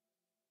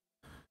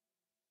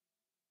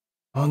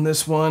on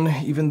this one,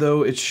 even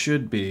though it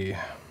should be. I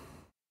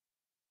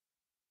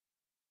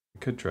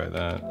could try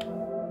that.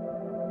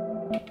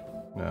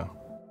 No.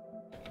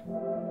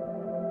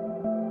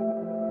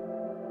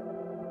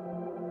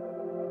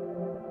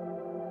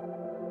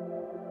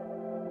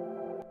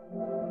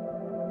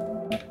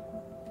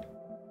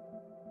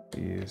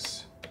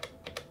 These.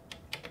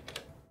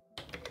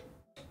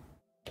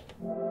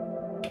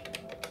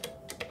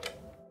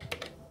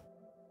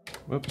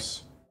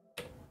 Whoops.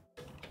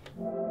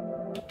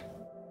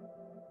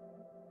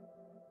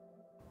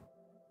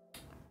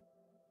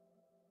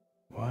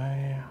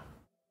 Why?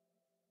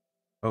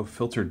 Oh,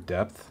 filter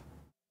depth.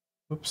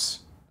 Whoops.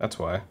 That's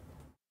why.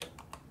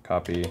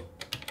 Copy.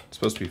 It's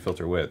supposed to be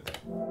filter width.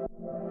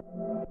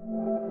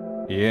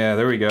 Yeah,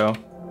 there we go.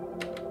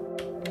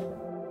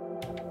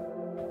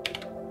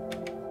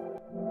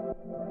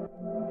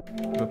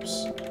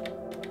 Whoops.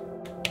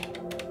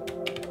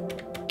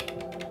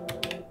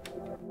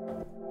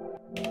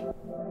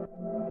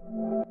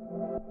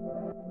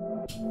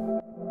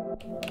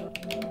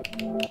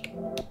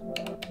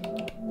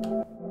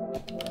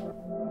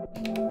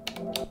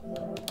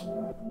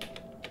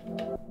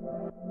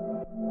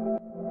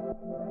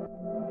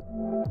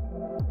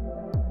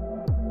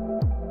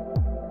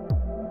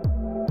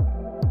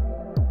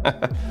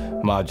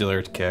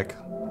 Modular kick.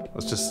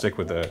 Let's just stick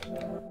with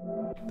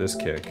this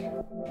kick.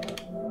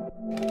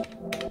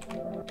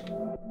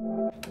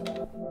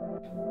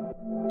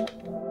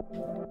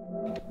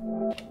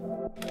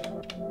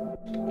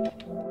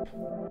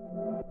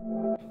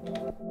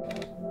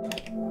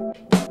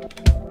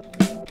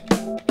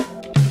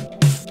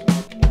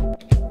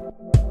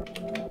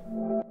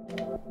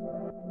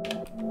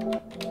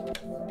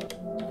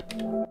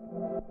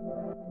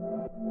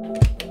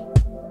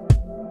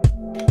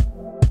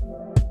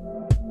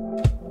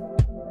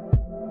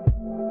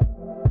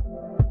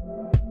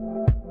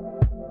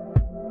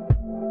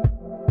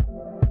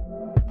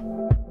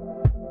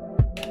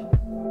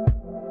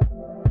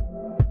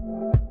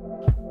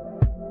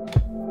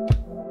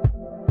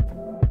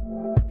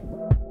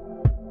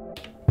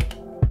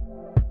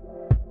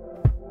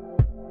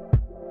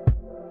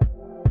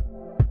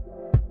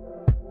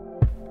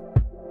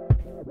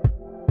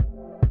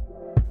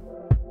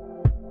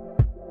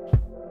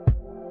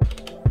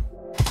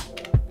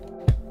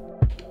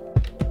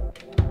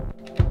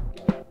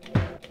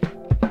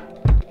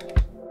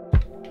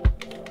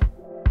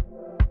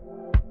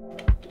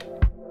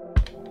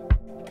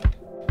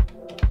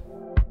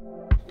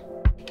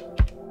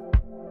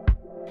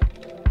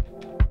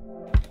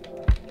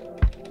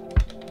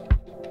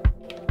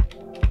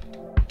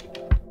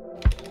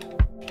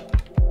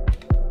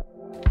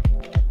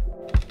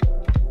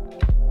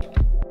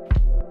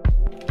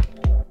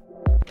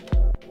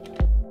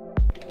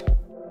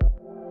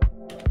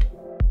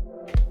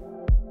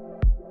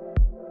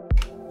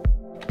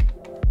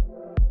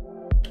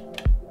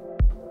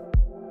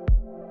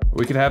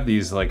 We could have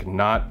these like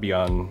not be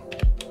on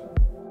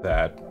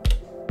that.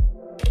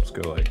 Let's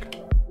go like,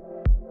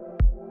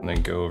 and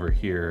then go over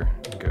here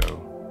and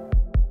go.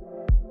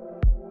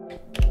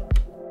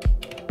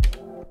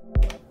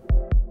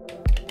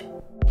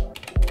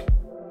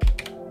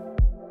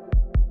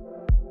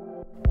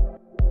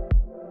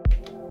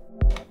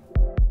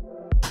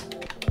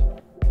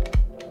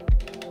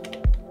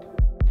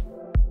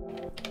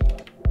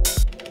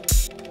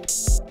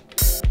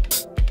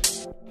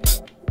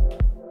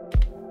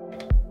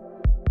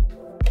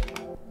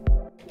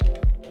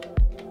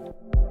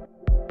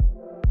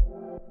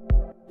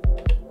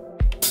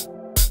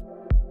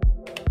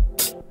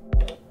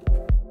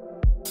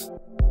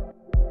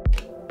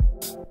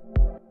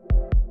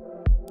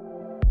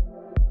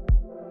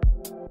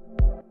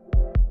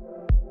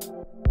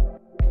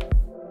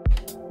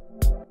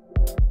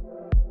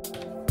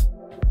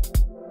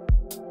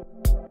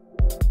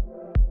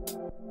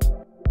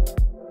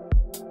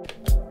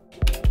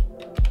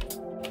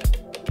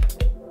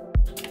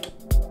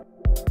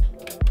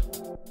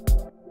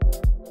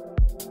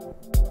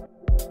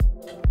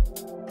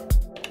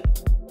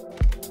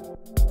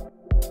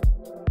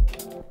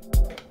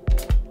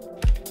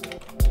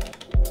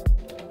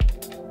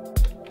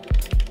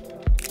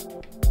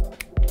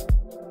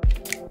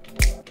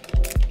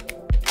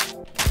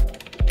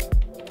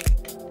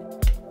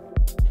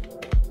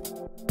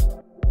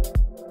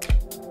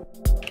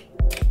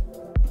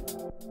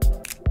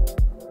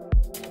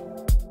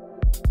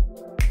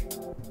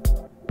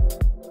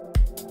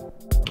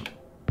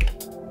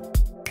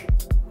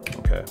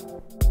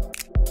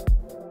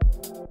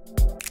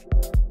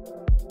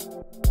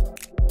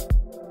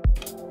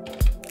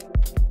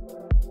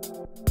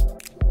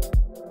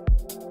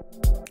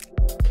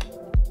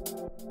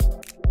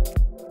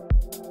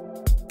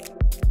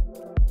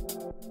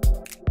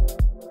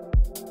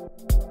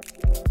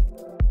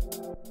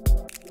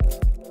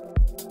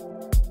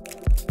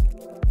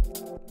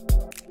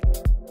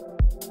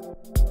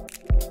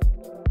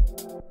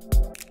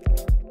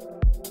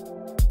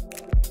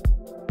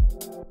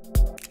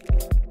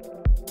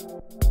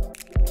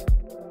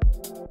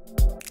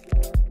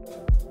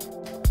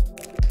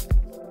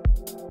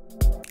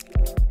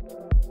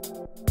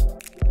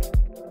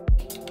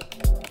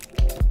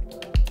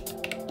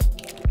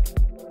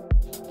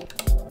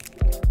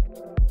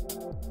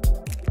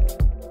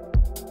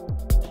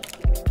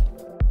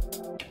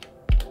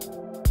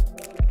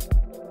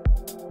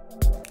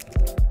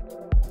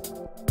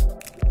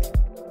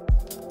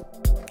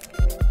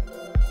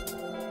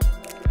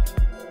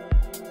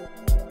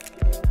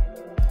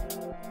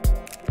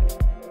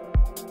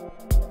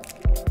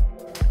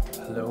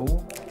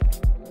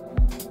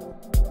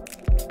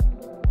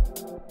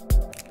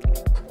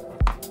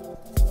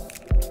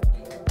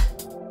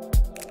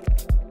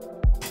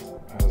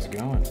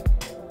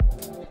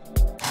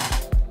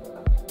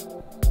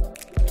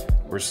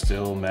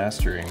 still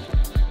mastering.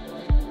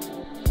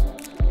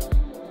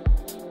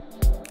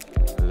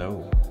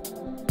 Hello.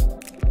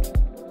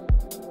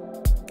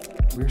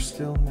 We're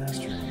still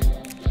mastering.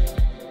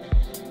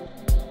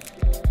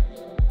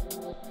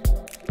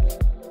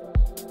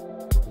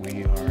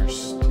 We are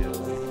still.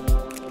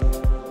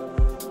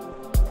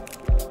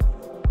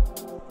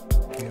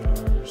 We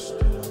are still.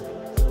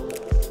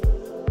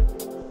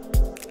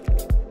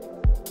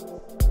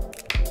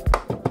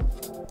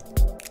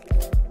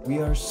 We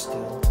are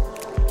still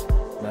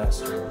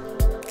mastering.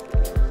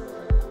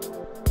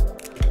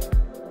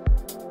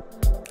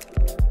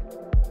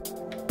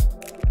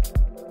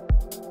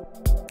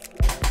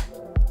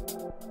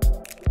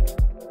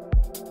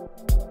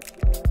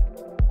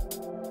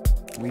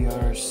 We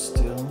are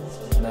still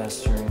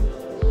mastering.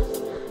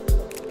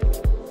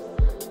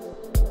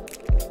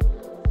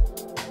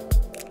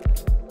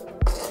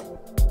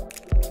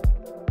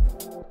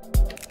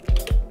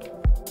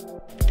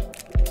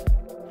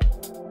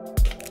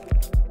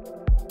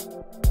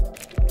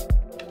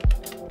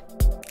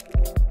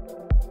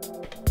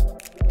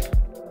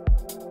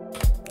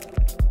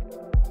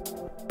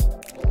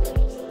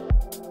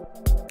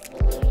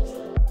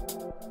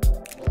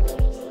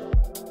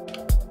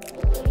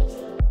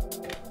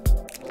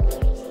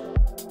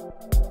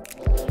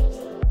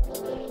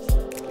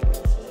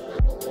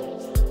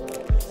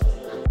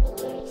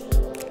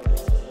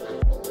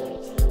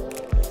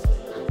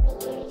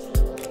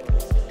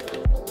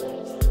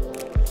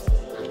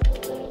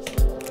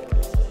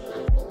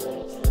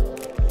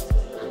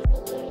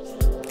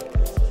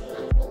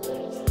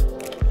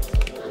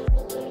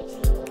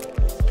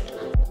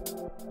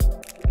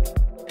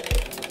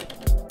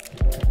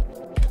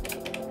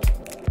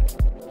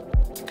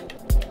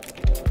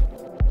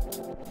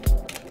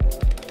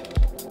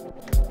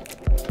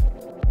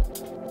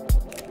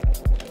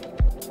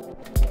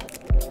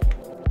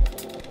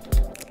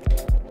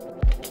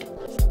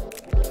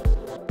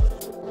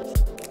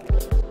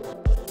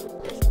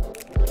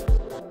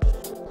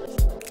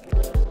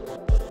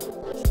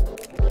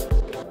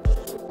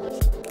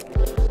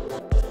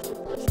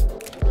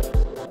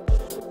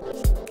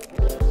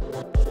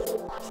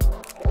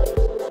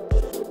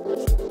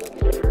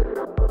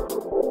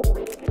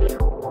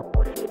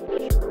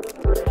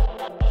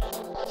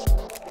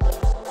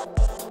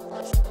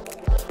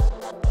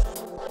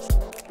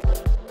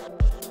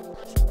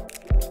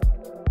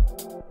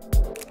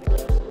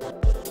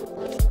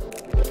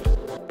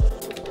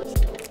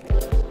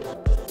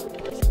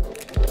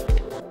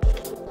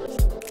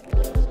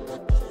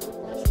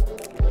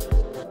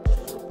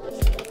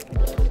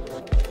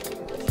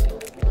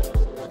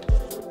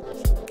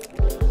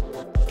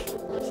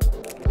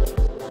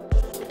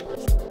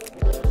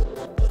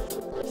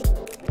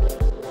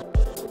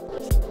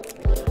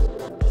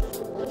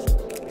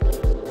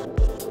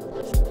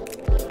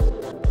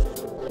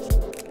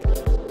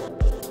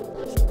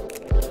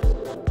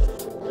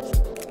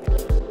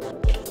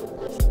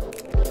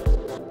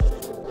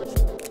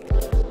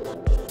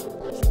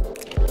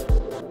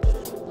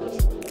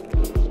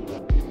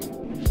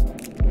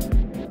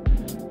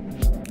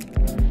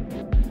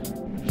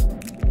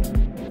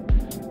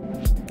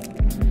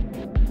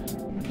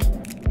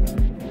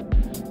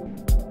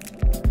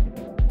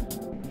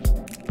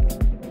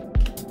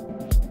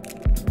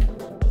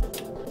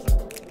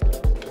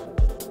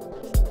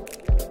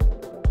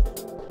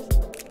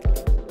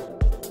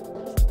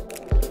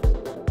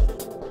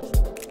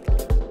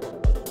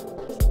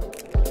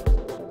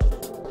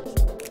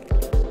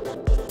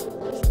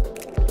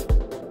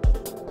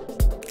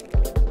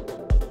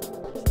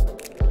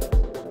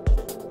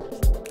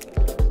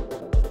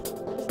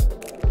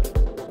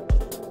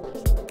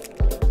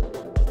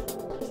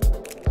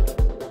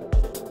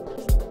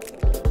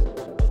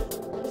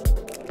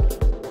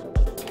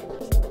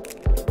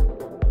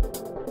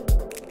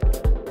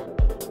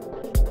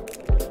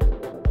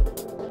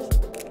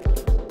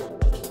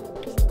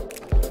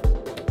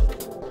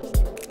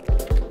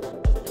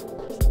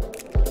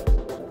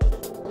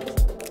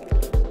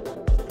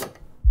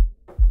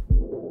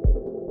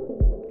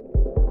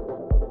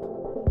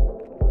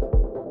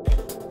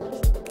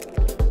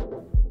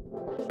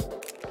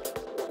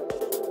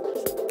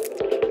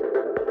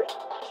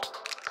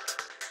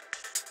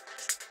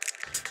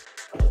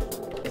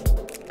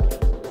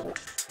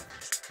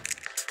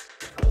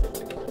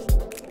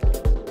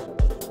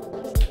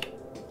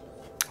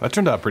 That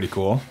turned out pretty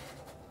cool.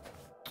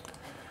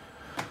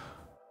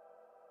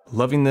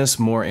 Loving this,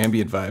 more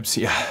ambient vibes,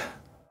 yeah.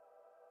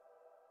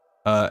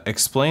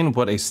 Explain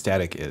what a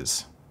static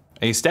is.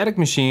 A static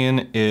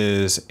machine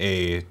is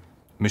a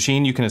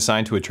machine you can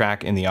assign to a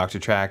track in the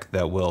Octatrack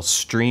that will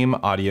stream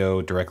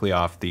audio directly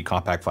off the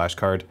compact flash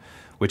card,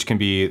 which can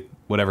be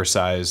whatever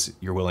size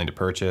you're willing to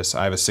purchase.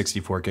 I have a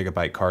 64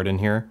 gigabyte card in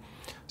here,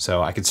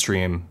 so I could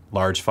stream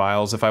large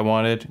files if I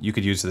wanted. You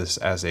could use this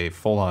as a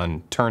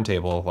full-on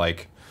turntable,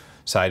 like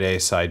side A,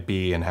 side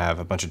B, and have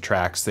a bunch of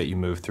tracks that you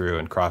move through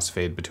and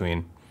crossfade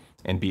between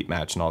and beat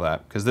match and all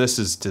that, because this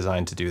is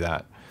designed to do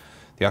that.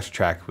 The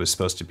Octatrack was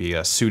supposed to be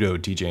a pseudo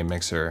DJ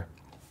mixer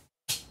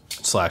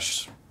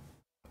slash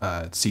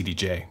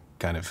CDJ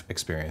kind of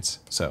experience.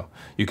 So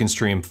you can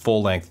stream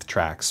full-length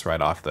tracks right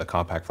off the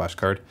compact flash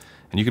card,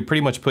 and you could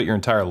pretty much put your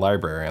entire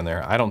library on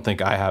there. I don't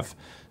think I have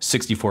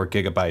 64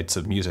 gigabytes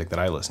of music that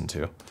I listen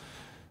to.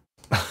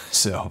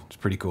 So it's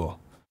pretty cool.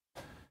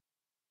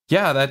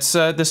 Yeah, that's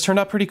this turned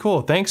out pretty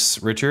cool.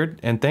 Thanks, Richard,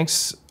 and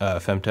thanks,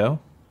 Femto.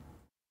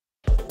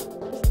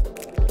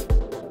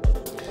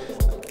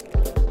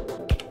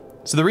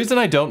 So the reason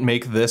I don't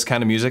make this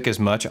kind of music as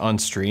much on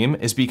stream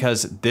is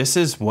because this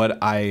is what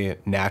I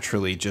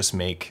naturally just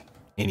make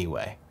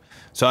anyway.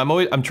 So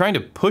I'm trying to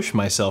push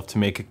myself to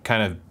make a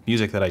kind of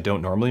music that I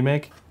don't normally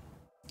make.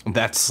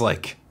 That's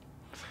like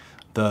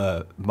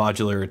the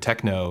modular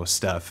techno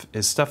stuff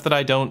is stuff that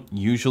I don't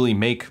usually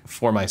make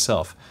for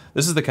myself.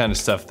 This is the kind of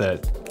stuff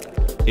that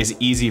is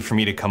easy for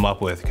me to come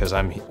up with because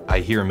I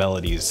hear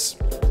melodies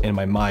in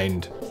my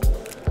mind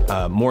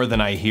more than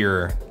I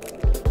hear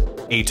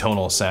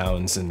atonal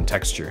sounds and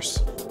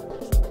textures.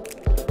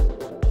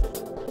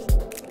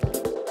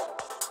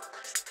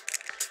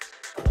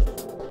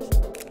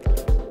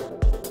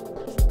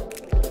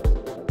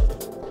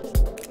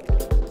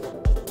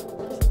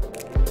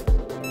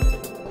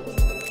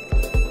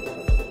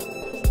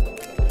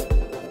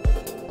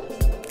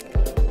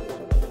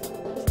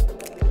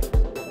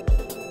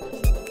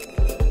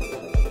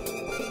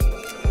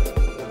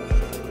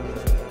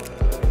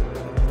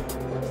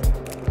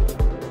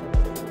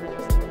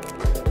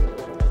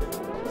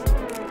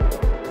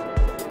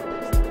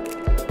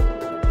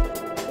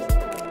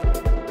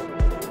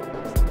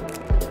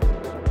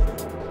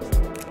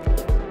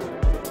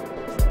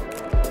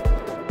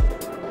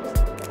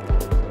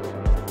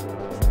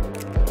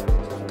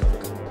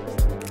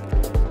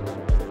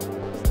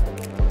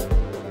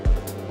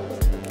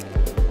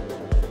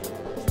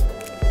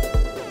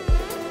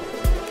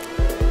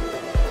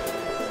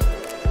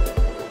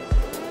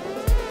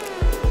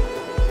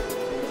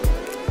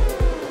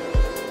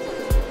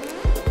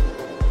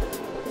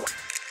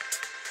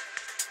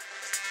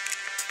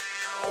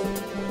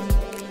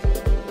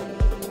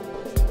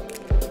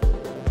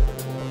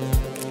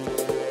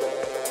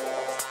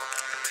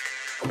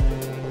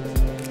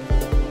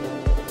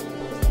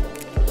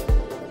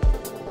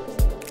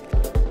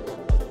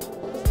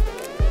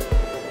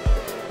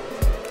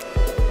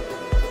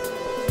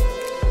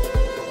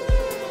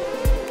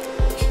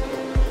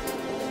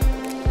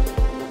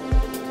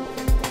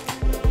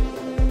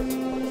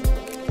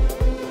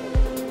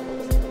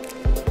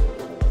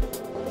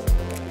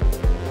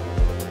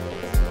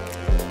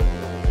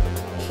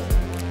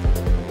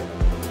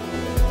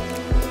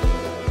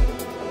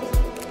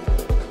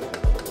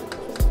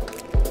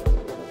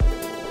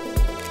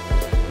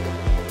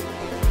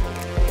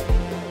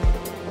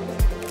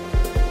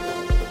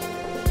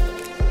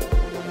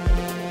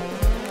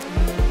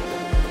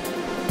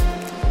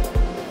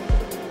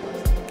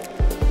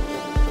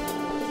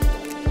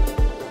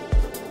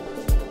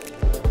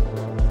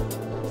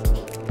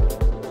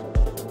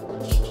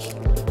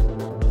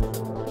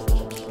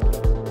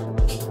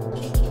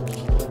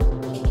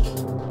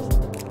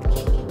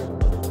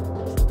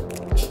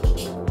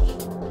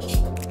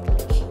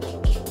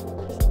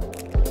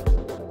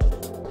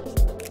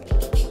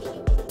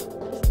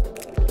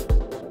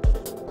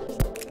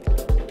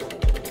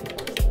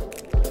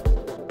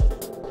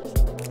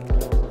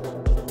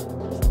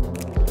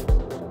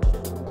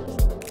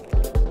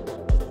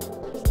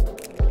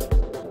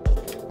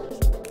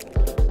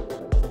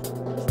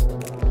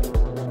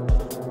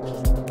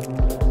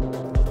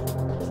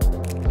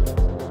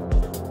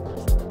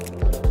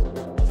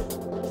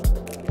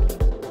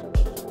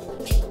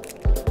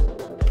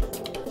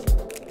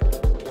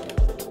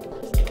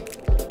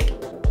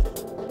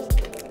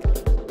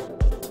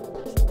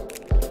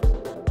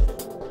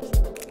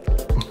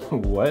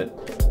 What?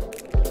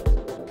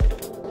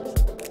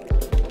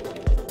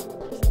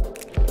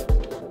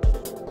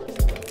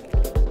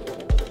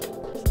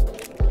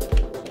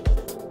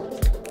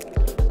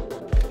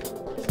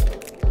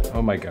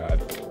 Oh my God.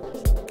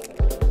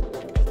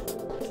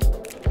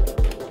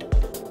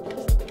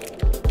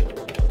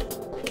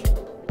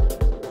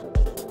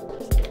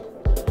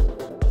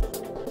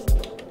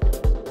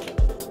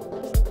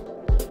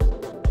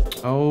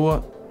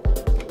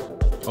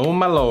 Oh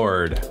my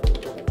Lord.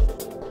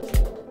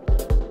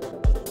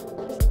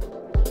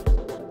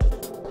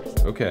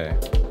 Okay.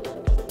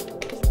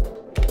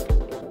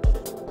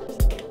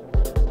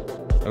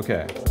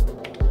 Okay.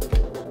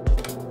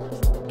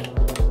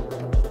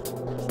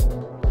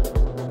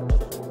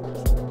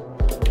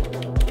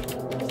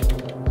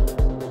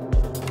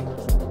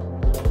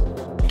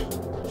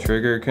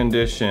 Trigger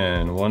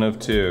condition, 1 of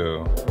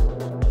 2.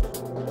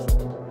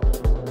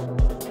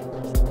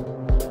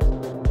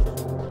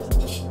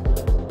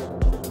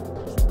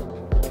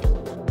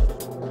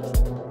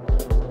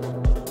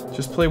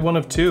 Just play 1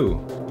 of 2.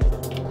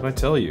 What did I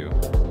tell you?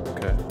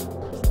 Okay.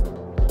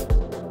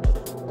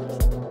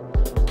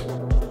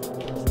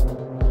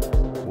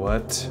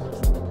 What?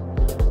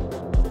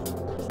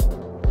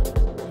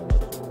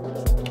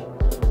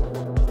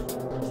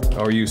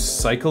 Oh, are you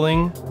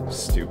cycling?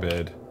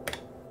 Stupid.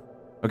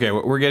 Okay,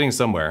 we're getting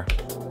somewhere.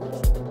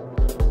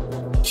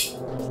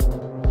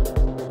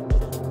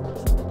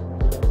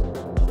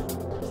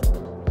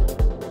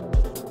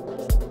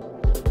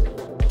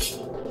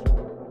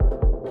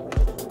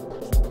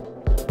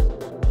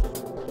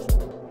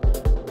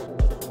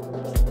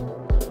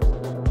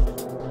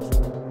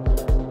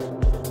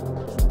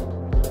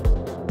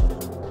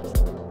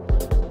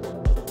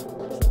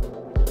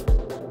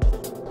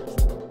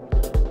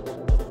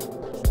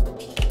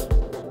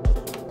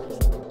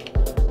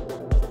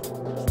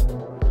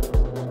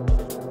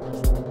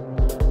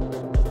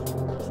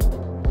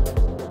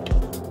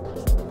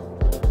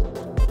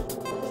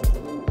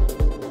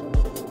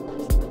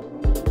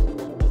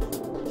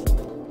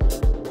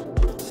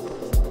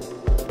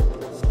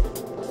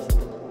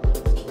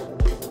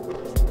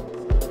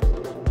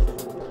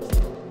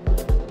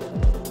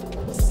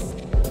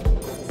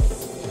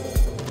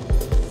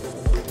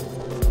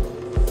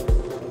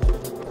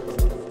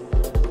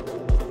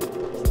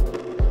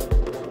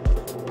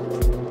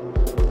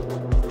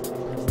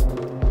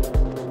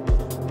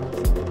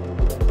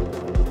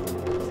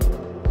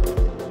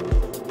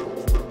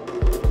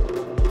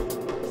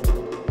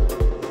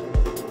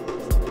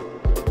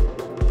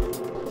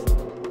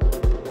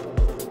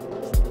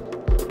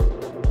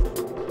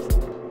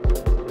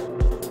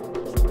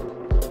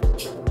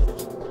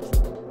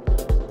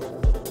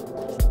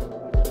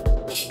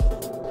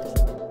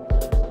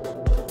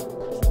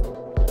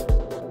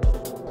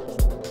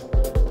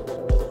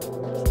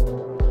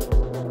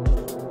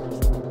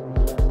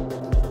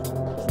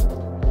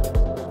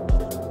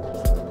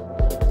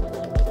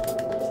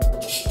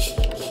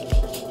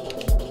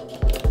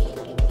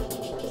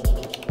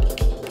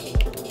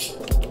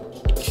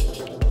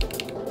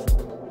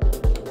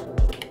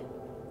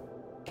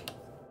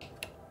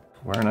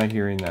 Why aren't I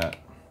hearing that?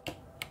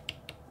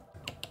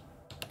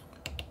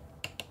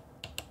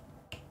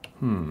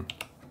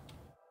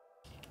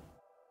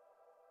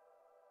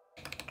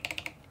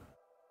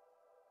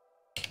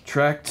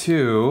 Track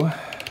 2.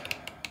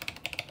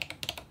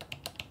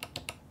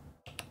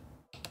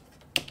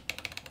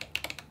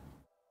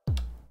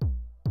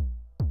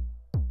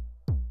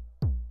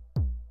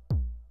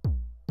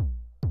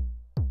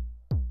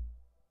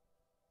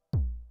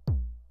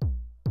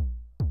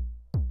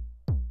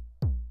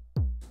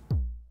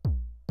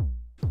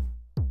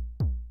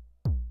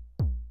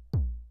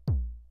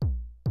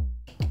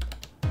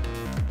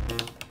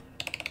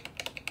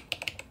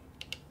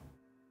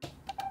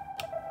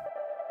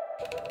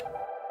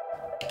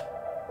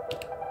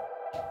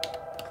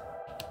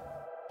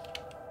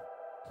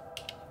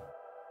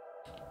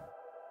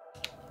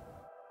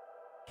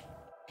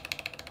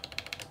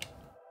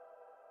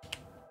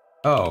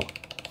 Oh.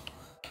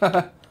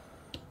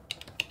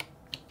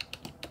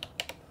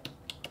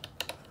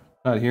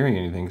 Not hearing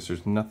anything because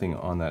there's nothing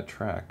on that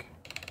track.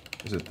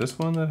 Is it this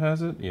one that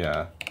has it?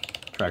 Yeah.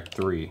 Track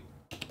 3.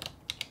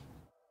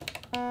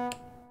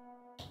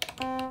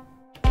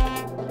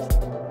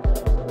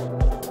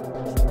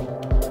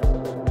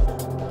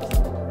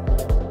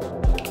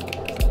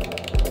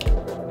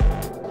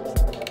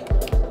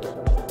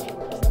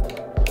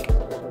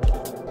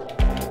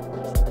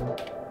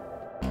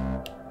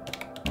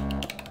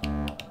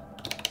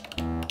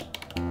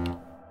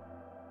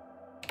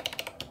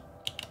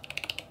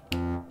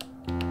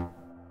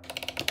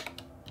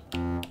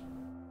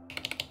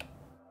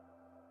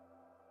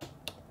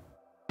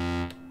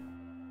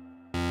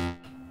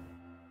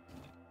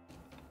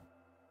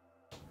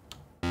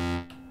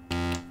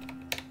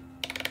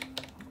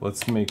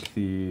 Let's make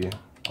the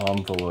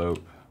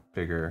envelope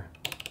bigger.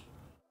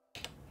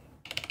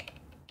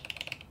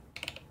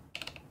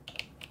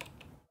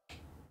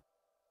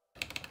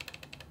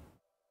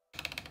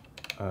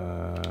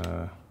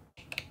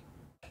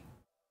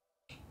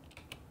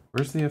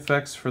 Where's the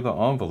effects for the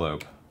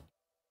envelope?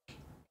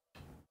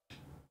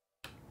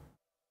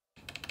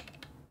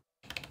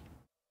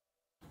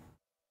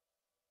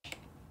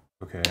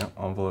 Okay,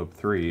 envelope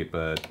 3,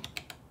 but...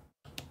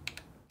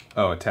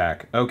 Oh,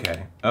 attack.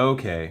 Okay,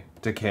 okay.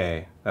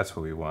 Decay. That's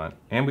what we want.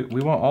 And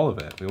we want all of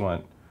it. We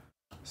want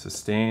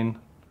sustain.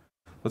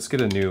 Let's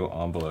get a new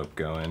envelope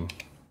going.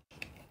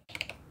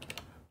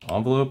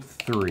 Envelope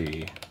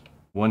 3.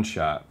 One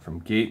shot from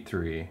gate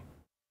 3.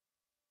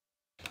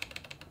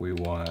 We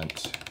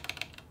want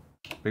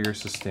bigger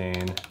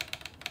sustain.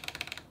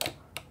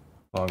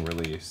 Long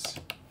release.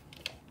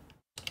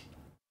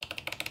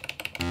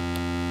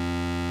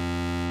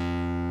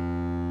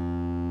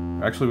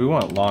 Actually, we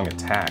want long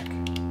attack.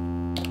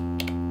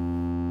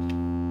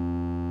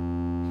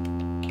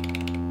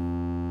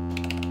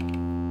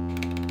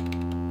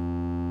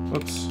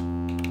 Whoops.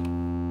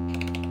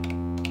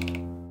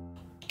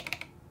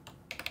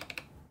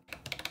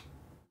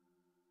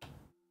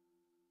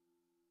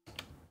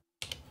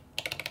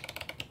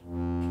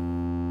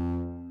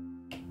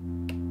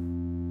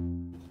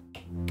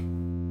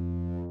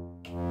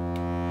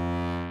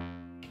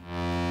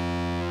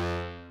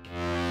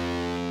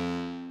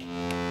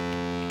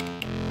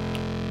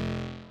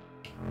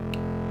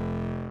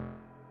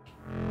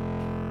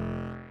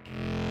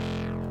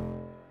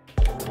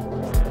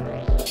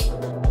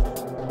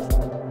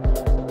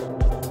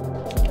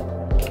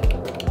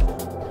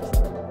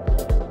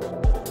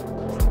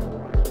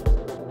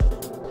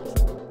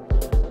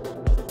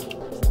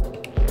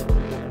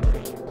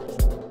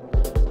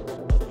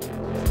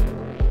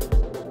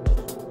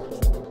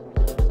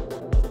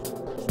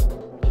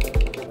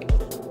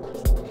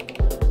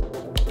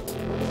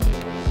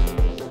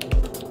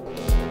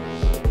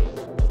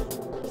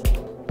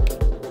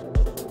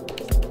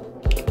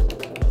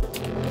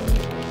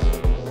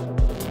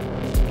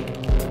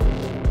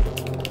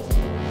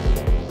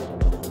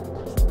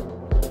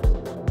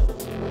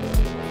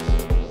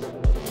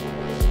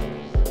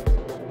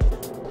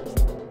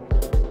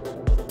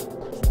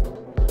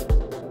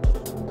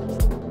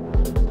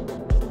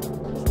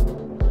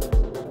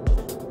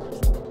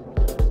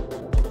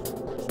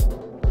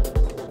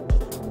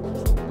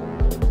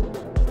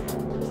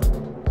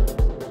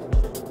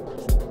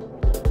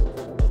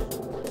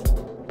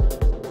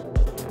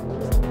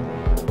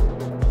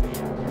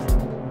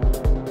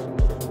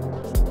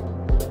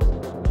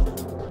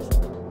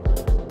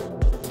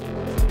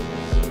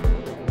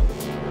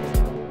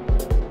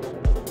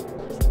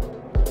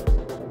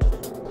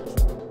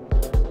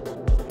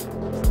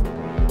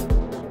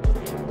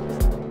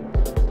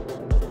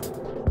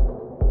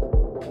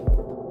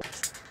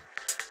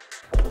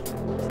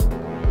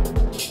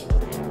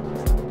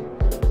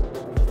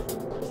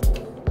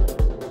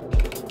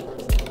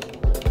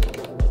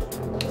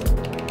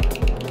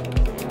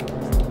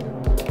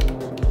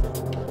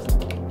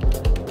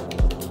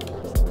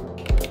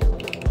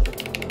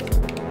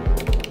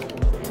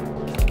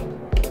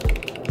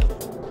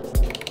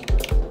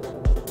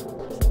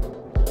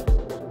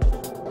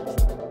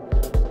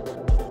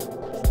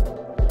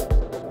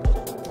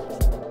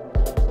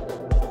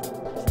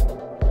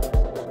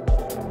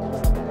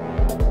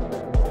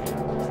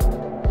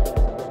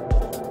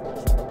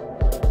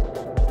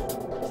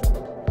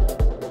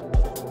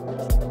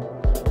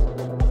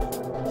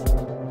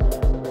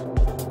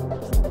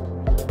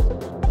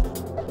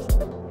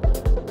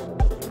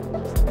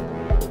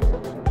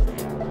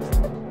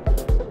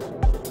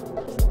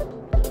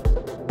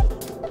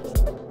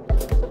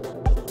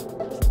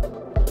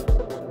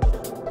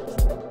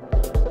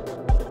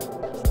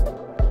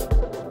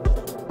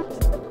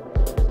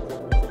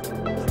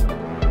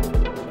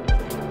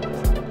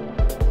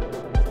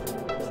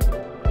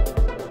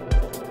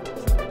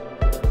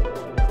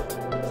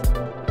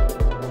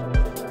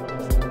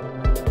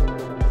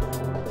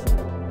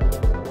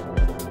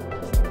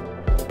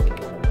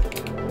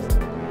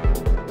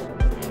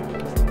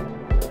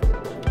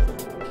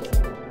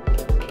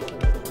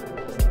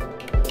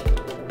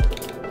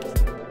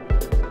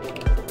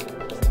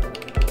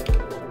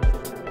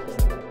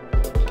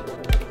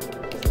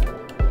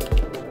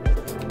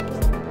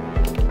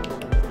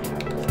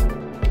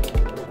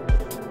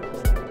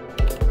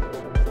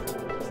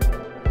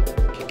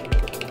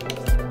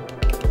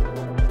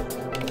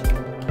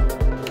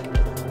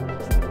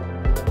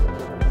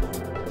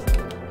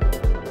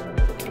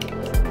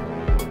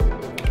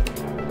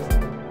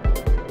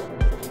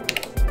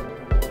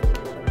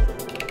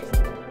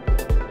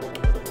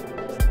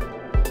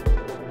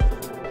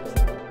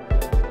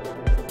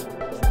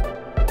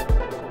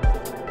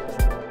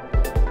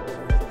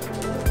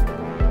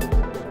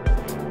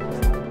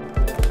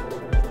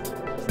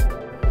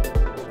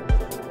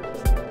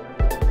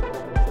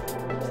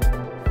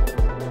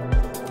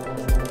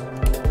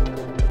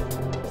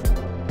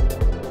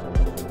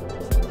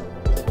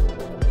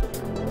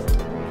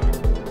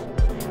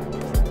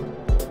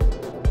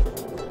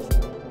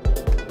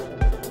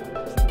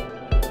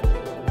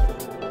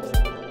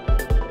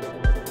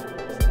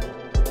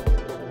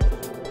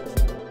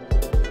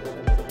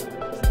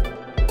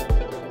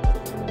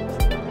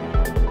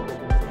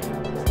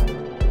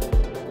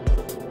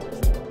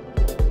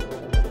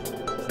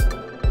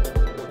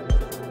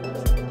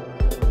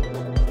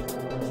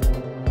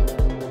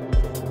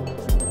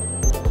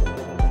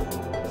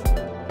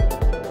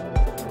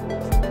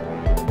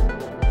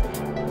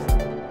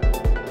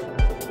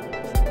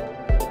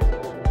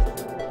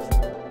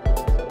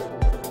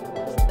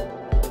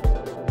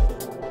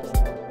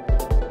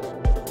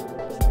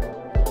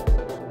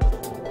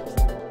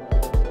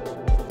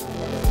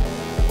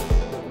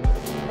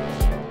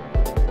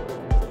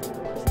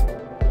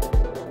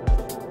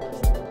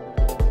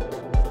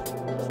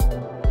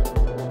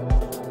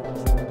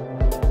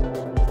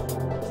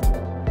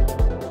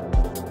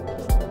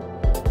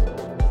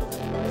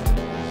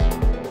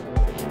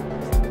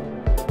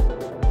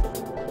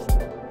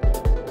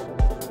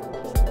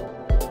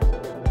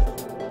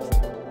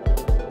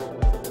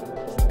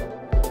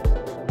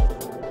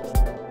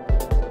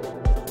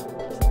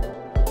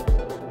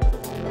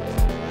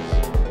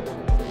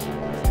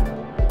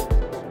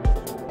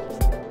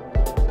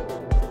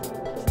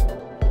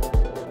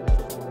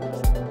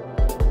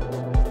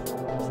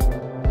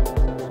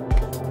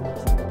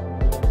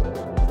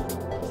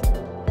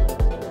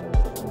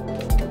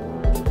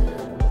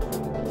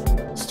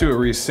 do a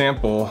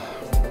resample.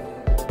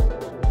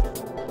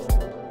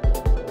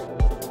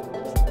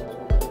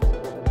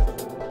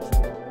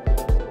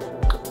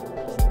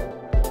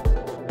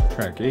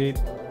 Track 8.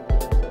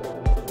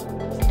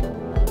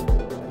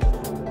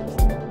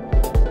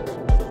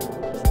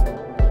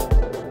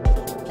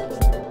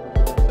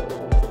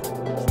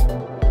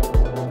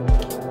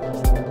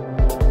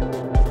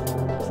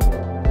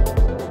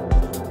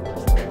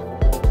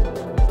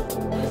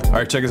 All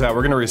right, check us out.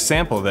 We're gonna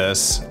resample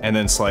this and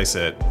then slice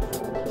it.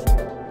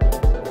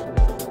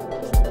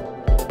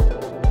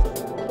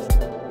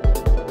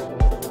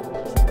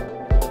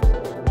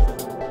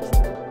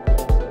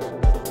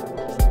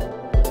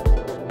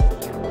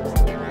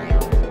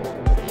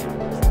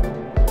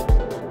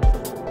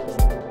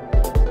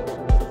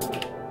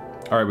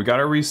 All right, we got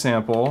our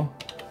resample.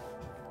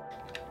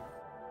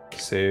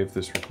 Save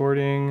this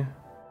recording.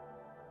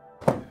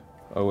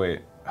 Oh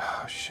wait,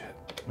 oh shit.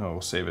 No,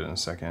 we'll save it in a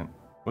second.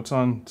 What's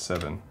on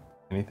 7?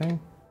 Anything?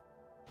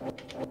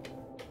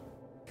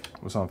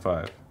 What's on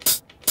 5?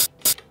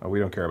 Oh, we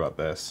don't care about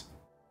this.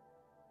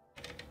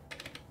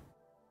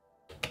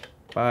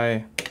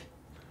 Bye.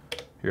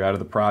 You're out of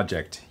the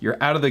project. You're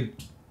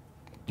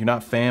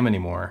not fam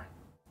anymore.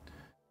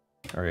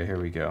 All right, here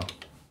we go.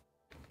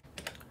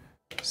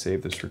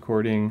 Save this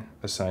recording,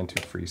 assign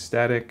to free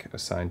static,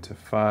 assign to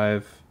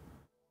 5.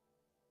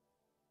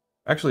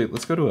 Actually,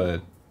 let's go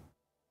to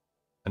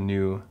a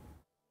new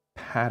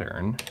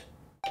pattern.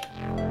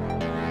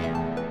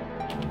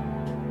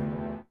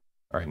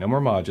 All right, no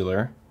more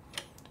modular.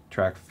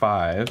 Track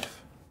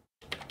 5.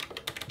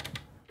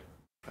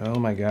 Oh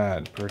my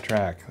God, per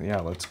track.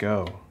 Yeah, let's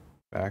go.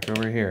 Back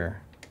over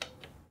here.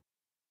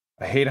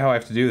 I hate how I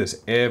have to do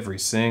this every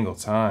single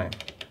time.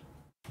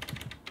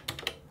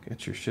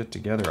 Get your shit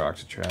together,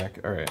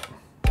 Octatrack. All right.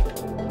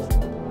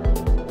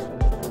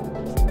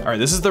 All right,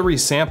 this is the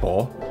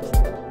resample.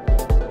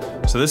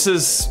 So this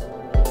is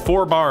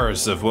 4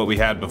 bars of what we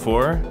had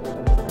before.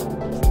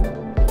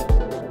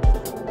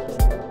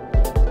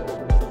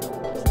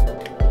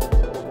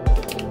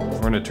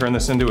 We're gonna turn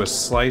this into a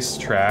slice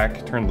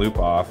track, turn loop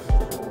off.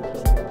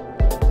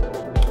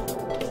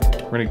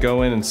 We're gonna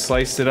go in and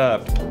slice it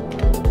up.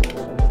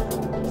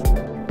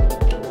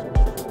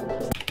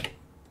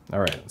 All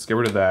right, let's get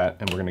rid of that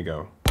and we're gonna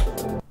go.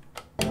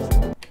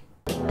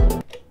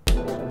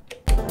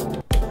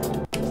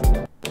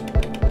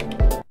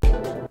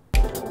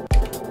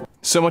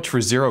 So much for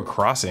 0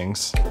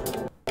 crossings.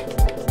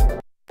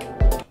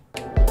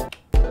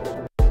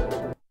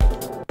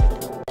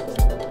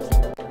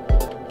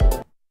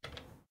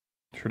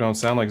 Sure don't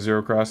sound like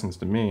 0 crossings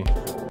to me.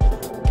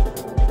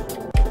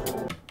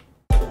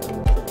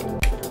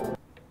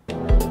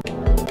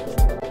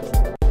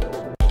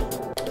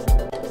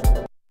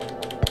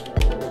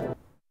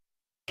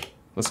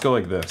 Let's go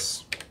like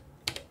this.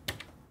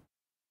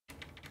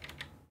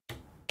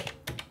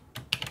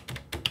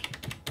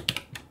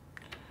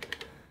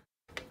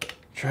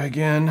 Try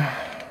again.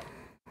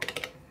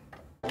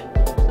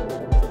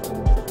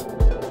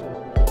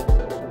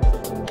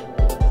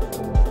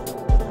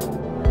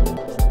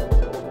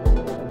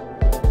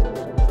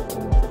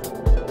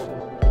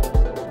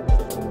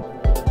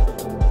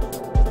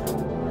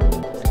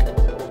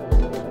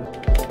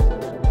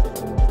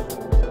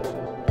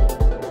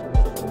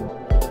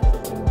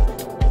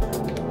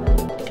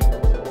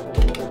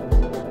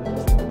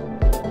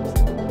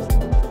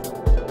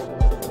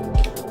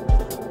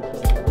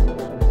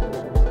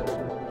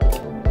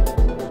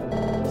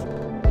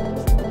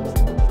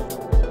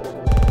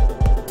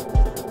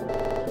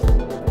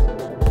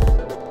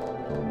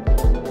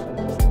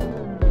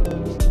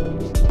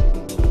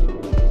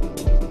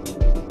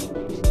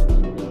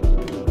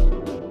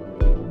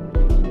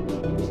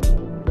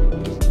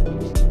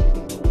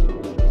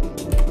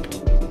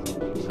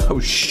 Oh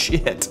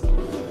shit.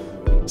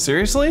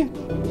 Seriously?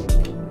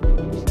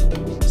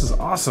 This is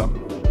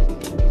awesome.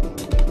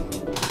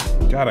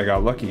 God, I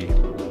got lucky.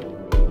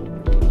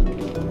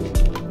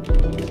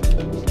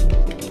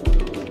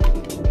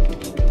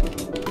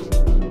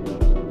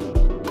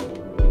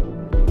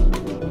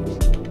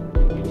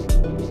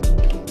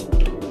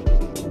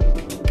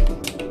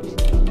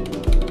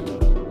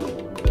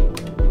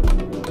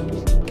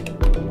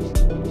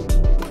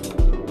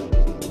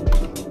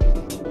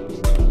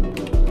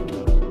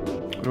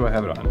 What do I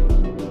have it on?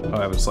 Oh,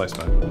 I have a slice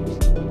mode.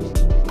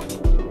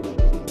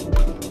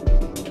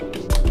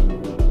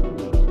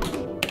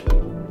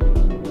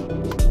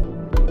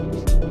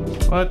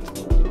 What?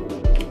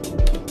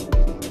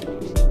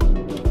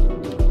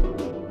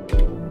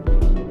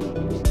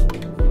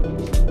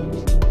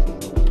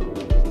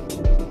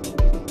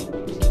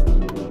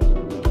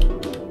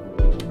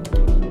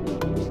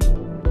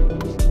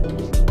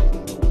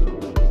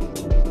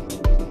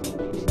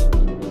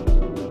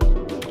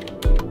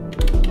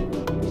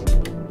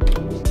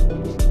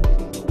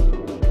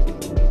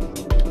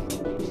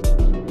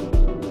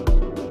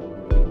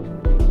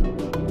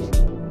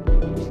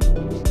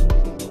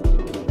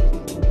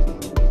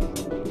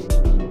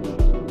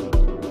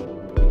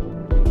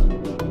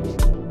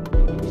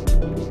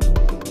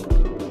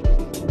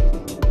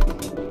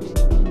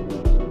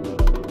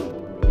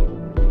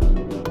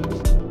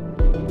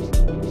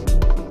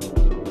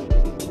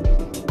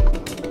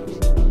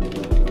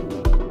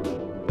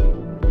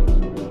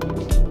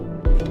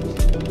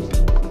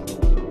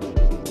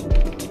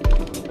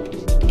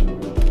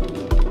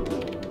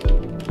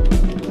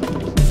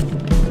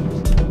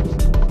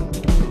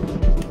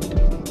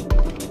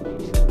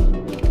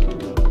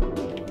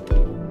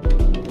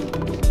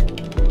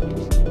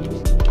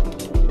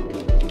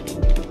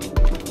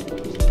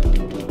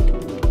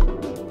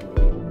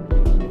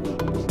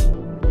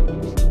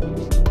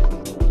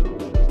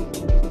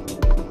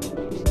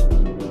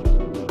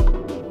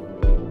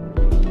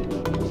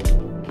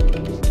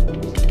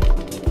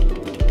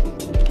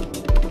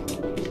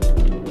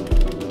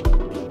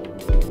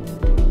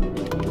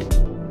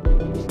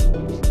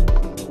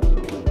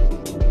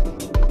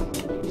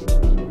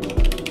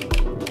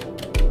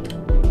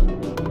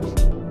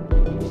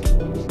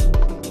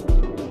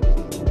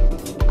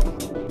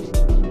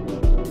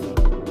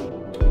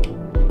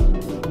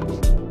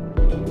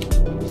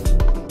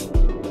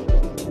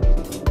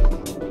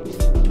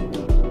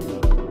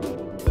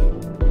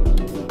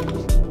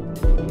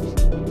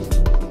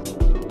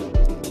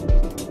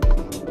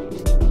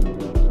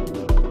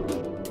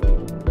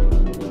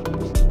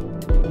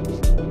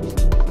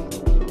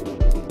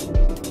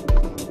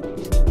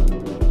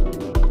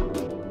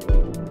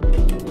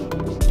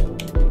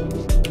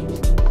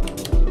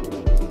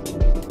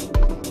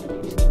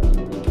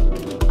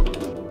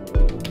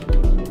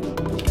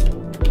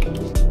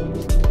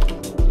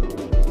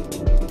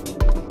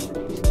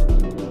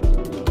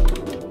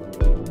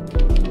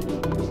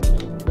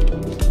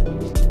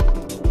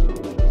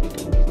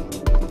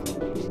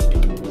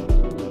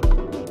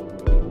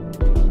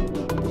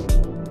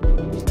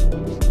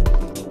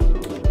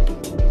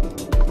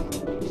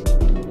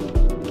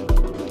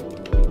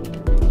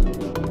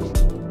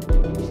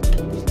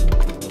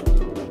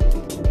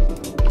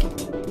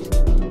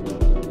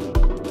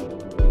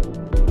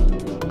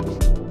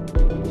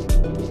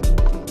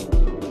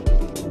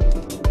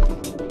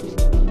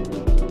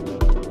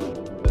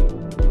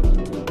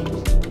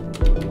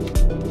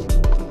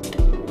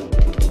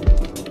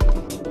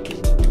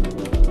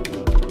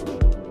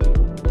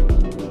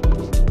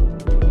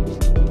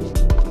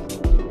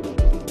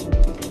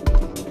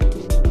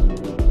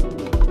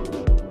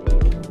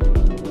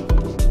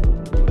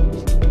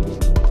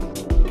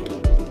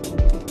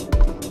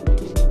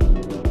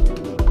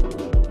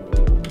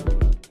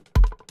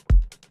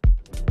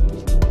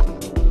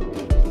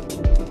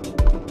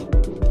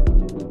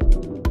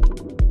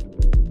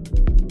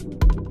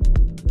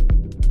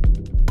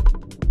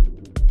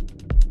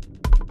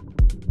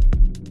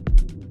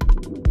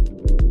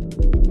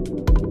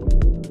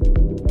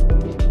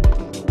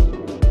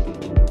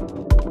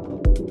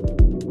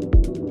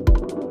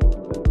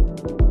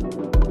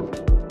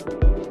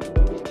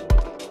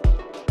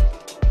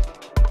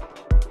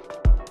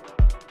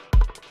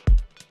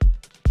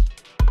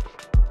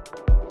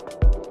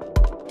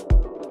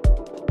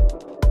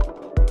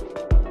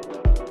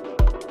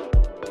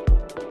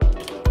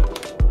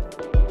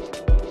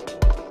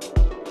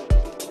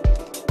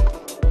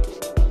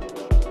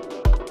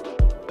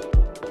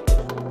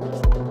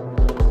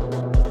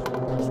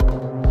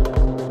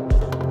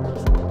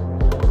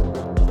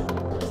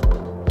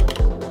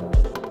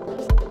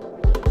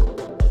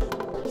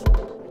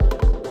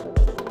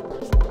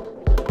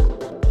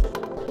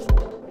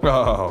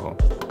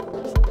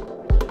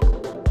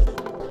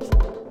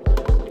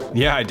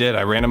 Yeah, I did.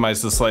 I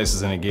randomized the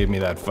slices and it gave me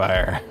that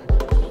fire.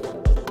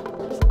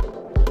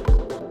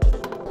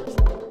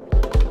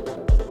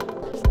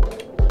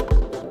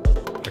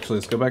 Actually,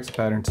 let's go back to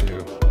pattern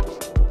 2.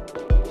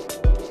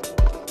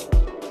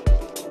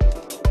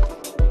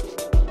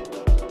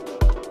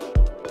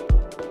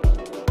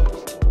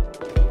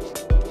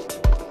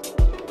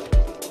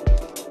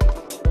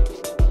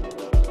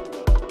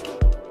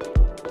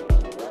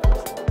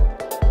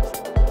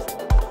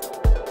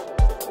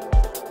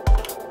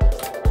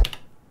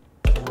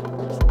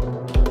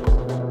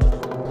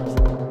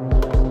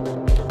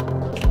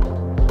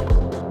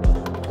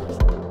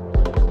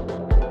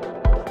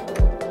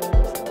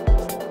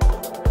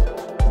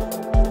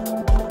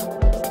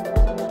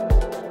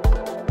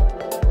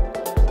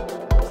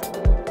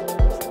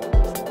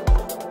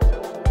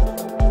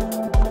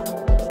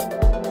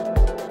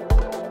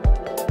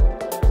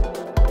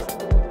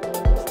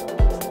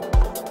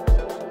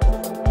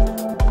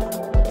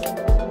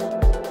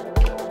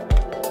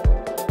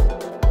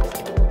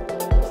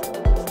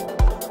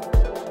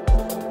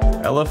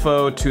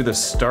 LFO to the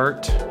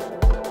start.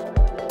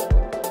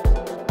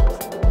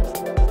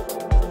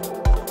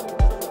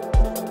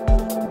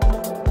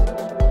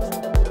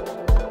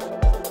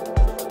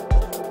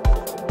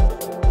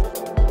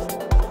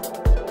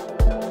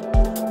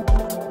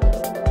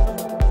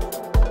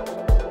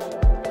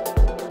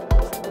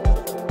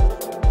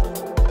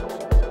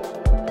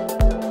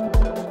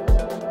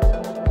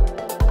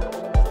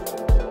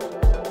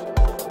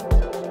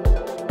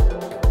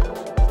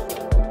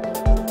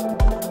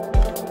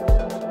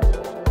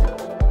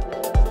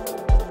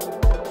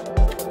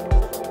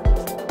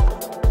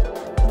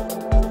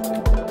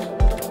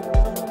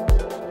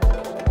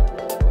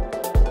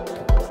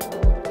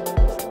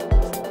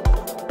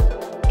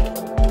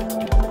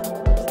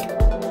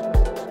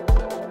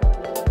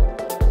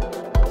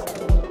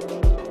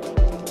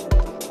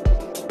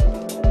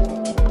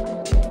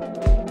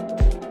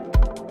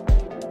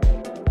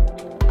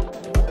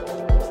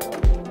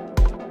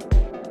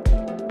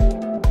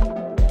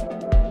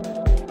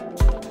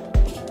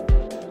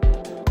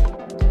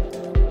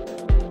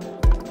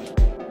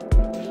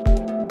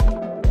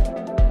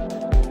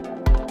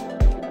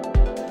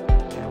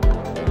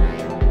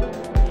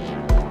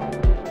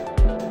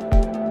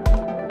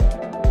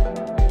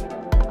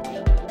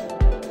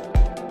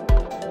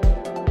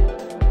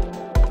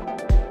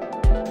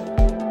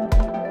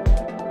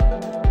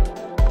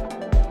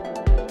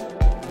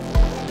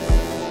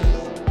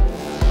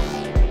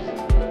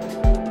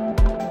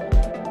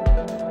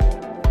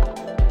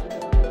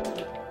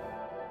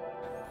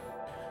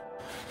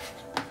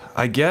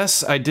 I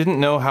guess I didn't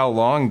know how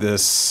long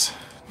this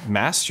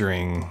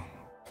mastering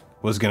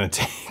was gonna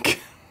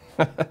take.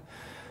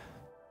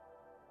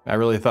 I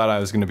really thought I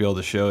was gonna be able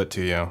to show it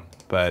to you,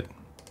 but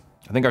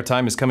I think our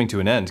time is coming to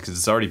an end because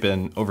it's already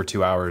been over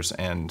 2 hours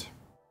and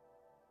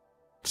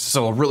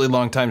so a really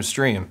long time to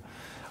stream.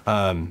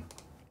 But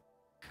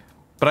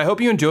I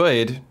hope you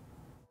enjoyed.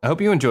 I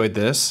hope you enjoyed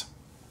this.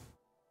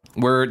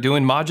 We're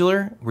doing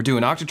modular, we're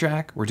doing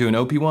Octatrack, we're doing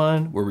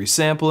OP1, we're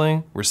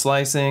resampling, we're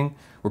slicing,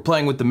 we're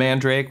playing with the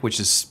Mandrake, which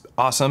is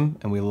awesome,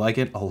 and we like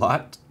it a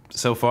lot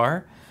so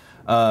far.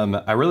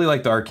 I really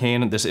like the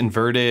Arkan, this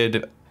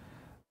inverted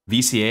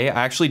VCA.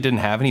 I actually didn't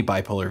have any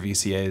bipolar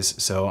VCAs,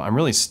 so I'm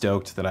really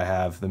stoked that I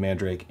have the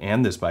Mandrake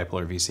and this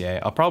bipolar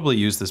VCA. I'll probably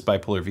use this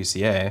bipolar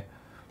VCA,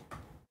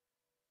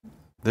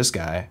 this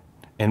guy,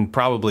 and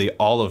probably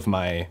all of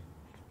my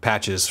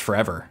patches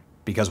forever,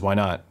 because why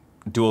not?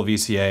 Dual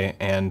VCA,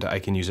 and I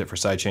can use it for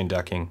sidechain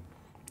ducking.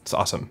 It's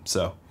awesome.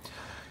 So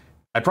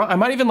I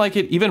might even like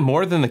it even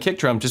more than the kick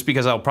drum, just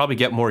because I'll probably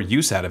get more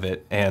use out of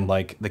it. And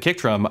like the kick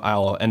drum,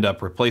 I'll end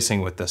up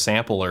replacing with the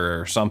sampler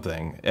or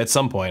something. At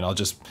some point, I'll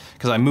just,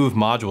 because I move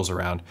modules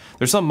around.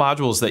 There's some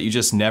modules that you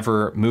just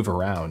never move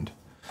around.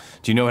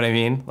 Do you know what I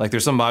mean? Like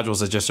there's some modules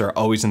that just are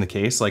always in the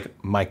case. Like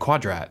my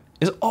Quadrat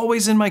is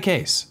always in my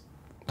case.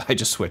 I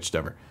just switched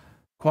over.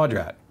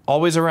 Quadrat,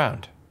 always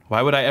around.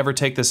 Why would I ever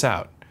take this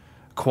out?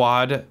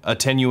 Quad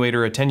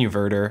attenuator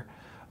attenuverter,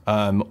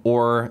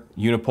 or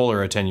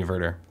unipolar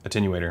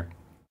attenuator.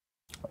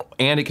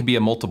 And it can be a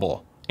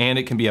multiple, and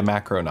it can be a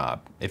macro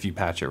knob if you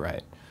patch it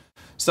right.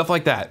 Stuff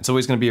like that, it's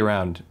always gonna be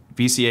around.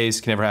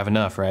 VCAs can never have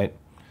enough, right?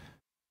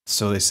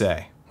 So they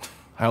say.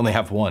 I only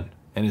have one,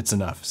 and it's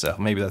enough, so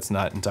maybe that's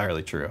not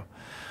entirely true.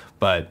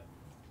 But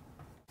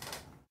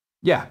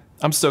yeah,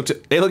 I'm stoked.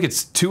 Hey, look,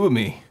 it's two of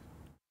me.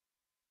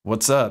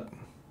 What's up?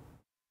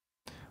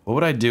 What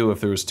would I do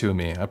if there was two of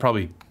me? I'd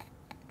probably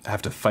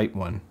have to fight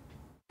one.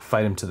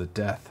 Fight him to the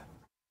death.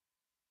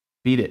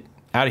 Beat it.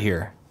 Out of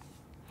here.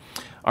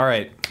 All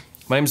right.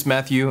 My name's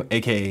Matthew,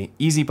 aka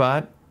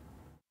EZBOT.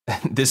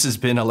 This has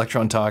been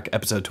Electron Talk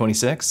episode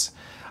 26.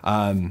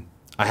 I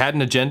had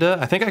an agenda.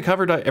 I think I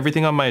covered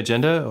everything on my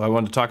agenda. I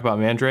wanted to talk about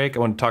Mandrake. I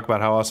wanted to talk about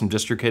how awesome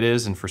DistroKid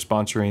is and for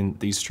sponsoring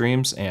these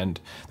streams and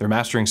their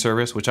mastering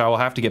service, which I will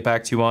have to get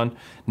back to you on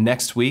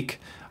next week.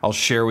 I'll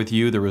share with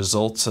you the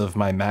results of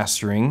my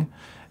mastering,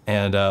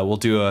 and we'll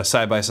do a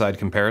side-by-side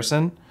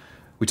comparison.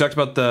 We talked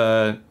about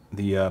the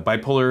the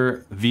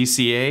bipolar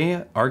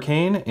VCA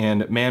Arkan,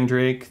 and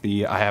Mandrake,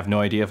 the I have no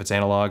idea if it's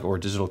analog or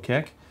digital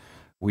kick.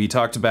 We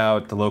talked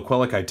about the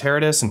Loquelic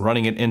Iteritas and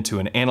running it into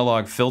an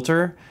analog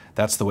filter.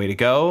 That's the way to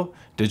go.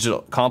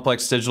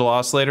 Complex digital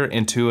oscillator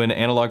into an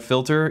analog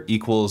filter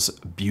equals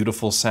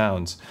beautiful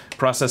sounds.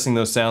 Processing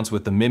those sounds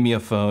with the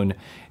mimeophone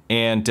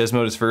and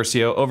Desmodus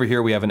Versio. Over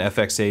here we have an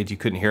FX8. You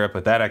couldn't hear it,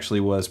 but that actually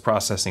was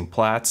processing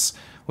Platts,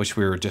 which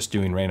we were just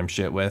doing random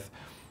shit with.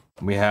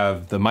 We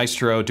have the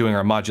Maestro doing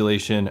our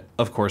modulation.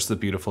 Of course, the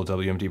beautiful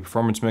WMD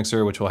Performance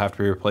Mixer, which will have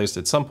to be replaced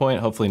at some point,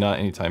 hopefully not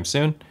anytime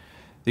soon.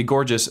 The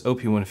gorgeous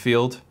OP1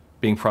 field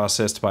being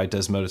processed by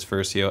Desmodus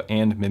Versio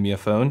and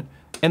mimeophone,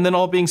 and then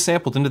all being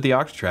sampled into the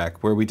Octatrack,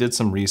 where we did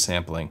some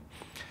resampling.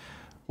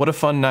 What a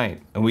fun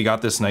night, and we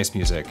got this nice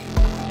music.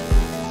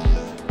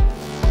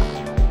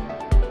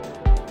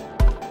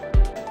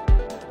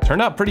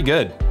 Turned out pretty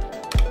good.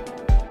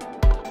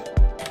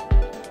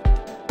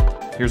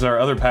 Here's our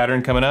other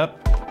pattern coming up.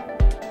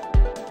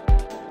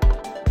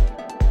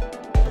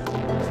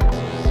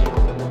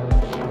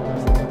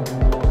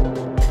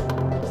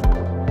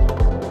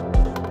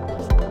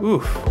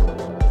 Oof.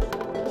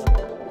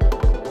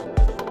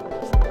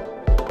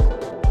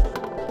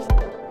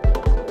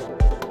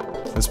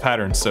 This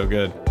pattern's so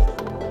good.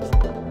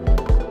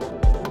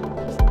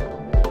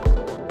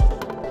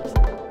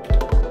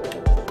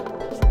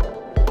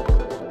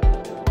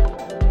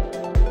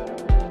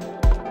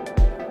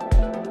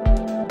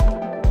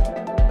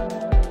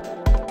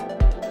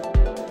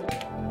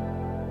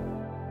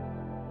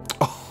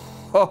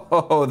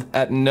 Oh,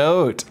 that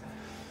note.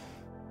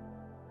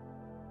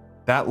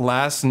 That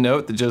last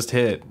note that just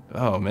hit.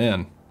 Oh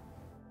man.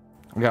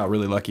 I got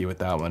really lucky with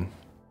that one.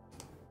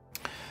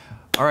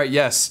 All right,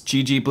 yes,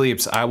 GG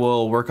bleeps. I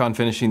will work on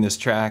finishing this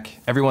track.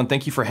 Everyone,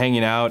 thank you for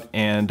hanging out,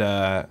 and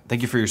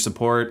thank you for your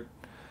support.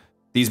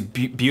 These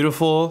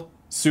beautiful,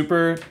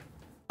 super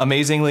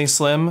amazingly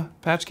slim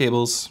patch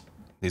cables.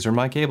 These are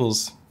my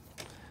cables,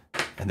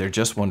 and they're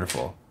just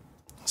wonderful.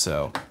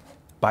 So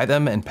buy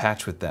them and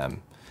patch with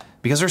them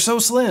because they're so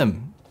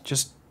slim.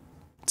 Just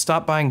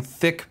stop buying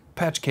thick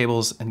patch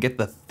cables and get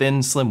the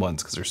thin, slim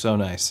ones because they're so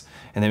nice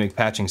and they make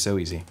patching so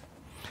easy.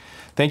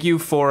 Thank you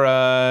for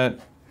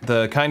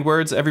the kind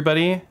words,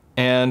 everybody,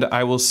 and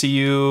I will see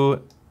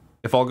you,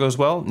 if all goes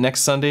well,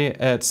 next Sunday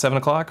at 7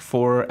 o'clock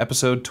for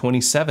episode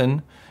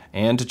 27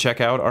 and to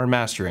check out our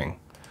mastering.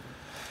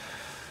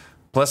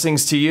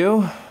 Blessings to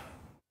you.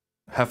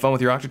 Have fun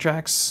with your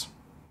Octatracks.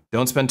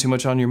 Don't spend too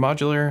much on your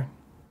modular,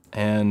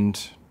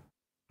 and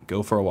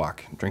go for a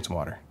walk. Drink some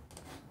water.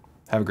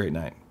 Have a great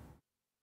night.